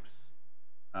groups.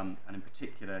 And in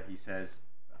particular, he says,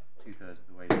 about 2/3 of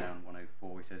the way down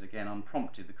 104, he says, again,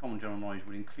 unprompted, the common general knowledge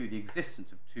would include the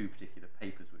existence of two particular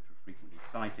papers which were frequently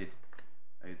cited.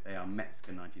 They are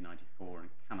Metzger 1994 and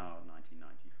Canard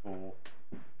 1994.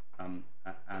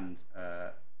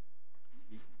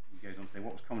 He goes on to say,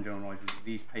 what was common general knowledge was that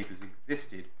these papers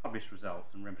existed, published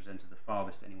results, and represented the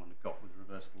farthest anyone had got with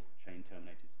reversible chain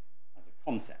terminators as a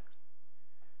concept.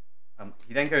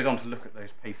 He then goes on to look at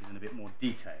those papers in a bit more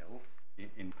detail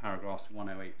in paragraphs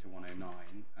 108 to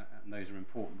 109, and those are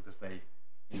important because they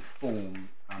inform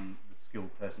the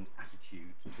skilled person's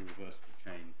attitude to reversible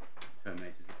chain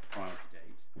terminators at the priority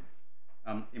date.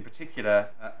 In particular,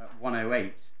 at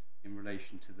 108, in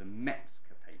relation to the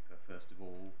Metzger paper, first of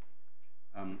all,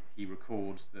 he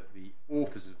records that the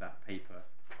authors of that paper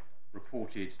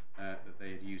reported that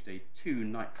they had used a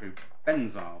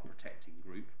 2-nitrobenzyl protecting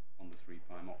group on the 3'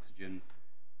 oxygen.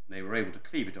 They were able to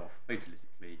cleave it off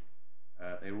photolytically.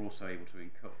 They were also able to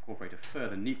incorporate a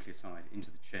further nucleotide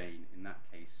into the chain. In that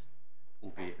case,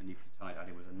 albeit the nucleotide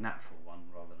added was a natural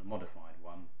one rather than a modified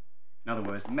one. In other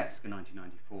words, Metzger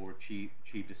 1994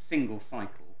 achieved a single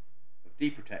cycle of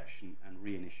deprotection and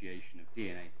reinitiation of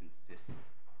DNA synthesis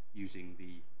using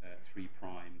the 3'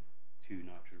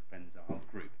 2-nitrobenzyl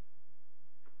group.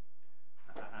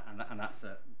 And that's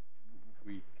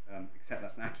we accept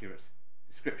that's an accurate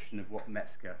description of what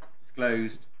Metzger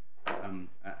disclosed. And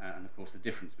of course, the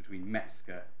difference between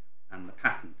Metzger and the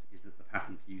patent is that the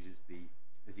patent uses the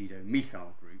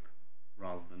azidomethyl group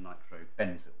rather than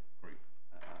nitrobenzyl group.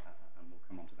 And we'll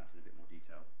come on to that in a bit more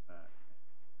detail a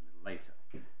little later.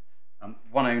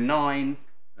 109,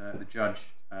 the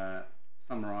judge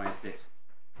summarised it.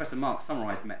 Professor Mark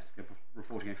summarised Metzger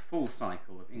reporting a full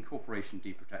cycle of incorporation,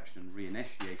 deprotection, and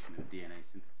reinitiation of DNA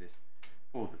synthesis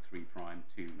for the 3'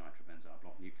 2-nitrobenzyl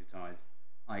block nucleotides.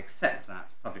 I accept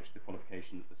that, subject to the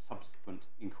qualification that the subsequent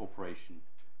incorporation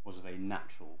was of a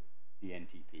natural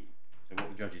DNTP. So what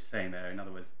the judge is saying there, in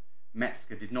other words,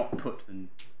 Metzger did not put the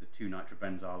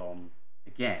 2-nitrobenzyl on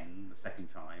again the second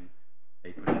time.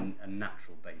 They put a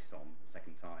natural base on the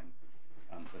second time,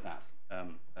 but that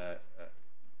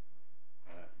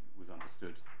was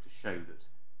understood to show that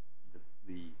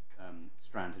the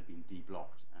strand had been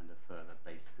deblocked and a further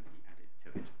base could be added to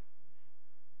it.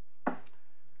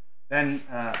 Then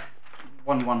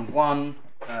 111,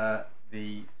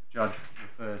 the judge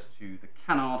refers to the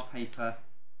Canard paper,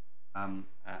 and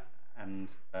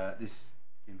this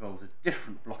involves a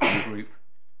different blocking group,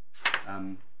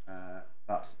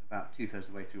 but about 2/3 of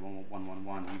the way through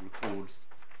 111, he records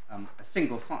a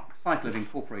single cycle of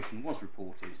incorporation was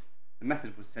reported. The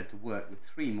method was said to work with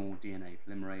 3 more DNA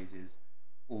polymerases,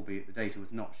 albeit the data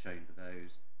was not shown for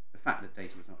those. The fact that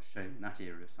data was not shown in that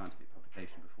era of scientific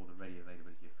publication before the ready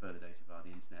availability of further data via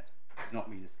the internet does not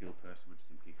mean a skilled person would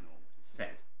simply ignore what is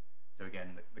said. So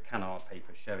again, the Canard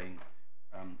paper showing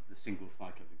the single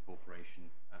cycle of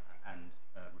incorporation and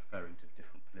referring to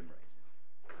different polymerases.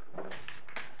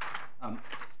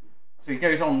 So he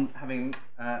goes on, having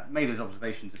made those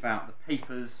observations about the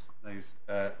papers, those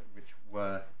which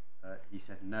were, he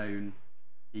said, known.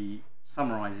 He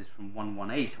summarises from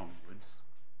 118 onwards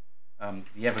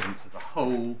the evidence as a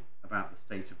whole about the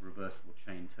state of reversible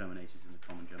chain terminators in the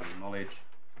common general knowledge.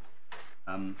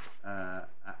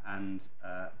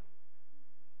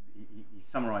 He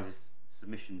summarises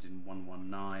submissions in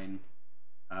 119,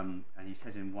 and he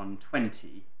says in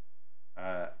 120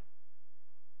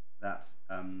 that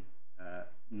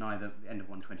neither, at the end of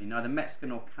 120, neither Metzger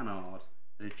nor Canard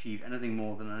had achieved anything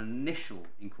more than an initial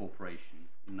incorporation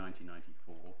in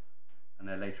 1994, and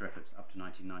their later efforts up to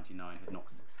 1999 had not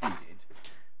succeeded.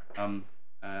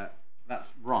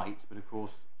 That's right, but of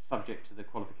course, subject to the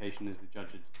qualification as the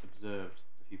judge had observed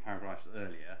a few paragraphs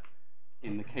earlier,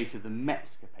 in the case of the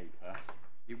Metzger paper,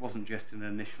 it wasn't just an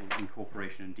initial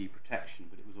incorporation and deprotection,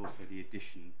 but it was also the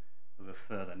addition of a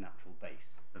further natural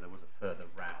base. So there was a further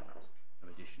round of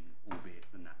addition, albeit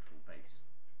the natural base,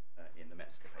 in the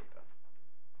Metzger paper.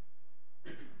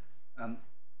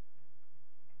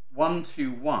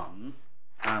 121,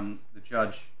 the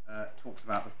judge talks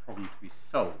about the problem to be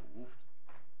solved,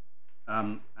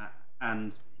 and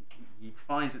he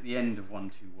finds at the end of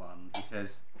 121, he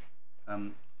says,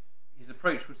 his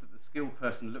approach was that the skilled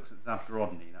person looks at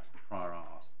Zabgorodny, that's the prior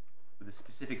art, with a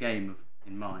specific aim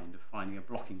in mind of finding a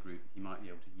blocking group that he might be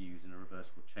able to use in a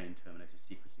reversible chain terminated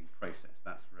sequencing process.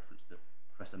 That's a reference to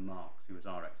Professor Marks, who was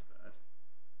our expert.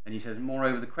 And he says,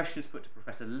 moreover, the questions put to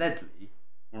Professor Ledley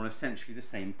were on essentially the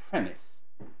same premise,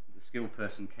 that the skilled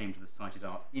person came to the cited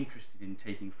art interested in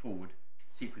taking forward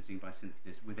sequencing by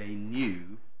synthesis with a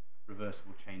new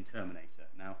reversible chain terminator.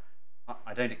 Now,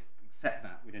 I don't accept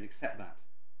that. We don't accept that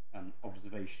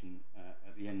observation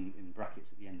at the end, in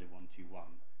brackets at the end of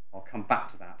 121. I'll come back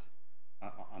to that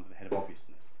under the head of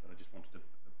obviousness, but I just wanted to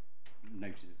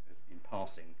note it as in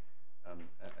passing as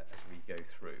we go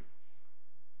through.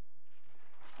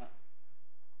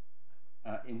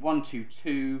 In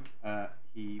 122,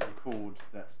 he records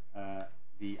that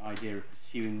the idea of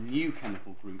pursuing new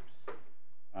chemical groups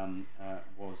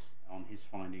was, on his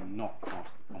finding, not part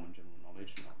of the common general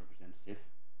knowledge, not representative,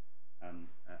 and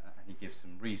he gives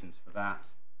some reasons for that.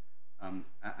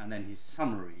 And then his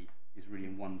summary is really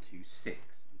in 126,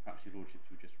 and perhaps your lordships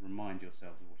would just remind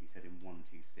yourselves of what he said in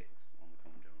 126 on the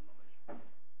common general knowledge.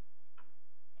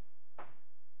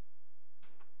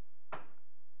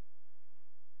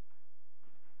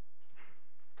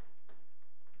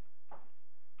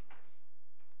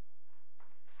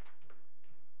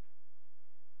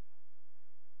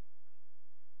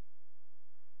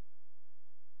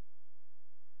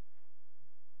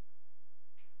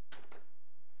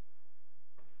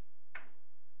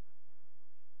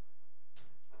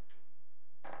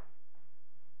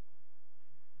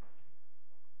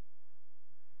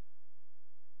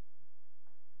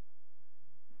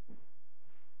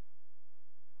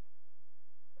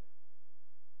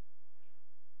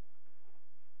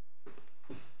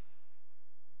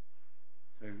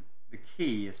 So the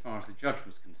key, as far as the judge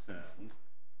was concerned,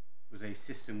 was a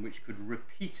system which could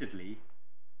repeatedly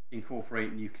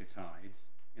incorporate nucleotides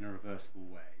in a reversible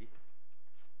way,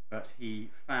 but he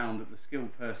found that the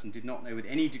skilled person did not know with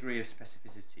any degree of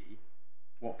specificity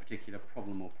what particular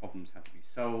problem or problems had to be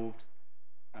solved,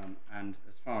 and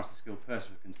as far as the skilled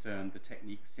person was concerned, the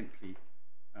technique simply,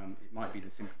 it might be the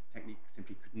technique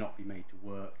simply could not be made to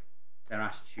work. Their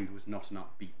attitude was not an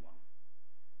upbeat one.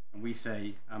 And we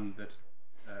say that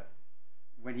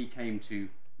when he came to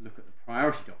look at the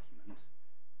priority document,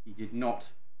 he did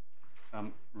not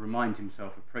remind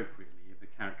himself appropriately of the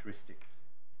characteristics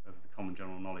of the common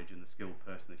general knowledge and the skilled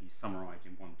person that he summarised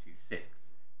in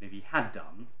 126. And if he had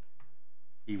done,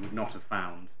 he would not have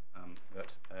found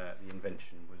that the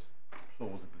invention was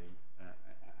plausibly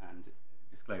and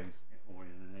disclosed or in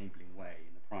an enabling way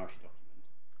in the priority document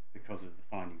because of the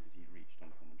findings that he'd reached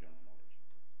on common general knowledge.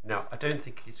 Now, I don't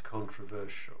think it's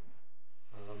controversial,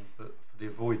 but for the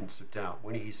avoidance of doubt,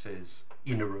 when he says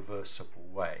in a reversible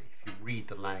way, if you read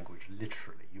the language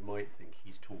literally, you might think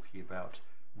he's talking about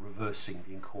reversing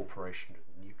the incorporation of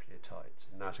the nucleotides,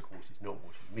 and that, of course, is not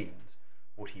what he means.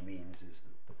 What he means is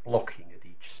that the blocking at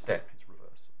each step is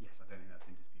reversible. Yes, I don't think that's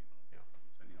in dispute. Yeah.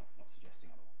 I'm certainly not suggesting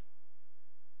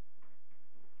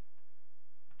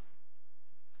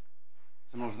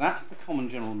otherwise. So that's the common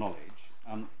general knowledge.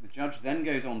 The judge then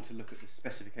goes on to look at the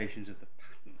specifications of the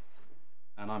patents,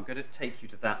 and I'm going to take you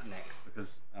to that next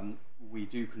because we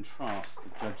do contrast the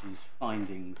judge's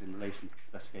findings in relation to the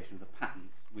specification of the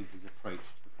patents with his approach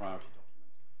to the priority document.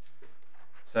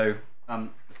 So the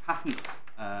patents,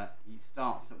 he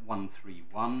starts at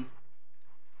 131,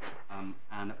 and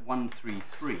at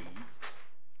 133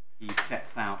 he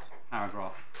sets out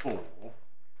paragraph 4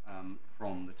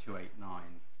 from the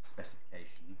 289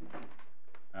 specification,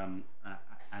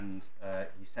 and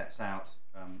he sets out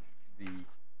the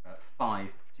 5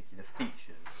 particular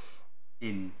features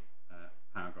in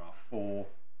paragraph 4: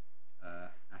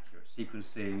 accurate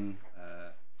sequencing,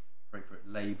 appropriate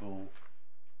label,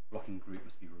 blocking group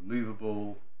must be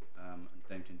removable, and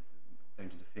don't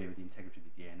interfere with the integrity of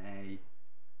the DNA.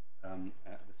 The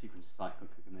sequence cycle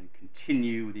can then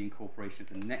continue with the incorporation of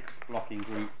the next blocking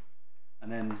group,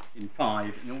 and then in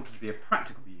 5, in order to be a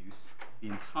practical use, the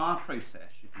entire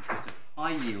process should consist of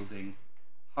high-yielding,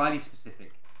 highly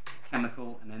specific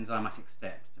chemical and enzymatic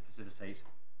steps to facilitate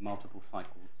multiple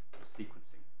cycles of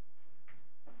sequencing.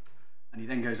 And he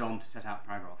then goes on to set out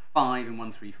paragraph 5 in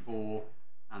 134,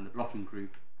 and the blocking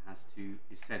group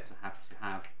is said to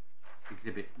have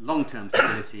exhibit long-term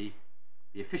stability,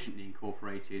 be efficiently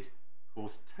incorporated,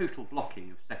 cause total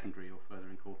blocking of secondary or further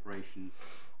incorporation,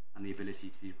 and the ability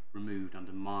to be removed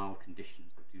under mild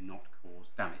conditions that do not cause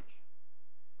damage.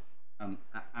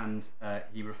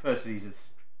 He refers to these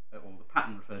as, or the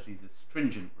patent refers to these as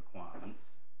stringent requirements,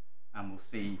 and we'll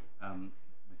see the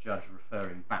judge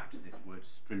referring back to this word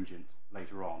stringent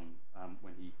later on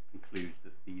when he concludes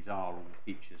that these are all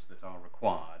features that are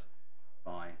required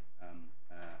by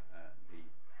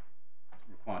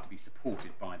required to be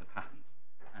supported by the patent,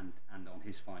 and on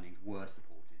his findings were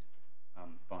supported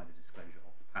by the disclosure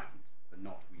of the patent, but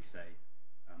not, we say,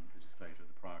 the disclosure of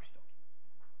the priority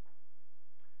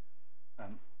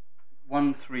document.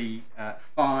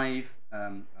 135,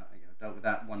 dealt with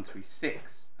that.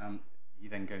 136, he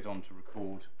then goes on to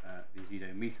record the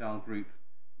azidomethyl group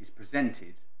is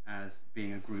presented as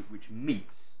being a group which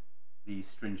meets these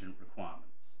stringent requirements.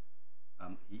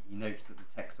 He notes that the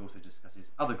text also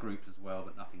discusses other groups as well,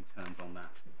 but nothing turns on that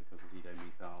because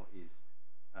azidomethyl is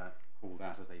called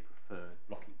out as a preferred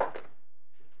blocking group.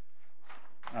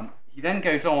 He then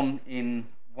goes on in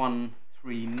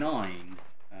 139,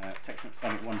 section of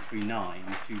Summit 139,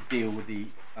 to deal with the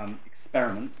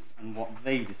experiments and what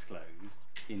they disclosed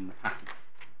in the patent.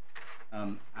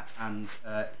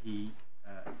 He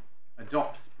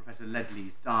adopts Professor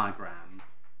Ledley's diagram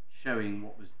showing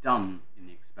what was done in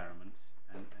the experiments,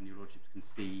 and your lordships can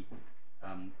see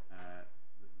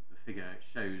the figure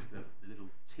shows the little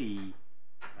T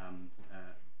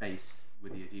base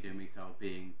with the azidomethyl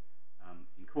being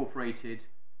incorporated,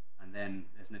 and then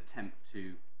there's an attempt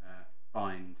to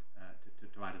bind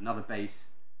to add another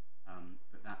base,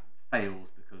 but that fails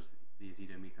because the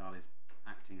azidomethyl is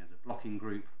acting as a blocking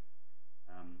group.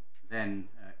 Then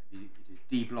it is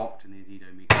deblocked and the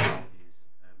azidomethyl is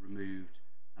removed,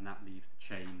 and that leaves the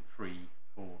chain free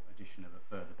for addition of a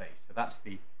further base. So that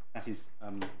is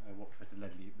what Professor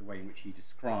Ledley, the way in which he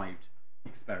described the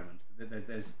experiment.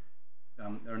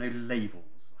 There are no labels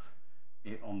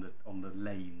on the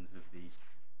lanes of the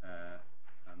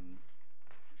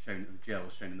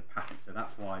gels shown in the patent. So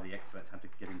that's why the experts had to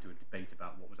get into a debate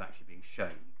about what was actually being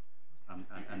shown.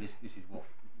 And this is what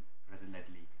Professor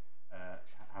Ledley,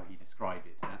 how he described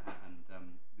it, and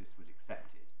this was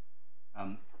accepted.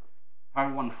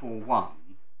 Paragraph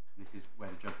 141, this is where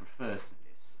the judge refers to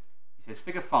this. He says,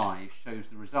 Figure 5 shows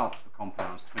the results for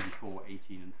compounds 24,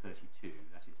 18 and 32,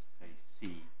 that is to say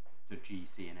C to G,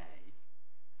 C and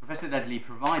A. Professor Ledley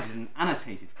provided an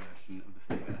annotated version of the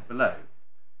figure below.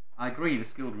 I agree the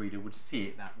skilled reader would see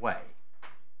it that way.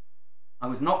 I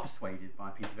was not persuaded by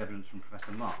a piece of evidence from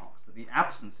Professor Marks that the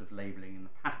absence of labelling in the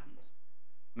patent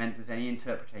meant that any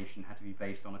interpretation had to be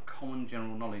based on a common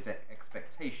general knowledge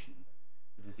expectation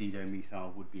that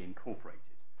azidomethyl would be incorporated.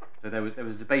 So there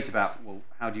was a debate about, well,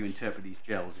 how do you interpret these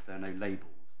gels if there are no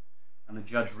labels? And the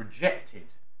judge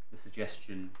rejected the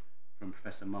suggestion from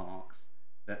Professor Marks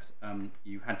that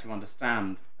you had to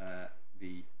understand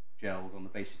the gels on the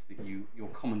basis that your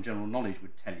common general knowledge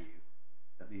would tell you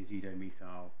that the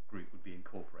azidomethyl group would be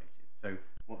incorporated. So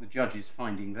what the judge is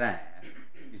finding there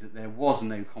is that there was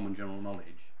no common general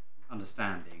knowledge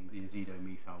understanding the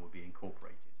azidomethyl would be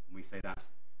incorporated. And we say that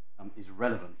is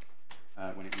relevant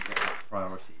when it was at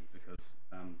priority, because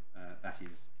that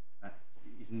is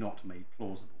not made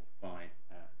plausible by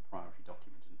the priority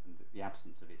document, and the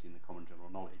absence of it in the common general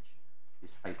knowledge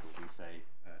is fatal, we say,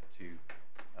 to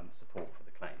support for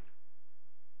the claim.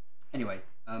 Anyway,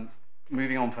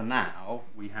 moving on for now,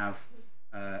 we have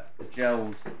the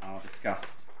gels are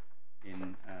discussed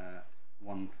in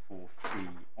 143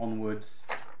 onwards,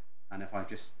 and if I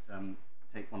just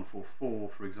take 144,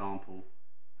 for example,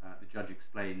 the judge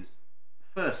explains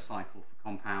the first cycle for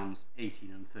compounds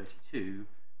 18 and 32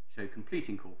 show complete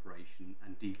incorporation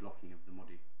and deblocking of the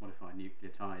modified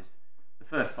nucleotides. The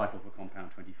first cycle for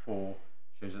compound 24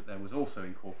 shows that there was also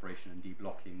incorporation and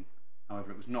deblocking.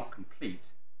 However, it was not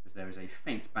complete, as there is a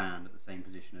faint band at the same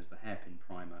position as the hairpin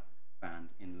primer band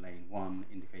in lane 1,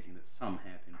 indicating that some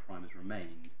hairpin primers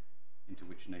remained, into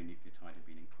which no nucleotide had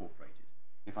been incorporated.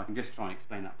 If I can just try and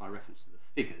explain that by reference to the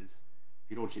figures,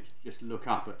 if your lordships just look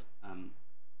up at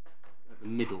the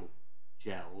middle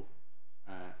gel,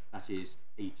 that is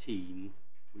 18,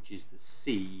 which is the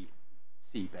C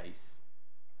base.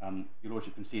 Your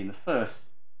lordship can see in the first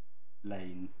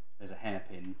lane there's a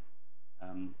hairpin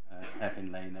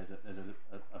lane, there's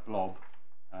a blob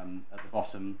at the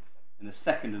bottom. In the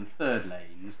second and third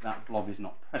lanes, that blob is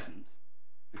not present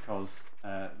because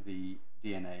the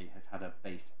DNA has had a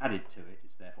base added to it.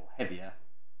 It's therefore heavier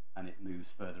and it moves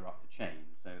further up the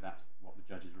chain. So that's what the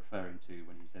judge is referring to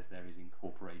when he says there is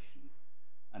incorporation.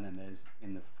 and then there's,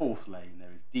 in the fourth lane,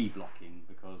 there is deblocking,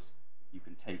 because you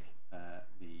can take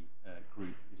the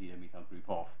group, acetyl-methyl group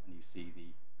off, and you see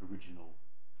the original,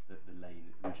 the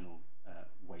lane, original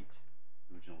weight,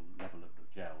 original level of the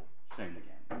gel shown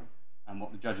again. And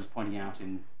what the judge is pointing out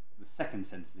in the second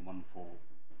sentence in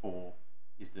 144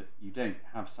 is that you don't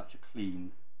have such a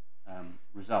clean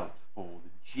result for the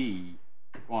G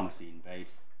guanosine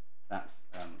base. That's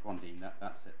guanidine.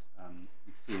 That's it.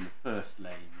 You can see in the first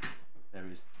lane there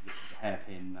is the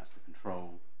hairpin. That's the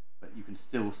control, but you can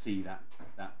still see that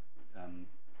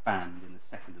band in the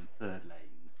second and third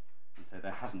lanes, and so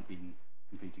there hasn't been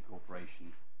complete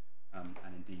incorporation. And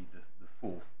indeed, the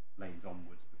fourth lanes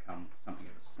onwards become something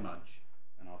of a smudge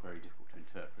and are very difficult to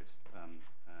interpret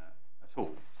at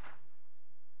all.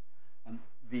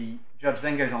 The judge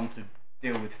then goes on to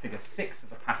deal with figure 6 of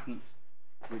the patent,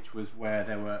 which was where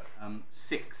there were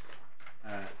 6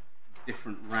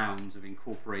 different rounds of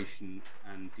incorporation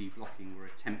and deblocking were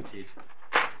attempted,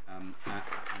 and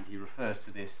he refers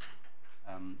to this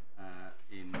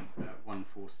in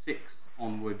 146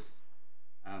 onwards,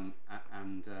 and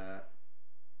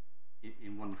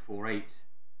in 148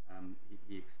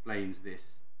 he explains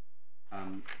this,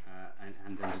 and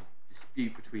there's a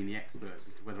dispute between the experts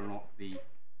as to whether or not the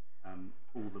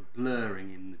all the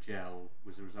blurring in the gel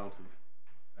was a result of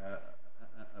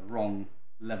a wrong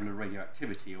level of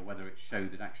radioactivity, or whether it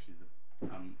showed that actually the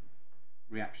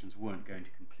reactions weren't going to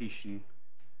completion,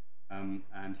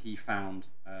 and he found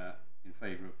in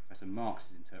favour of Professor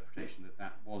Marx's interpretation that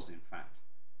that was in fact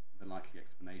the likely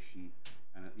explanation,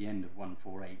 and at the end of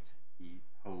 148 he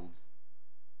holds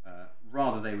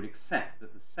rather they would accept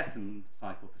that the second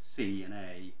cycle for C and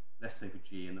A, less so for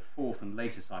G, and the fourth and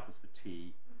later cycles for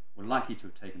T were likely to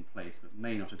have taken place but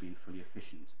may not have been fully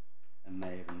efficient and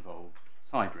may have involved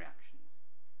side reactions.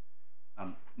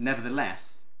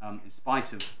 Nevertheless, in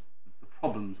spite of the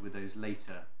problems with those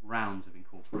later rounds of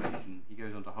incorporation, he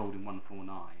goes on to hold in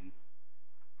 149,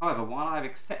 however, while I have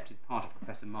accepted part of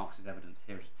Professor Marx's evidence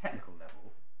here at a technical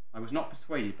level, I was not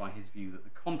persuaded by his view that the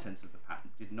contents of the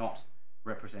patent did not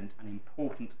represent an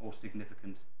important or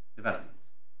significant development.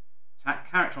 To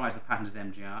characterise the patent as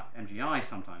MGI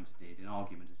sometimes did in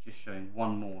argument as just showing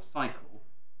one more cycle,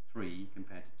 3,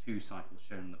 compared to 2 cycles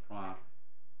shown in the prior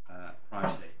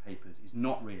to date papers, is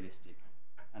not realistic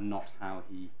and not how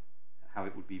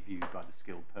it would be viewed by the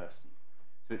skilled person.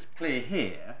 So it's clear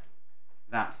here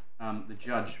that the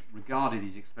judge regarded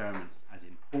these experiments as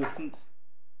important.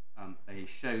 They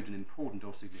showed an important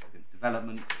or significant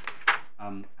development,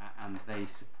 and they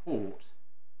support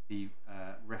the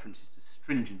references to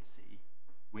stringency,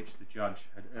 which the judge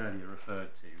had earlier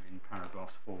referred to in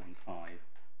paragraphs 4 and 5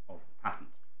 of the patent.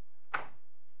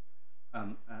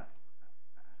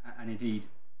 And indeed,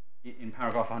 in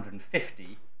paragraph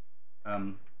 150,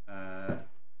 the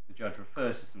judge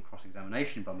refers to some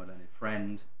cross-examination by my learned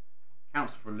friend.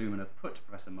 Counsel for Illumina put to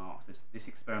Professor Marx that this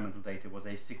experimental data was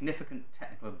a significant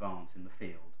technical advance in the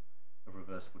field of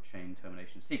reversible chain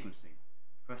termination sequencing.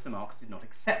 Professor Marx did not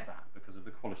accept that because of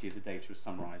the quality of the data as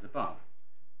summarised above.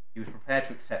 He was prepared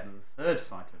to accept that the third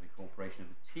cycle of incorporation of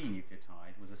the T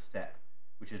nucleotide was a step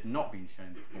which had not been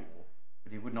shown before,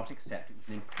 but he would not accept it was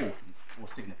an important or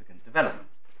significant development.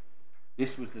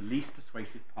 This was the least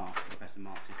persuasive part of Professor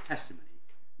Marx's testimony,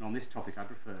 and on this topic I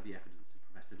prefer the evidence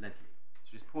of Professor Ledley. So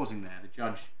just pausing there, the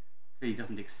judge clearly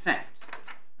doesn't accept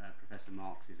Professor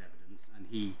Marx's evidence, and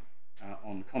he,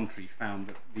 on the contrary, found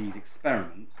that these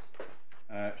experiments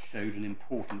showed an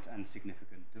important and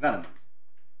significant development.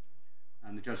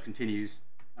 And the judge continues,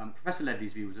 Professor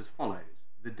Ledley's view was as follows.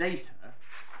 The data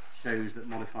shows that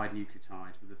modified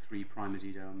nucleotides with a 3'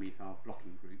 azido-methyl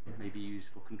blocking group may be used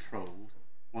for controlled,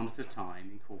 one at a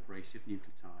time, incorporation of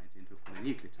nucleotides into a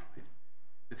polynucleotide.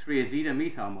 The 3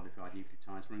 azido-methyl modified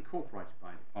nucleotides were incorporated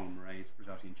by the polymerase,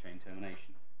 resulting in chain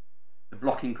termination. The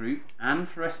blocking group and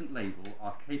fluorescent label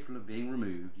are capable of being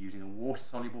removed using a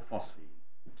water-soluble phosphine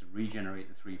to regenerate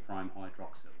the 3'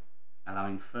 hydroxyl,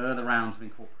 allowing further rounds of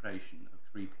incorporation of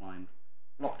 3'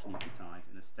 blocked nucleotides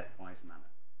in a stepwise manner.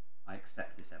 I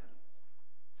accept this evidence.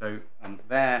 So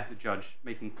there the judge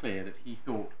making clear that he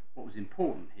thought what was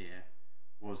important here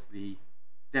was the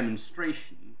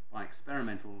demonstration by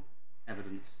experimental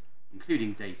evidence,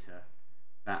 including data,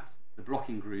 that the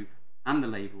blocking group and the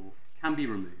label can be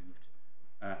removed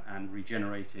and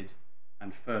regenerated,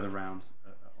 and further rounds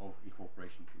of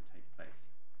incorporation can take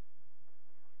place.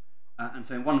 And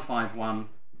so in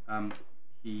 151,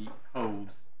 he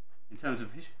holds, in terms of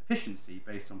efficiency,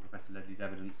 based on Professor Ledley's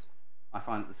evidence, I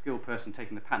find that the skilled person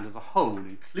taking the patent as a whole,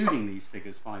 including these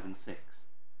figures 5 and 6,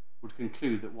 would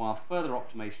conclude that while further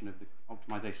optimization of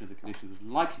the conditions was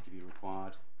likely to be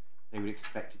required, they would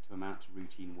expect it to amount to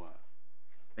routine work.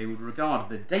 They would regard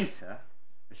the data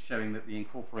as showing that the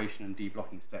incorporation and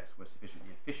deblocking steps were sufficiently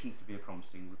efficient to be a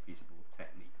promising, repeatable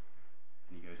technique.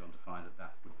 And he goes on to find that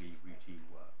that would be routine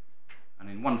work. And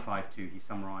in 152, he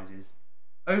summarises,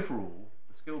 overall,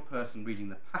 the skilled person reading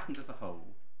the patent as a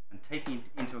whole and taking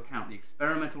into account the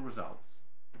experimental results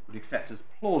would accept as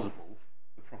plausible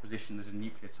the proposition that a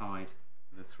nucleotide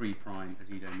with a 3'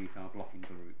 azidomethyl blocking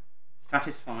group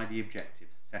satisfy the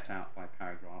objectives set out by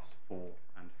paragraphs 4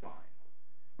 and 5.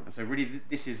 And so really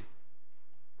this is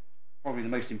probably the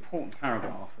most important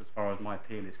paragraph as far as my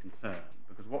appeal is concerned,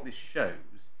 because what this shows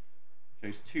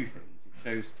two things. It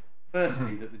shows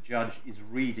firstly that the judge is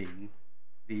reading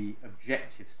the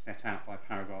objectives set out by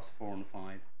paragraphs 4 and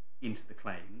 5 into the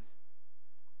claims.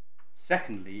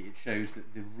 Secondly, it shows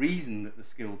that the reason that the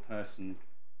skilled person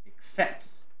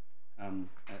accepts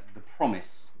the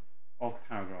promise of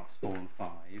paragraphs 4 and 5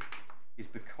 is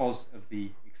because of the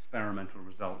experimental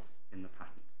results in the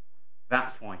patent.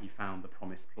 That's why he found the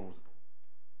promise plausible.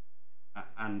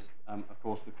 Of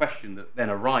course, the question that then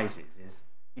arises is,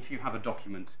 if you have a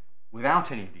document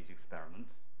without any of these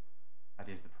experiments, that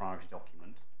is the priority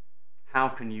document, how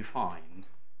can you find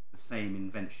the same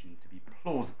invention to be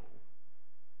plausible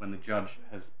when the judge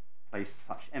has placed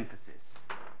such emphasis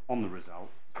on the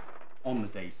results, on the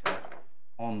data,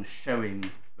 on showing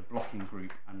the blocking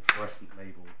group and fluorescent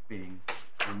label being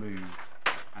removed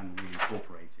and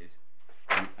reincorporated?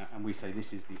 And we say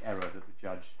this is the error that the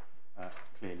judge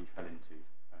clearly fell into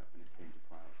when it came to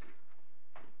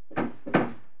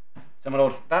priority. So, my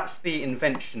lords, that's the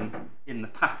invention in the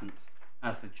patent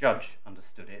as the judge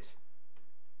understood it.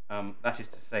 That is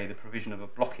to say, the provision of a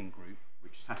blocking group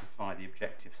which satisfy the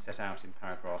objectives set out in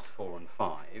paragraphs 4 and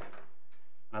 5.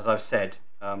 As I've said,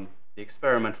 the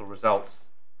experimental results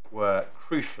were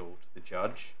crucial to the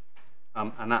judge,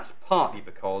 and that's partly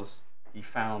because he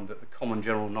found that the common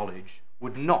general knowledge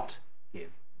would not give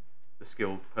the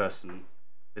skilled person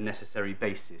the necessary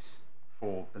basis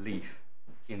for belief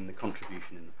in the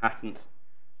contribution in the patent.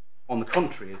 On the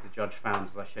contrary, as the judge found,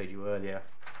 as I showed you earlier,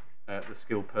 the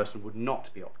skilled person would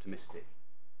not be optimistic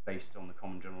based on the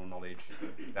common general knowledge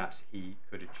that he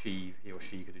or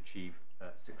she could achieve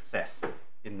success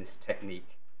in this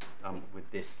technique with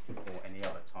this or any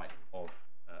other type of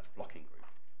blocking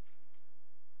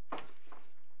group.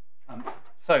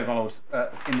 So, my lords,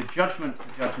 in the judgment,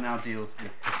 the judge now deals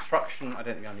with construction. I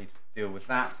don't think I need to deal with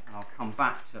that, and I'll come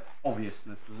back to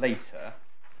obviousness later.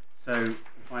 So,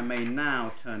 if I may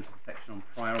now turn to the section on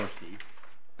priority,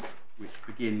 which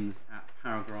begins at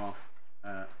paragraph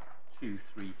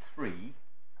 233.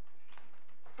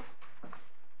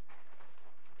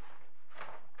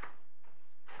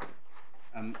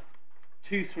 Um,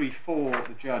 234,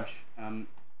 the judge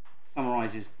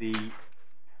summarises the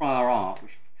prior art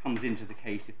which comes into the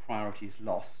case if priority is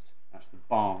lost. That's the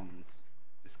Barnes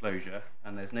disclosure,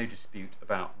 and there's no dispute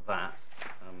about that.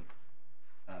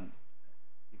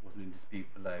 It wasn't in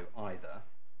dispute below either.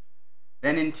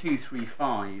 Then in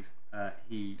 235,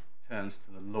 he turns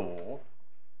to the law,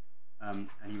 and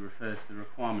he refers to the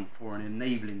requirement for an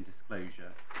enabling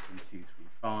disclosure in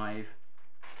 235.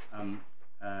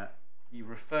 He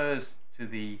refers to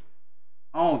the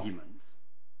argument,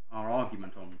 our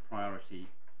argument on priority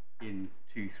in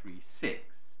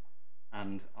 236,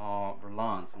 and our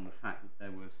reliance on the fact that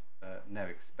there was no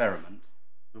experiment.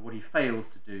 But what he fails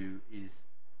to do is,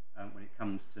 when it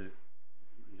comes to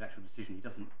his actual decision, he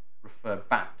doesn't refer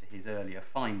back to his earlier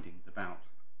findings about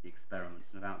the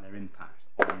experiments and about their impact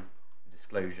on the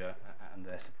disclosure and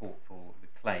their support for the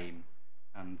claim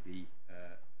and the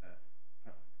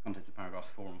contents of paragraphs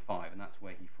 4 and 5, and that's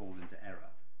where he falls into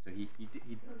error. So he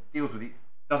deals with it,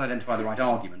 does identify the right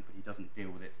argument, but he doesn't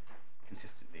deal with it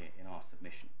consistently in our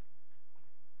submission.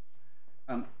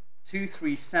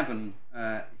 237,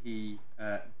 he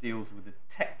deals with the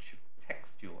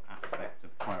textual aspect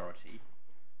of priority,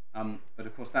 but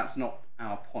of course that's not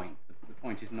our point. The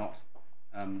point is not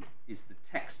is the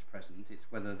text present, it's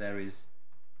whether there is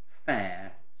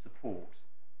fair support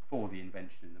for the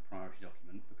invention in the priority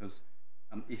document, because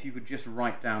if you could just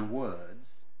write down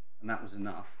words and that was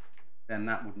enough, then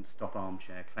that wouldn't stop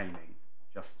armchair claiming,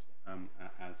 just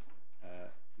as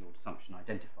Lord Sumption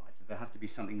identified. So there has to be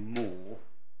something more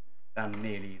than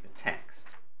merely the text.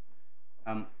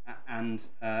 And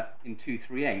in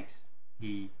 238,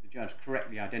 the judge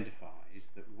correctly identifies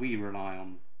that we relied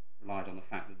on the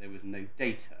fact that there was no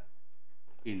data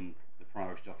in the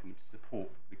priority document to support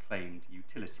the claimed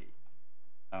utility.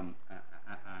 And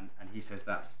he says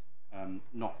that's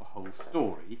not the whole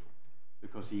story,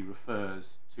 because he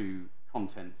refers to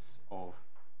contents of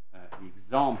the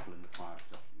example in the priority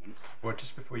document, document. Well,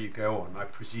 just before you go on, I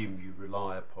presume you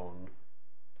rely upon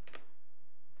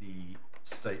the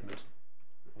statement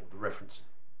or the reference,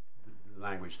 the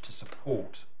language to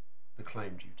support the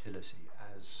claimed utility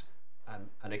as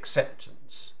an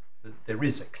acceptance that there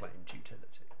is a claimed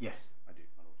utility. Yes, I do,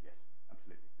 my lord. Yes,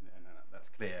 absolutely, and that's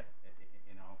clear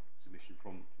in our submission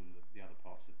from the other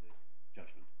parts of the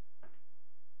judgment.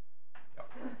 Yep.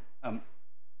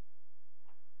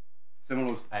 So, my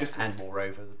lords, and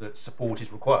moreover, that support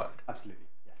is required. Absolutely,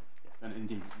 yes, yes, and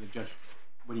indeed the judge,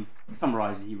 when he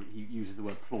summarises, he uses the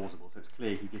word plausible, so it's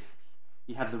clear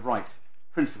he had the right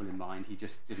principle in mind. He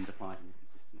just didn't apply it in a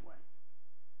consistent way.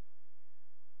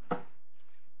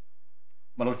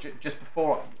 My lord, just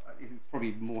before, it's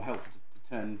probably more helpful to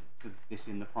turn to this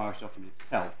in the priority document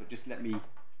itself, but just let me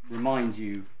remind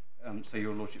you, so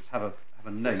your lordships have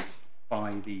a note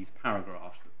by these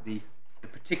paragraphs, that the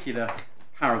particular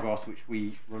paragraphs which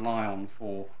we rely on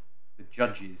for the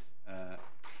judge's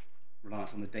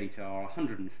reliance on the data are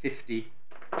 150,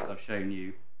 as I've shown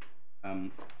you,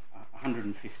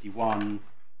 151,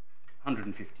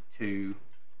 152,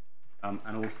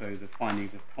 and also the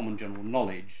findings of common general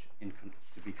knowledge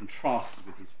to be contrasted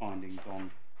with his findings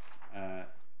on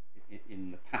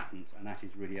in the patent, and that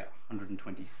is really at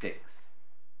 126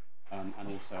 and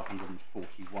also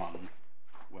 141,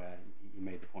 where he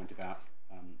made the point about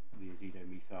the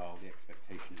azidomethyl, the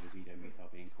expectation of azidomethyl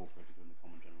being incorporated in the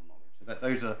common general knowledge. So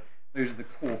those are the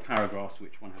core paragraphs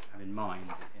which one has to have in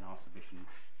mind in our submission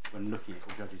when looking at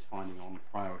the judge's finding on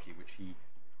priority, which he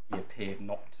appeared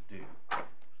not to do.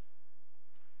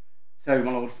 So,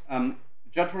 my lords, the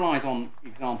judge relies on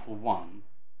example 1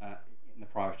 in the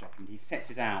priority document. He sets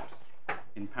it out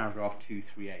in paragraph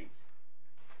 238,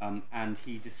 and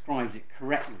he describes it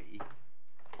correctly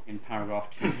in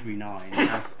paragraph 239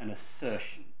 as an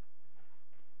assertion.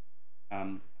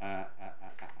 And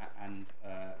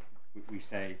we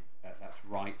say that's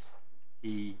right.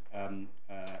 He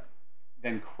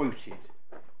then quoted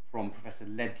from Professor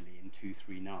Ledley in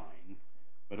 239,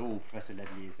 but all Professor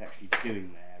Ledley is actually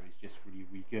doing there is just really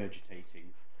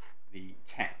regurgitating the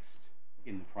text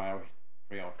in the priority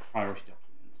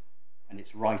document. And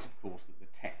it's right, of course, that the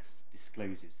text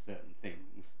discloses certain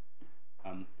things,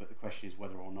 but the question is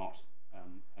whether or not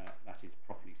that is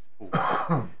properly supported.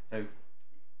 So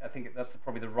I think that's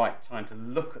probably the right time to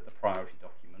look at the priority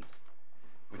document,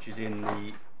 which is in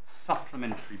the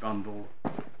supplementary bundle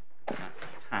at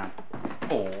tab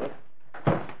 4.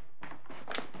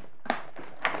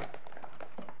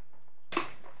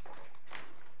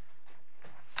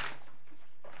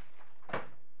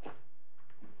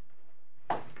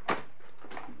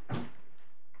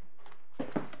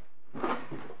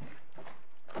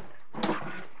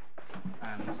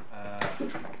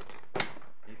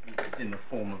 It's in the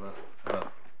form of a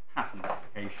patent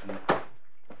application,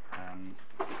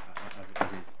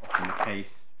 as is often the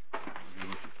case. You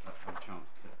should have a chance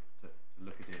to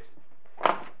look at it.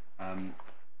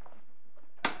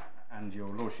 And your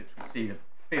lordships will see the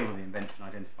field of the invention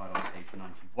identified on page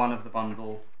 91 of the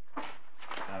bundle,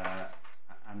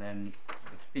 and then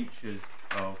the features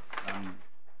of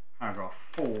paragraph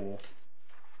 4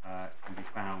 can be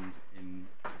found in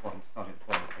starting at the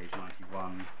bottom of page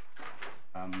 91,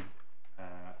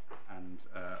 and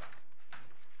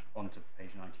onto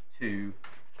page 92,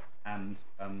 and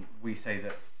we say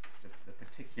that the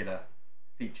particular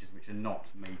features which are not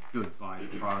made good by the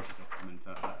priority document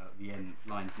are at the end,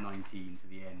 lines 19 to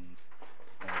the end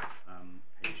of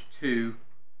page 2.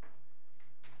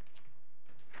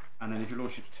 And then if your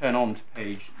lordships turn on to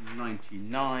page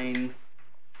 99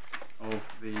 of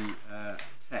the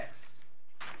text,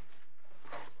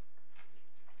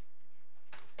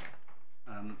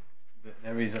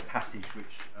 there is a passage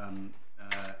which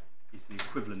is the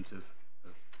equivalent of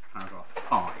paragraph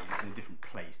 5. It's in a different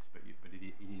place, but it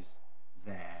is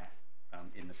there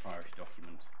in the priority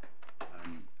document,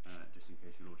 just in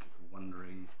case your lordships were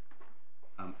wondering.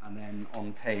 And then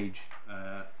on page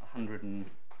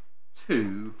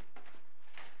 102,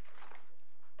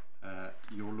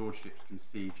 your lordships can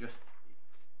see, just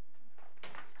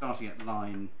starting at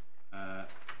line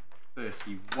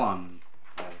 31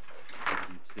 of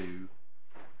 102,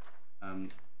 there's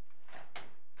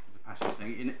a passage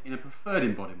saying, in a preferred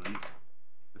embodiment,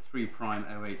 the 3'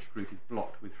 OH group is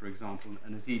blocked with, for example,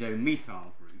 an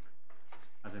azidomethyl group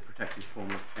as a protected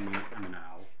form of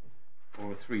hemiaminal,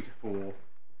 or a 3 to 4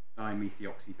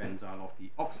 dimethoxybenzyl off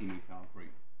the oxymethyl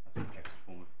group as a protected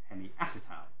form of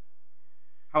hemiacetal.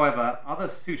 However, other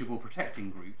suitable protecting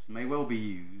groups may well be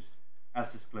used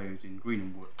as disclosed in Green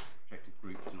and Wood's protected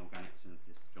groups in organic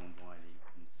synthesis, John Wiley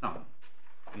and Sons.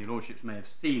 And your lordships may have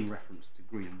seen reference to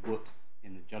Green and Wood's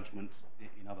in the judgment,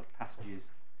 in other passages.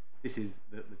 This is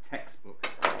the textbook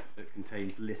that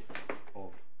contains lists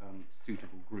of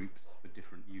suitable groups for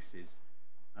different uses.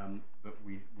 But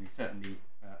we certainly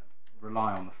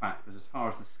rely on the fact that as far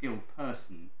as the skilled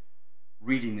person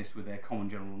reading this with their common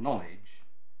general knowledge,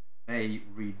 they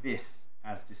read this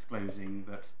as disclosing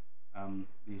that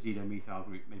the azidomethyl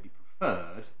group may be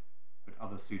preferred, but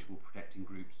other suitable protecting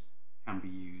groups can be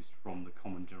used from the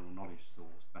common general knowledge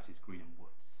source, that is Green and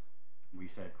Woods. And we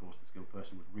say, of course, the skilled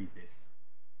person would read this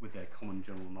with their common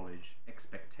general knowledge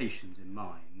expectations in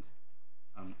mind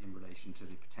in relation to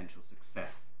the potential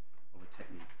success of a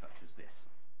technique such as this.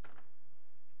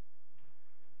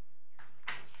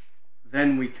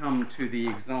 Then we come to the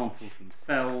examples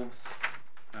themselves,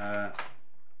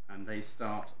 and they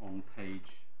start on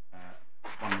page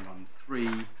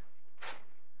 113,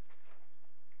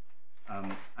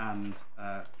 and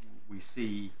we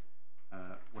see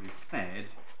what is said.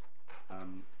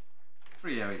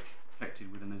 3OH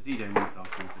protected with an azidomethyl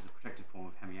group as a protected form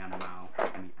of hemianimal,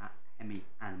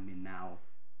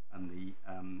 and the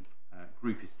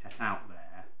group is set out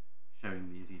there showing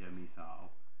the azidomethyl.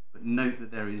 But note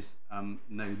that there is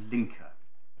no linker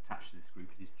attached to this group.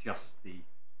 It is just the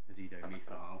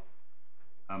azidomethyl.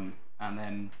 And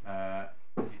then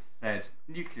it's said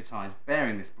nucleotides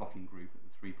bearing this blocking group at the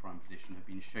 3' position have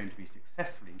been shown to be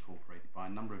successfully incorporated by a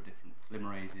number of different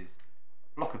polymerases,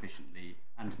 block efficiently,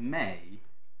 and may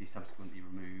be subsequently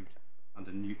removed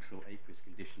under neutral aqueous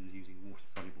conditions using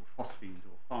water-soluble phosphines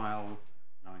or thiols,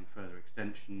 allowing further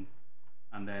extension.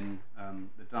 And then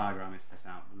the diagram is set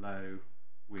out below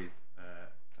with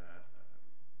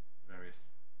various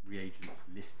reagents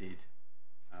listed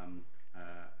and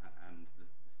the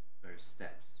various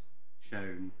steps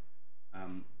shown,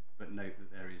 but note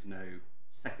that there is no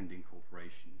second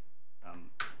incorporation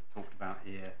talked about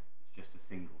here. It's just a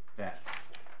single step.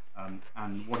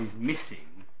 And what is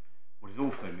missing, what is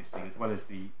also missing, as well as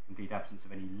the complete absence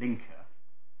of any linker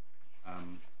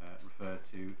referred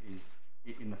to, is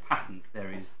in the patent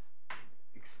there is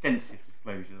extensive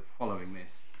disclosure following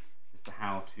this as to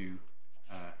how to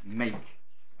make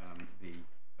the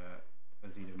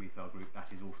azidomethyl group.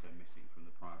 That is also missing from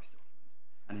the priority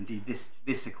document. And indeed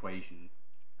this equation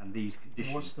and these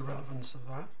conditions... What's the relevance of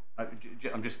that?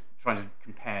 I'm just trying to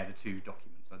compare the two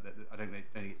documents. I don't think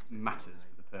it matters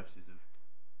for the purposes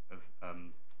of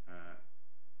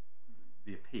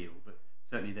the appeal, but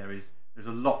certainly there's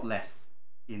a lot less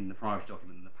in the priority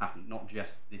document than the patent, not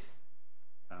just this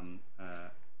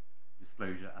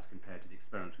disclosure as compared to the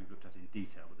experiments we've looked at in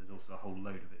detail, but there's also a whole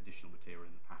load of additional material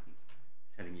in the patent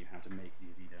telling you how to make the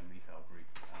azidomethyl group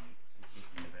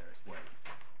in the various ways.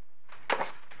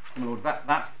 In other words,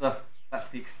 that's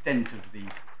the extent of the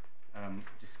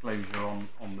disclosure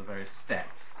on the various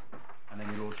steps, and then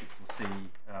your lordships will see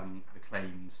the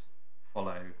claims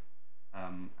follow,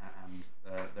 and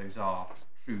those are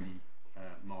truly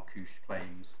Marcouche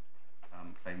claims.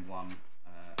 Claim 1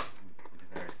 with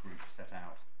the various groups set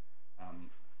out,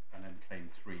 and then claim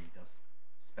 3 does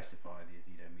specify the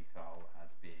azidomethyl as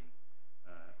being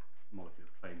a molecule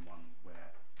of claim 1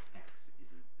 where X is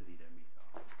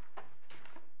azidomethyl.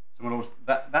 So, my lords,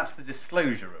 that's the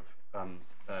disclosure of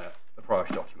the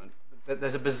priority document.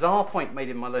 There's a bizarre point made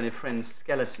in my learned friend's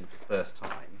skeleton for the first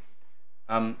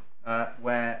time,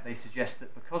 where they suggest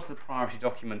that because the priority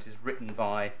document is written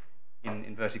by, in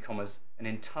inverted commas, an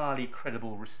entirely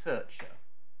credible researcher,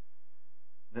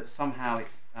 that somehow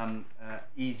it's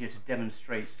easier to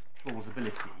demonstrate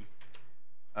plausibility.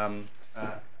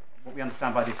 What we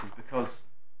understand by this is because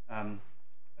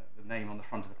the name on the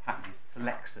front of the patent is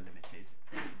Solexa Limited,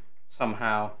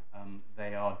 somehow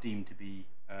they are deemed to be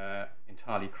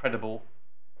entirely credible,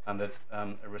 and that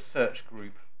a research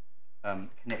group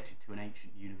connected to an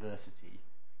ancient university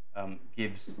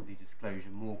gives the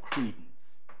disclosure more credence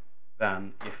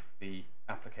than if the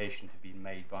application had been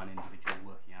made by an individual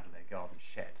working out of their garden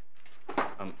shed.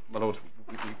 My lords,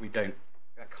 we don't,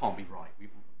 that can't be right.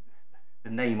 The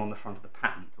name on the front of the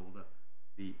patent, or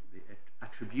the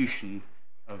attribution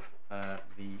of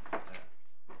the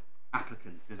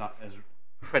applicants as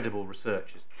credible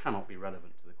researchers cannot be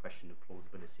relevant to the question of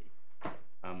plausibility.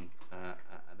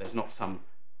 There's not some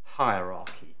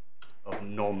hierarchy of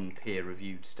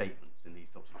non-peer-reviewed statements in these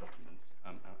sorts of documents,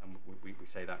 and we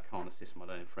say that can't assist my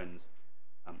learned friends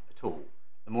at all.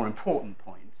 The more important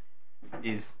point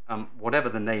is whatever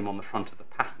the name on the front of the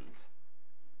patent,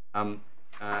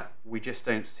 we just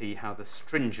don't see how the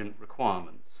stringent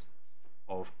requirements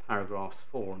of paragraphs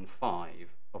 4 and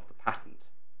 5 of the patent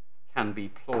can be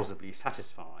plausibly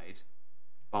satisfied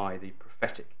by the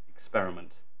prophetic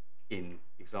experiment in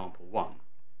example 1.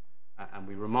 And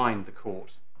we remind the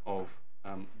court of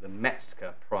the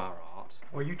Metzger prior art.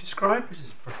 Well, you describe it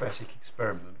as a prophetic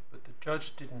experiment, but the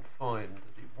judge didn't find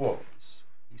that it was.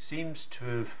 He seems to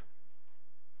have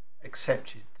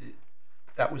accepted that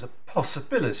that was a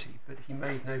possibility, but he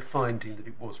made no finding that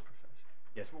it was prophetic.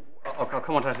 Yes, well, I'll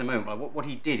come on to that in a moment. But what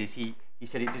he did is he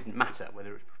said it didn't matter whether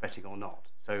it was prophetic or not.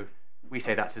 So we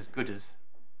say that's as good as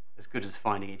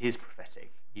finding it is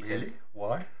prophetic. He Really? says,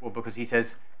 why? well, because he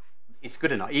says it's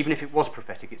good enough. Even if it was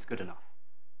prophetic, it's good enough.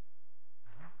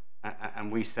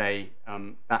 And we say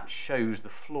that shows the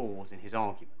flaws in his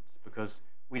arguments, because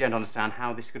we don't understand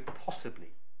how this could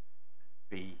possibly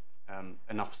be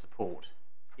enough support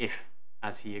if,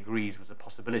 as he agrees was a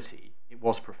possibility, it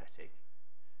was prophetic.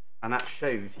 And that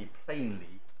shows he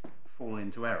plainly fallen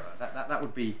into error. That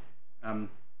would be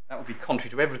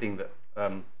contrary to everything that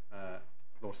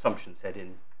Lord Sumption said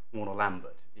in Warner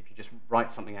Lambert. If you just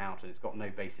write something out and it's got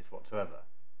no basis whatsoever,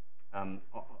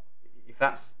 if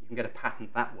you can get a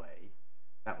patent that way,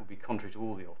 that would be contrary to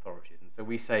all the authorities. And so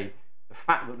we say the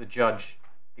fact that the judge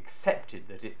accepted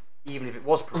that even if it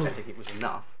was prophetic, it was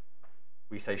enough,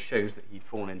 we say shows that he'd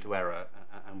fallen into error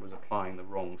and was applying the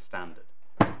wrong standard.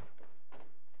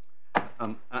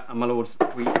 And my lords,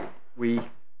 we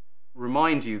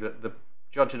remind you that the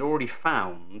judge had already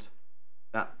found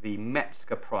that the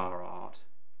Metzger prior art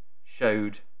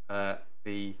showed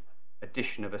the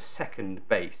addition of a second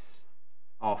base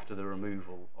after the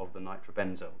removal of the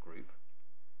nitrobenzyl group.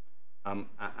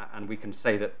 And we can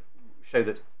show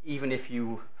that even if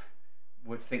you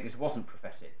would think this wasn't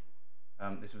prophetic,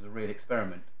 this was a real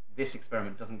experiment, this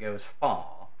experiment doesn't go as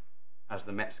far as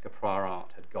the Metzger prior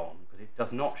art had gone, because it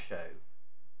does not show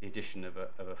the addition of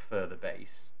a further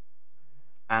base.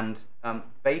 And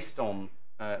based on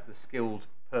the skilled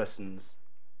person's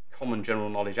common general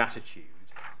knowledge attitude,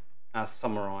 as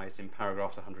summarised in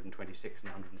paragraphs 126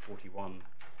 and 141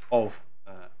 of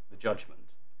the judgment,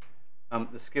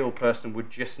 the skilled person would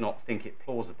just not think it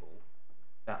plausible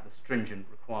that the stringent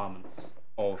requirements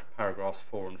of paragraphs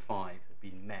 4 and 5 had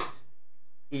been met,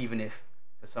 even if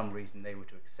for some reason they were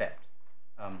to accept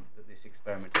that this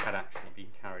experiment had actually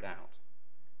been carried out.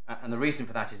 And the reason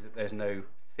for that is that there's no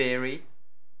theory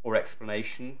or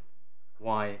explanation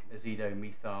why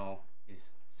azidomethyl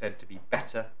is said to be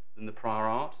better than the prior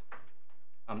art.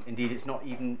 Indeed, it's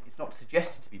not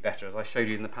suggested to be better, as I showed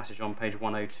you in the passage on page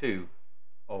 102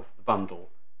 of the bundle.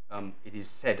 It is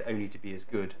said only to be as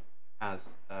good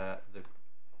as the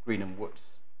Green and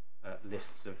Woods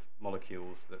lists of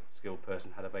molecules that the skilled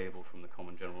person had available from the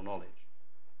common general knowledge.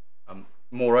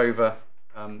 Moreover,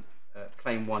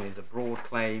 claim 1 is a broad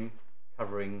claim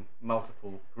covering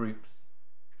multiple groups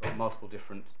or multiple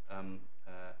different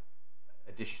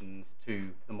additions to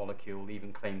the molecule.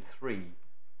 Even claim 3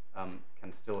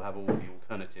 can still have all the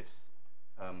alternatives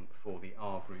for the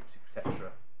R groups,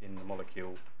 etc., in the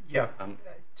molecule. Yeah.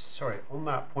 Sorry, on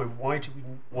that point, why do we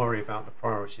worry about the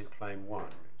priority of claim 1?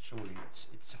 Surely it's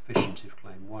sufficient if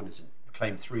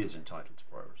claim 3 is entitled to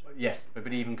priority. Yes,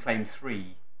 but even claim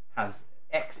 3 has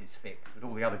X is fixed, but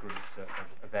all the other groups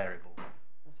are variable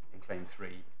in claim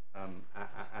 3,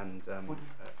 and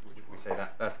we say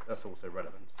that's also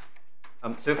relevant.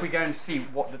 So if we go and see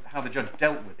how the judge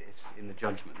dealt with this in the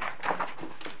judgment,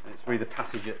 and it's really the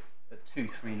passage at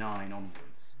 239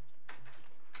 onwards.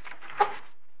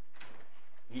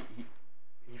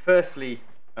 He firstly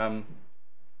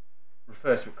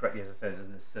refers to it correctly, as I said, as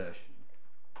an assertion.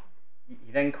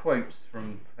 He then quotes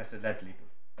from Professor Ledley.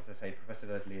 As I say, Professor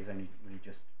Ledley has only really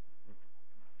just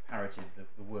parroted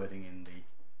the wording in the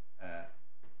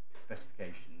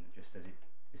specification. It just says it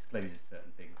discloses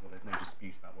certain things. Well, there's no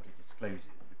dispute about what it discloses.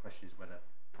 The question is whether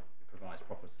it provides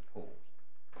proper support.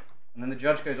 And then the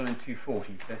judge goes on in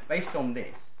 240. He says, based on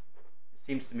this, it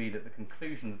seems to me that the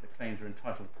conclusion that the claims are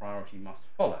entitled to priority must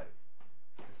follow.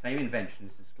 The same invention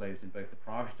is disclosed in both the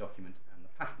priority document and the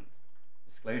patent.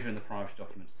 Disclosure in the priority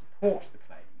document supports the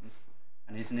claims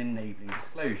and is an enabling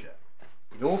disclosure.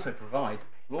 It also provides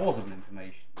plausible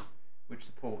information which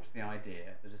supports the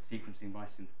idea that a sequencing by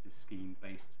synthesis scheme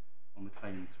based on the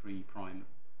claim 3'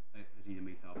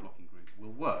 azidomethyl blocking group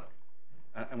will work.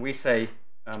 And we say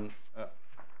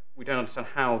we don't understand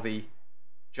how the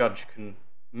judge can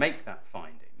make that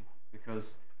finding,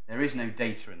 because there is no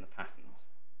data in the patent,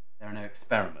 there are no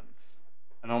experiments,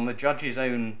 and on the judge's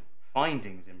own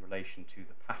findings in relation to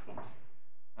the patent,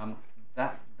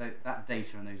 that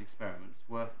data and those experiments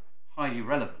were highly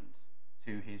relevant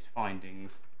to his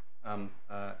findings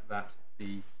that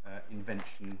the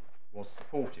invention was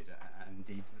supported, and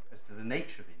indeed as to the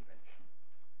nature of the invention.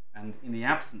 And in the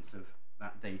absence of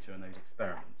that data and those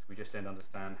experiments, we just don't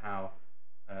understand how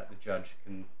the judge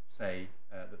can say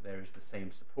that there is the same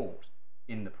support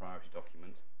in the priority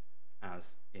document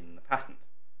as in the patent.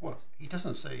 Well, he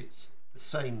doesn't say it's the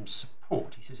same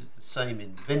support. He says it's the same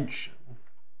invention,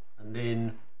 and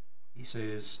then he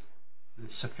says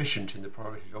it's sufficient in the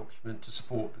priority document to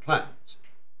support the claims.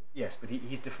 Yes, but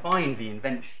he's defined the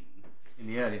invention in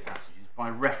the earlier passages by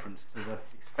reference to the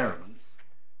experiments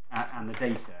and the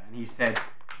data, and he said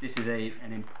this is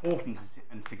an important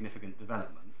and significant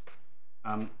development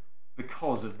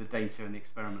because of the data and the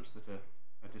experiments that are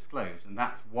disclosed, and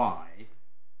that's why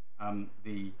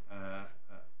the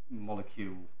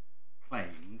molecule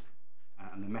claimed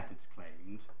and the methods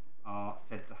claimed are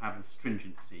said to have the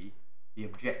stringency, the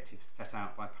objectives set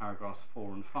out by paragraphs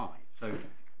 4 and 5. So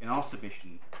in our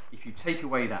submission, if you take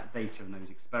away that data and those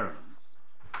experiments,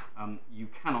 you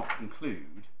cannot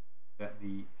conclude that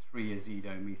the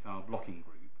 3-azido-methyl blocking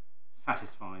group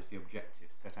satisfies the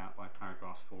objectives set out by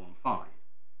paragraphs 4 and 5.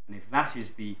 And if that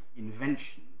is the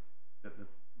invention that the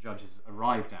judges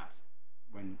arrived at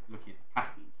when looking at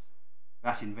patents,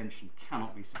 that invention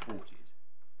cannot be supported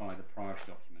by the priority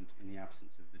document in the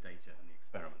absence of the data and the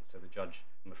experiments. So the judge,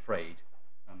 I'm afraid,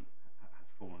 has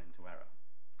fallen into error.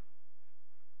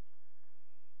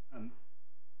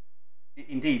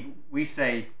 Indeed, we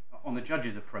say on the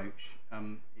judge's approach,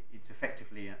 it's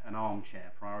effectively an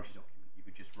armchair priority document. You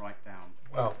could just write down.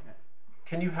 Well,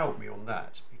 can you help me on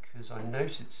that? Because I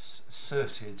note it's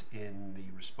asserted in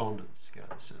the respondent's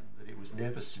skeleton that it was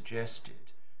never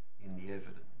suggested in the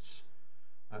evidence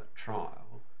at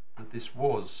trial that this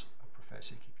was a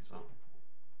prophetic example.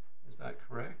 Is that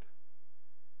correct?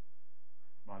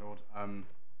 My lord,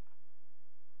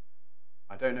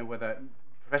 I don't know whether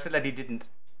Professor Leddy didn't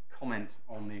comment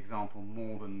on the example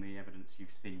more than the evidence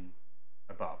you've seen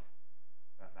above,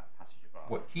 that passage above.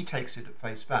 Well, he takes it at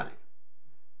face value.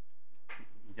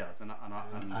 He does, and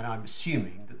I'm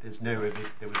assuming that there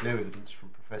was no evidence from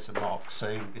Professor Marks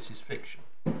saying this is fiction.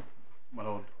 My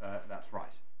lord, that's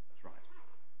right. That's right.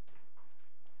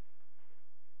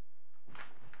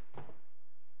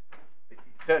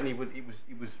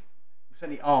 It was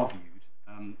certainly argued.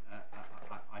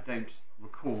 I don't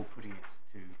recall putting it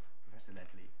to Professor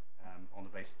Ledley on the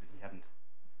basis that he hadn't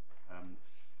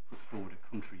put forward a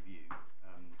contrary view,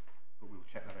 but we'll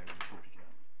check that over the shorter journey.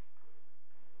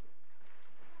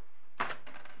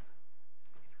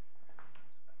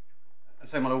 And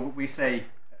so, my lord, we say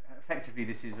effectively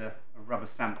this is a rubber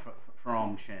stamp for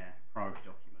armchair priority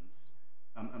documents,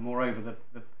 and moreover,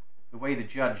 the way the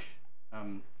judge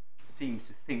seems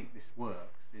to think this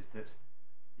works is that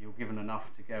you're given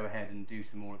enough to go ahead and do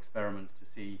some more experiments to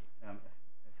see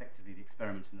effectively the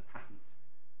experiments in the patent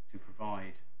to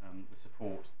provide the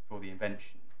support for the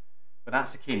invention. But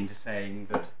that's akin to saying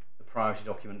that the priority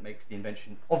document makes the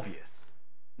invention obvious,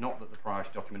 not that the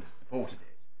priority document has supported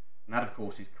it. And that, of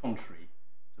course, is contrary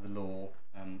to the law,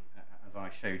 as I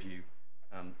showed you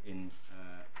in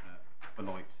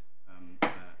Beloit and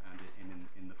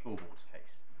in the floorboards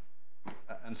case.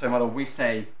 And so, my lord, we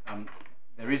say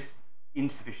there is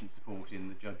insufficient support in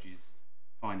the judge's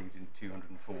findings in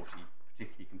 240,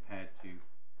 particularly compared to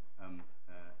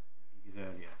his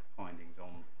earlier findings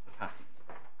on the patent.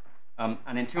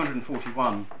 And in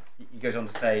 241, he goes on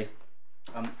to say,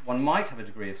 one might have a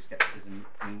degree of scepticism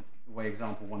in the way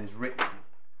example 1 is written,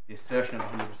 the assertion of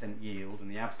 100% yield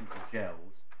and the absence of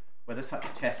gels, whether such a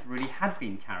test really had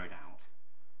been carried out,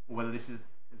 or whether this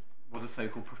was a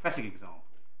so-called prophetic example.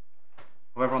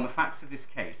 However, on the facts of this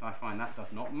case, I find that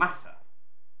does not matter.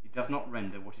 It does not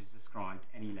render what is described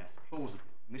any less plausible.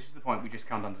 And this is the point we just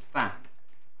can't understand.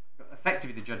 But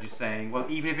effectively, the judge is saying, well,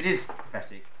 even if it is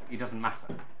prophetic, it doesn't matter.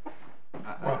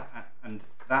 And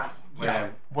that's where... Yeah.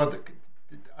 Well,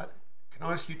 can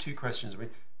I ask you two questions? I mean,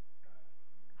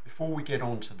 before we get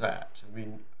on to that, I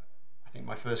mean, I think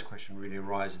my first question really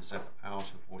arises out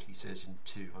of what he says in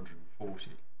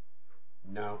 240.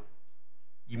 Now,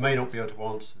 you may not be able to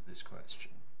answer this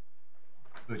question,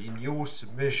 but in your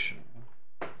submission,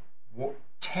 what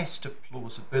test of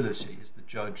plausibility is the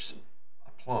judge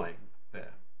applying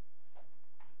there?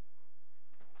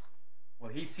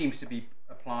 Well, he seems to be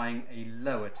applying a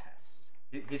lower test.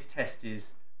 His test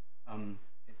is,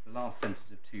 it's the last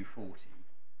sentence of 240.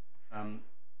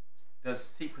 Does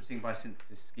sequencing by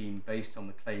synthesis scheme based on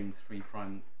the claimed 3'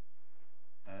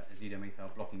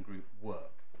 azidomethyl blocking group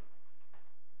work?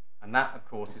 And that, of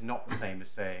course, is not the same as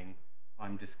saying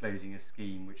I'm disclosing a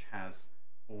scheme which has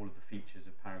all of the features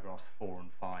of paragraphs 4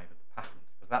 and 5 of the patent.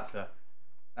 Because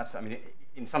that's I mean,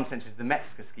 in some senses, the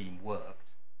Metzger scheme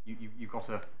worked.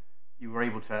 You were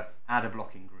able to add a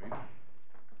blocking group,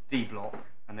 deblock,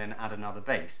 and then add another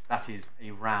base. That is a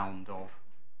round of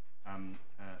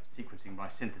sequencing by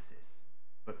synthesis.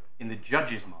 But in the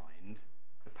judge's mind,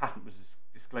 the patent was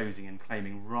disclosing and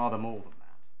claiming rather more than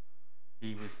that.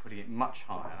 He was putting it much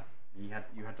higher. You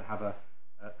had to have a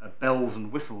bells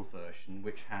and whistles version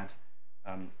which had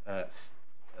a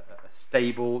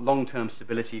stable, long-term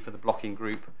stability for the blocking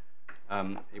group.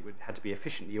 Had to be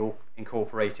efficiently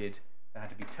incorporated. There had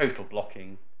to be total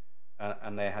blocking,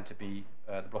 and there had to be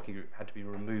the blocking group had to be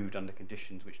removed under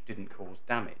conditions which didn't cause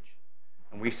damage.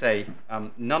 And we say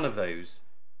none of those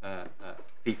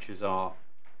features are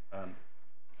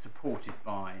supported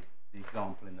by the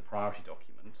example in the priority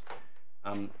document,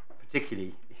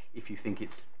 particularly if you think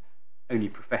it's only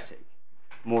prophetic.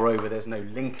 Moreover, there's no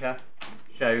linker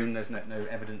shown. There's no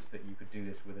evidence that you could do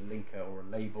this with a linker or a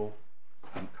label,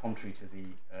 contrary to the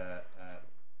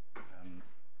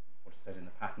what's said in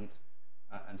the patent.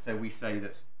 And so we say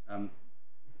that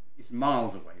it's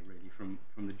miles away, really,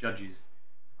 from the judge's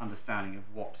understanding of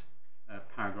what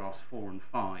paragraphs 4 and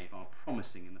 5 are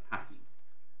promising in the patent,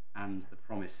 and the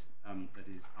promise that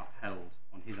is upheld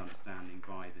on his understanding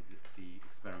by the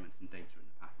experiments and data in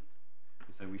the patent.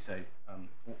 And so we say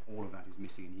all of that is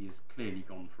missing, and he has clearly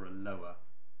gone for a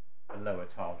lower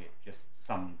target, just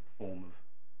some form of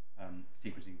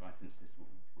sequencing by synthesis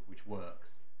which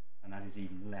works, and that is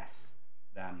even less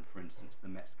than, for instance, the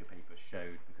Metzger paper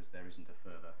showed, because there isn't a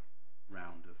further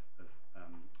round of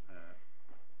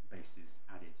bases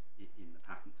added in the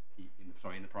patent,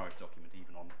 in the priority document,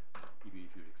 even if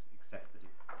you accept that it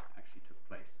actually took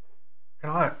place. Can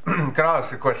I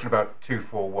ask a question about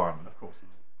 241? Of course.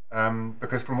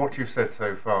 Because from what you've said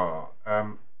so far,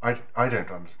 I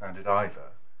don't understand it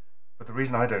either. But the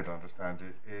reason I don't understand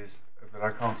it is that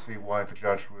I can't see why the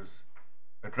judge was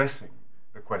addressing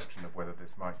the question of whether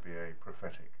this might be a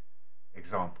prophetic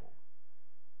example,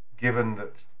 given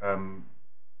that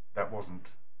that wasn't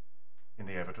in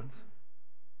the evidence,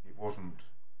 it wasn't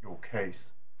your case,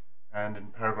 and in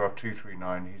paragraph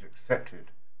 239 he's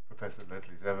accepted Professor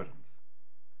Ledley's evidence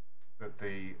that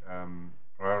the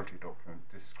priority document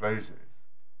discloses,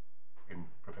 in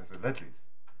Professor Ledley's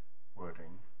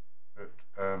wording, that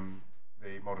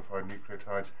the modified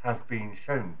nucleotides have been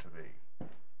shown to be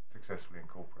successfully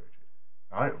incorporated.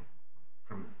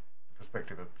 From the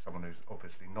perspective of someone who's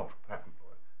obviously not a patent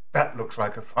lawyer, that looks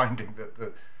like a finding that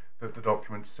the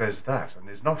document says that, and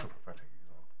is not a prophetic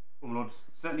example. Well, Lord,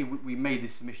 certainly we made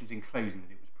these submissions in closing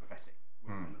that it was prophetic.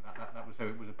 That was, so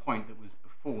it was a point that was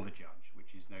before the judge,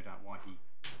 which is no doubt why he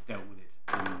dealt with it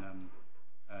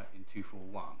in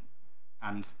 241.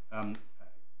 And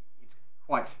it's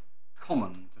quite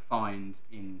common to find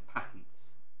in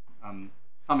patents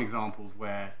some examples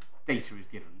where data is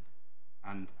given,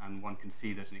 and one can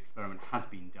see that an experiment has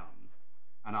been done,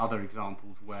 and other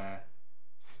examples where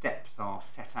steps are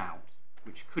set out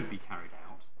which could be carried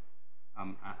out,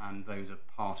 and those are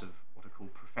part of what are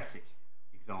called prophetic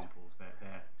examples.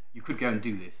 You could go and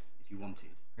do this if you wanted,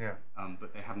 yeah.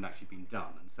 But they haven't actually been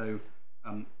done. And so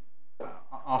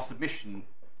our submission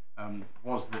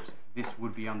was that this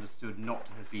would be understood not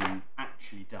to have been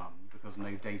actually done, because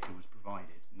no data was provided,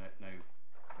 no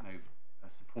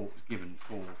support was given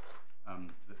for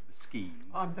the scheme.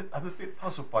 I'm a bit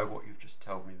puzzled by what you've just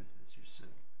told me, as you said.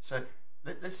 So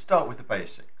let's start with the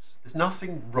basics. There's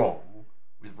nothing wrong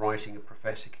with writing a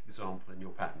prophetic example in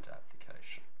your patent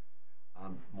application.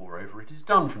 Moreover, it is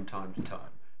done from time to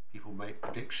time. People make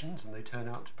predictions and they turn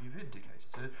out to be vindicated.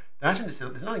 So that in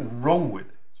itself, there's nothing wrong with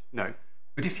it. No.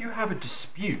 But if you have a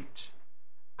dispute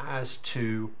as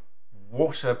to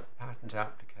what a patent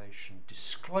application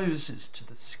discloses to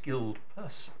the skilled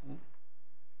person,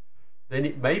 then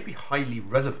it may be highly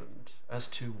relevant as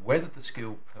to whether the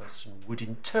skilled person would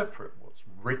interpret what's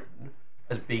written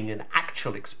as being an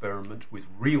actual experiment with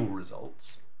real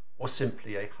results, or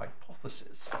simply a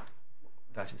hypothesis,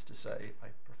 that is to say, a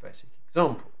prophetic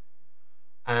example.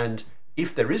 And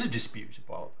if there is a dispute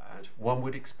about that, one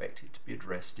would expect it to be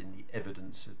addressed in the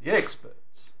evidence of the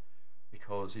experts,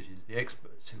 because it is the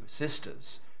experts who assist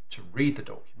us to read the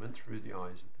document through the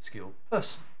eyes of the skilled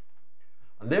person.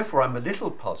 And therefore I'm a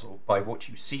little puzzled by what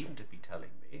you seem to be telling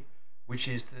me, which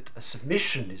is that a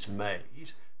submission is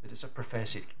made that is a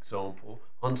prophetic example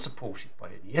unsupported by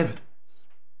any evidence.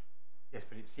 Yes,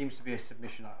 but it seems to be a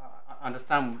submission. I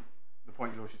understand the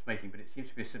point your Lordship's making, but it seems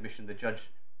to be a submission the judge,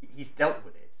 he's dealt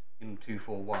with it in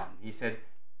 241. He said,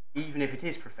 even if it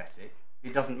is prophetic,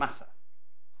 it doesn't matter.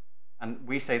 And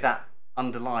we say that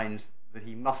underlines that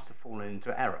he must have fallen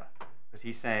into error, because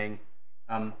he's saying,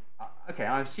 okay,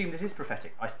 I assume that it is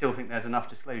prophetic. I still think there's enough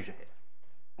disclosure here.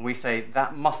 And we say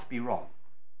that must be wrong,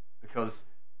 because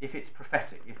if it's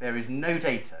prophetic, if there is no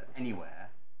data anywhere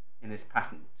in this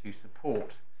patent to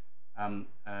support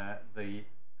the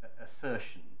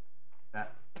assertion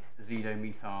that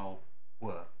azidomethyl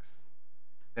works,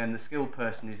 then the skilled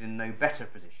person is in no better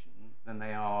position than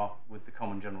they are with the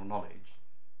common general knowledge,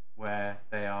 where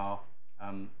they are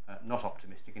not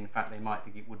optimistic. In fact, they might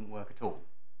think it wouldn't work at all.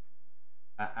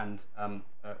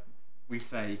 We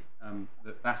say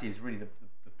that is really the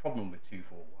problem with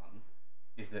 241,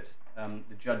 is that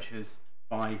the judge has,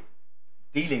 by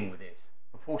dealing with it,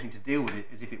 purporting to deal with it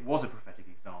as if it was a prophetic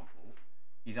example,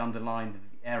 he's underlined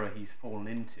the error he's fallen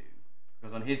into,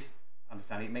 because on his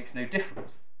understanding it makes no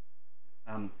difference.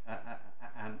 And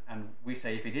we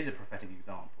say if it is a prophetic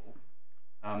example,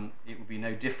 it would be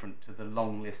no different to the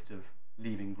long list of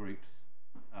leaving groups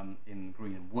in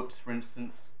Green and Woods, for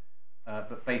instance,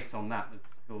 but based on that,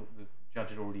 the judge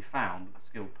had already found that the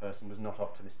skilled person was not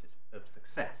optimistic of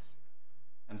success.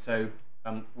 And so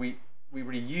we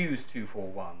really use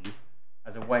 241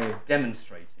 as a way of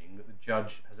demonstrating that the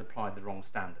judge has applied the wrong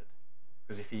standard.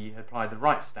 Because if he had applied the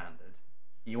right standard,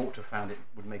 he ought to have found it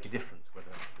would make a difference whether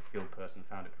the skilled person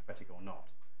found it prophetic or not.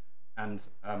 And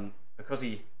because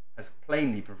he has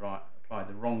plainly applied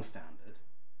the wrong standard,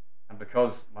 and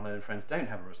because my learned friends don't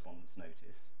have a respondent's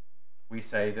notice, we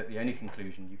say that the only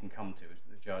conclusion you can come to is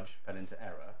that the judge fell into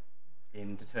error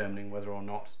in determining whether or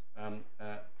not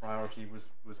priority was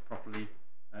properly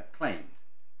claimed.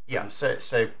 Yeah,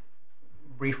 so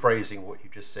rephrasing what you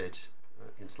just said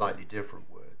in slightly different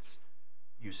words,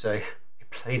 you say it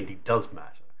plainly does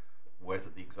matter whether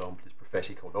the example is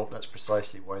prophetic or not. That's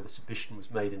precisely why the submission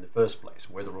was made in the first place,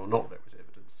 whether or not there was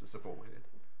evidence to support it.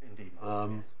 Indeed.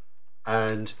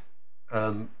 And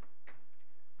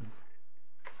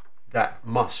that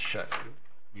must show,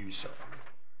 you say,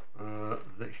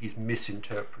 that he's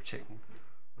misinterpreting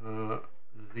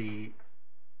the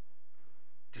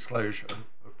disclosure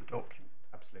of the document.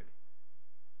 Absolutely.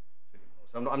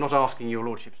 So I'm not asking your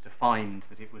lordships to find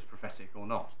that it was prophetic or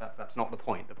not. That's not the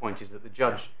point. The point is that the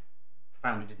judge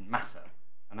found it didn't matter,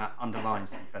 and that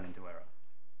underlines that he fell into error.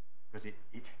 Because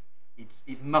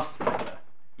it must matter.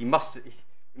 It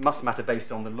must matter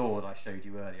based on the law that I showed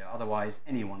you earlier. Otherwise,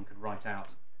 anyone could write out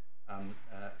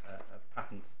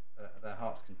patents their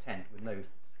heart's content with no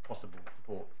possible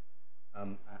support,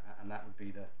 and that would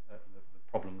be the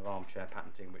problem of armchair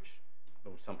patenting, which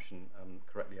Lord Sumption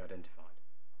correctly identified.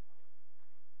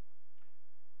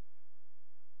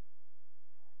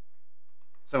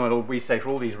 So, my Lord, we say for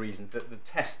all these reasons that the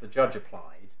test the judge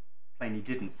applied plainly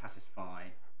didn't satisfy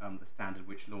the standard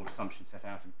which Lord Sumption set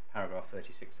out in paragraph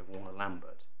 36 of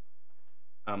Warner-Lambert.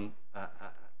 And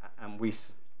we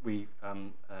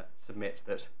submit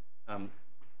that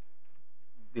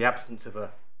the absence of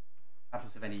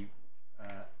any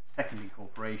secondary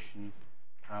incorporations,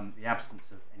 the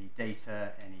absence of any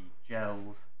data, any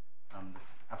gels, the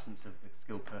absence of the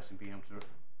skilled person being able to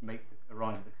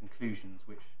arrive at the conclusions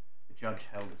which the judge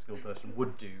held the skilled person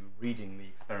would do reading the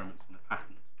experiments in the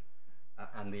patent,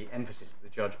 and the emphasis that the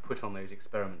judge put on those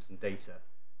experiments and data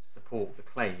to support the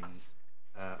claimed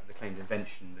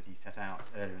invention that he set out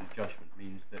earlier in the judgment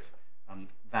means that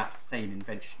that same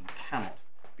invention cannot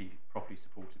be properly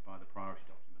supported by the priority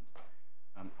document.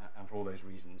 And for all those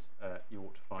reasons, you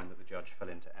ought to find that the judge fell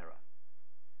into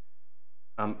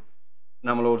error.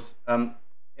 Now, my lords,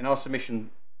 in our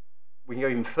submission, we can go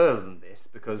even further than this,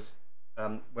 because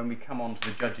when we come on to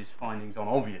the judge's findings on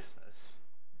obviousness,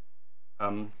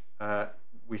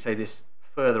 we say this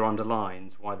further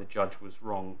underlines why the judge was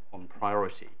wrong on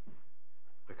priority.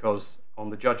 Because on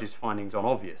the judge's findings on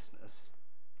obviousness,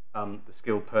 the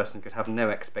skilled person could have no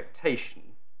expectation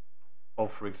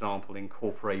of, for example,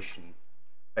 incorporation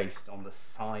based on the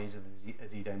size of the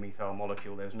azidomethyl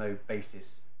molecule. There's no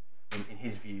basis, in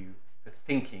his view, for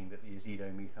thinking that the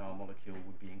azidomethyl molecule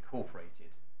would be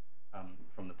incorporated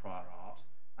from the prior art.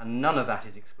 And none of that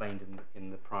is explained in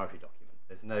the priority document.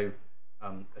 There's no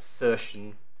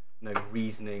assertion, no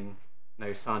reasoning,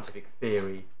 no scientific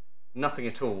theory, nothing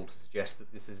at all to suggest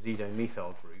that this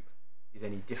azidomethyl group is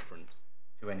any different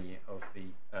to any of the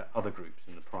other groups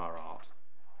in the prior art.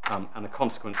 And the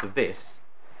consequence of this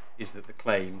is that the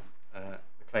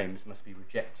claims must be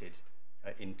rejected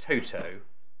in toto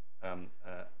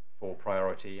for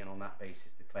priority, and on that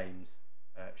basis the claims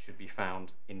should be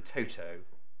found in toto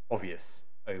obvious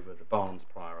over the Barnes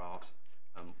prior art,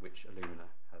 which Illumina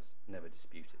has never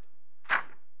disputed.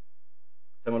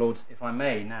 So, my lords, if I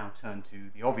may now turn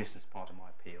to the obviousness part of my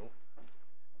appeal,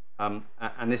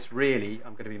 and this really,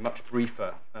 I'm going to be much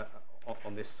briefer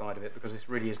on this side of it, because this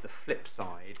really is the flip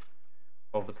side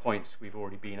of the points we've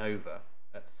already been over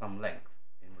at some length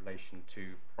in relation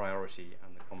to priority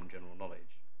and the common general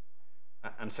knowledge.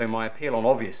 And so my appeal on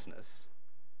obviousness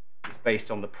is based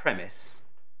on the premise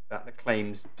that the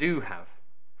claims do have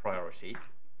priority,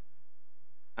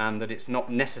 and that it's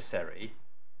not necessary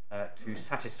to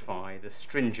satisfy the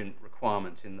stringent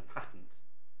requirements in the patent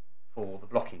for the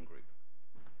blocking group.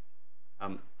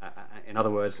 In other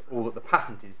words, all that the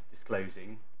patent is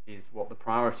disclosing is what the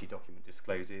priority document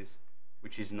discloses,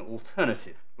 which is an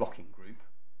alternative blocking group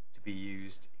to be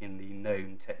used in the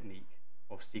known technique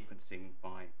of sequencing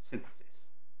by synthesis.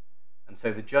 And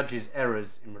so the judge's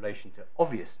errors in relation to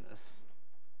obviousness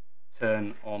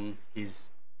turn on his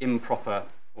improper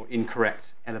or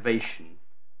incorrect elevation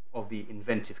of the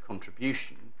inventive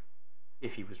contribution,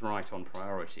 if he was right on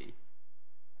priority,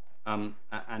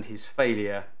 and his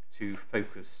failure to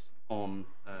focus on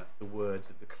the words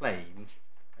of the claim,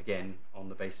 again, on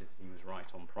the basis that he was right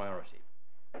on priority.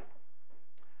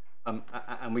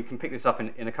 And we can pick this up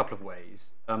in a couple of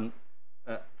ways.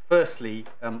 Firstly,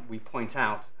 we point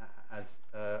out, as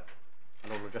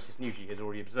Honourable Justice Nugee has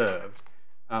already observed,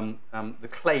 the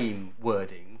claim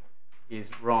wording is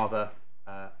rather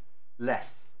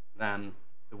less than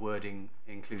the wording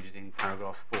included in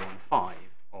paragraphs 4 and 5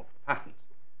 of the patent.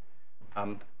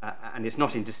 And it's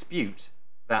not in dispute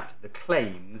that the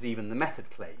claims, even the method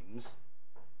claims,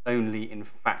 only in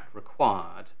fact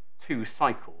required 2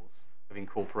 cycles of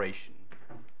incorporation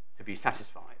to be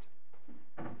satisfied.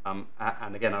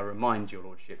 And again, I remind your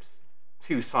Lordships,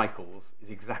 2 cycles is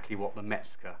exactly what the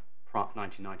Metzger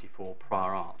 1994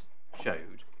 prior art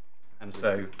showed. And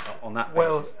so on that basis...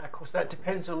 Well, of course, that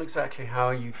depends on exactly how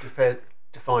you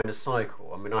define a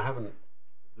cycle. I mean, I haven't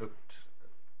looked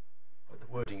at the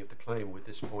wording of the claim with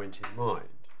this point in mind,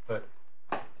 but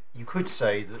you could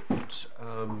say that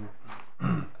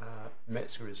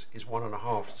Metzger is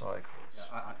 1.5 cycles.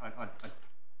 I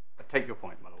take your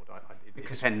point, my lord. It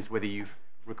depends whether you've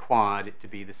required it to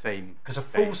be the same. Because a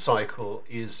full cycle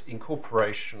is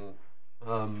incorporation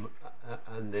and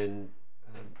then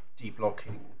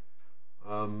deblocking,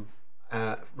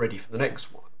 ready for the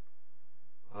next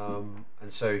one.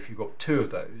 And so if you've got 2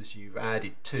 of those, you've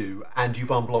added 2 and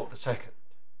you've unblocked the second.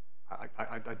 I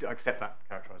accept that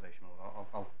characterisation.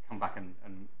 I'll come back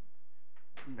and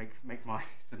make my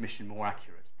submission more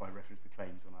accurate by reference to the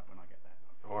claims when I get there.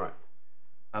 All right.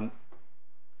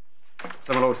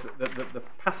 So, my lords, the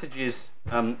passages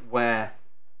where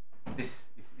this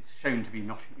is shown to be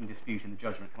not in dispute in the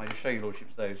judgment, can I just show you,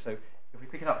 Lordships, those? So, if we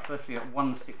pick it up firstly at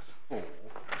 164.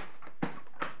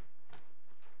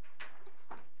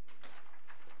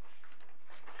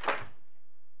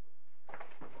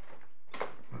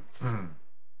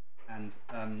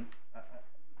 And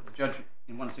the judge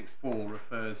in 164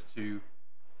 refers to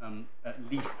at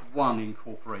least 1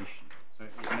 incorporation. So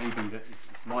it may be that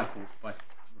it's my fault by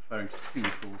referring to 2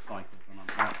 full cycles, and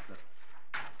that's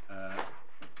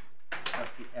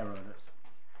the error that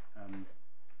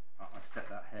I've set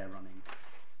that hair running.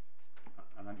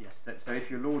 And yes, so if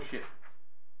your Lordship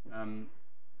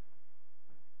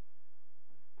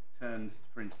turns,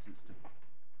 for instance, to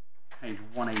page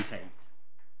 188.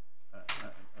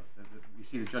 You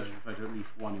see the judge referred to at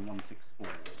least 1 in 164.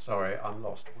 Sorry, I'm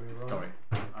lost. Sorry.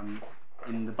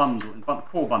 In the bundle, in the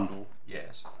core bundle,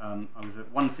 yes. I was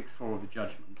at 164 of the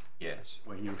judgment. Yes.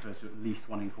 Where he refers to at least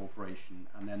 1 incorporation,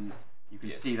 and then you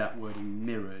can see that wording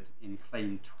mirrored in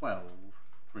claim 12,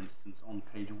 for instance, on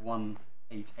page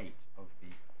 188 of the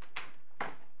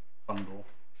bundle.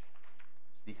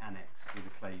 It's the annex with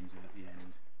the claims in at the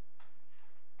end.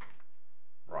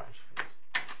 Right.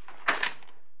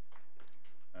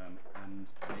 And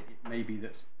it may be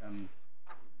that the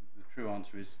true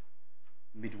answer is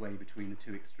midway between the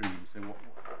 2 extremes. So what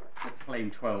claim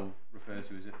 12 refers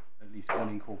to is at least 1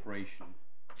 incorporation.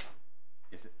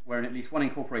 Yes, wherein at least 1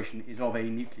 incorporation is of a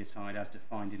nucleotide as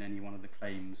defined in any one of the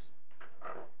claims,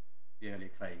 the earlier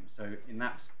claims. So in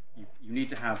that, you need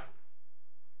to have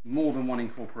more than 1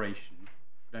 incorporation,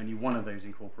 but only one of those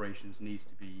incorporations needs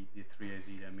to be the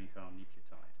 3-azidomethyl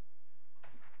nucleotide.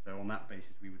 So on that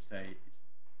basis, we would say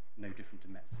it's no different to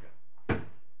Metzger.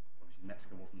 Obviously,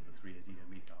 Metzger wasn't the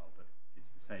 3-azidomethyl, but it's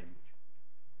the same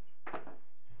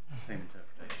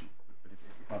interpretation. But if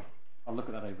I'll look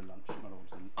at that over lunch, my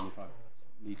lords, and if I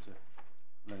need to, a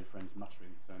load of friends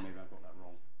muttering, so maybe I've got that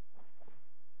wrong.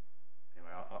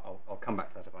 Anyway, I'll come back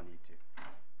to that if I need to.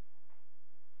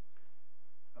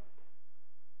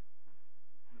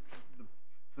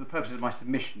 For the purposes of my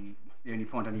submission, the only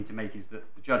point I need to make is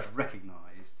that the judge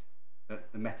recognised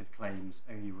that the method claims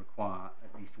only require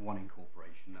at least 1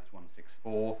 incorporation, that's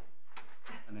 164.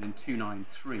 And then in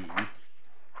 293,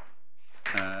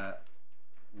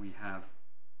 we have,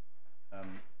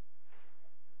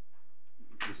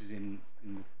 this is in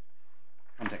the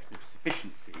context of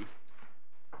sufficiency,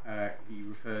 he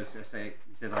refers to, he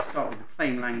says, I start with the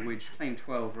claim language. Claim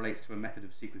 12 relates to a method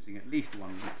of sequencing at least 1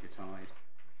 nucleotide.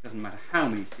 Doesn't matter how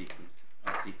many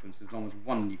are sequenced as long as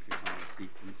one nucleotide is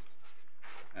sequenced.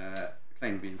 The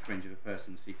claim will be infringed if a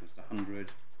person sequenced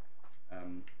 100,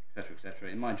 etc., etc.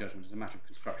 In my judgment, as a matter of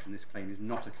construction, this claim is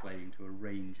not a claim to a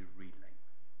range of read lengths.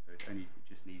 So it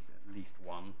just needs at least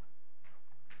one.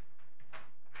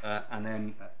 And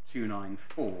then at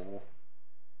 294,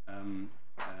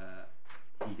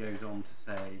 he goes on to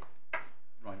say,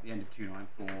 right at the end of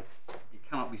 294, it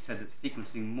cannot be said that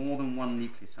sequencing more than one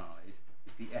nucleotide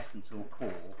is the essence or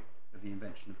core of the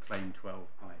invention of Claim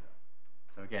 12 either.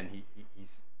 So again,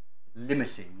 he's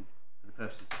limiting, for the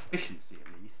purpose of sufficiency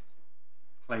at least,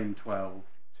 Claim 12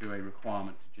 to a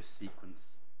requirement to just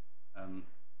sequence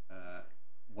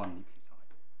one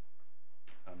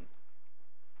nucleotide.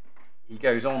 He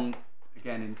goes on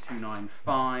again in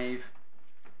 295.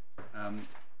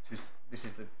 This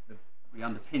is he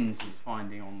underpins his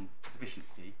finding on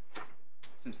sufficiency.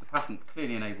 Since the patent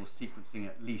clearly enables sequencing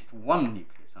at least one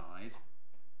nucleotide,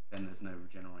 then there's no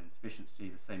general insufficiency.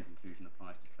 The same conclusion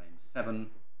applies to Claim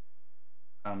 7.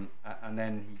 And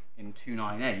then in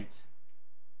 298,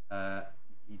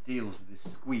 he deals with this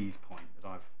squeeze point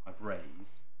that I've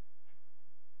raised,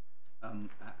 and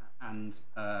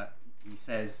he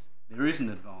says there is an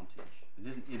advantage.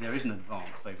 There is an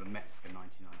advance over Metzger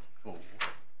 1994,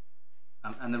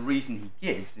 and the reason he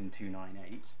gives in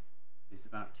 298 is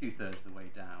about 2/3 of the way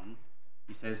down.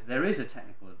 He says there is a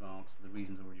technical advance for the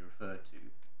reasons already referred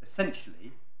to.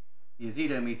 Essentially, the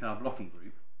azidomethyl blocking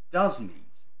group does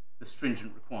meet the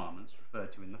stringent requirements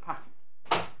referred to in the patent.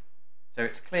 So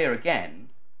it's clear again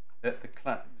that the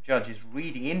judge is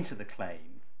reading into the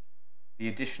claim the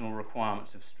additional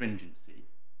requirements of stringency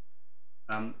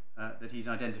that he's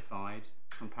identified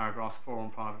from paragraphs 4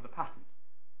 and 5 of the patent.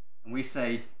 And we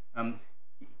say,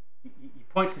 he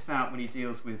points this out when he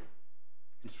deals with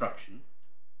construction.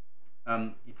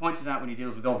 He points it out when he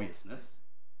deals with obviousness.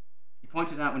 He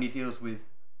points it out when he deals with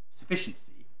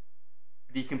sufficiency.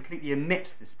 But he completely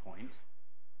omits this point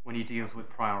when he deals with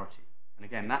priority. And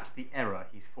again, that's the error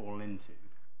he's fallen into,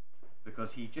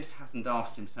 because he just hasn't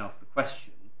asked himself the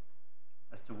question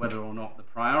as to whether or not the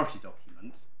priority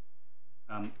document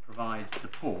provides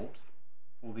support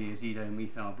for the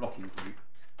azidomethyl blocking group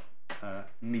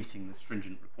meeting the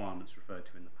stringent requirements referred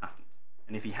to in the patent.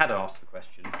 And if he had asked the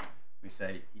question, we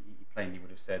say he plainly would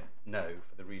have said no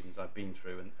for the reasons I've been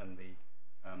through, and the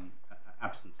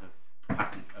absence of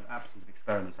patent, absence of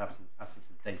experiments, absence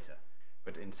of data.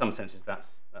 But in some senses, that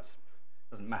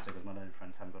doesn't matter, because my learned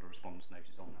friends haven't got a respondent's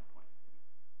notice on that point.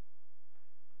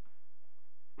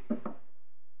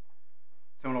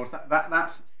 So in other words,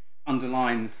 that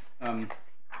underlines the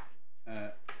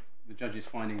judge's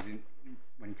findings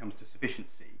when it comes to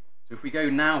sufficiency. So if we go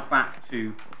now back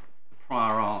to the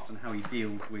prior art and how he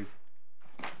deals with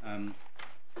the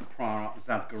prior art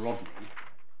Zavgorodny,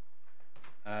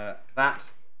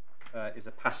 that is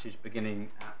a passage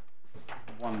beginning at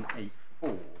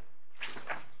 184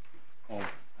 of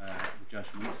the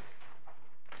judgment.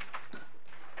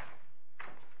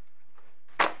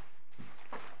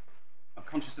 I'm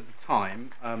conscious of the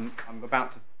time. I'm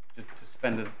about to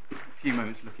spend a few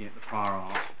moments looking at the prior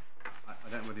art. I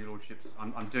don't know whether your lordships.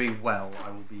 I'm doing well.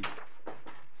 I will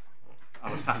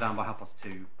have sat down by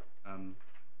 2:30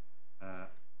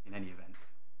 in any event.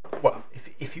 Well,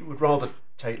 if you would rather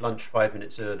take lunch 5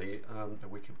 minutes early, then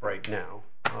we can break now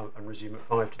and resume at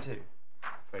 1 to 2.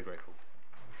 Very grateful.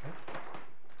 Okay.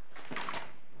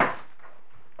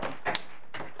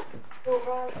 All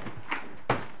right.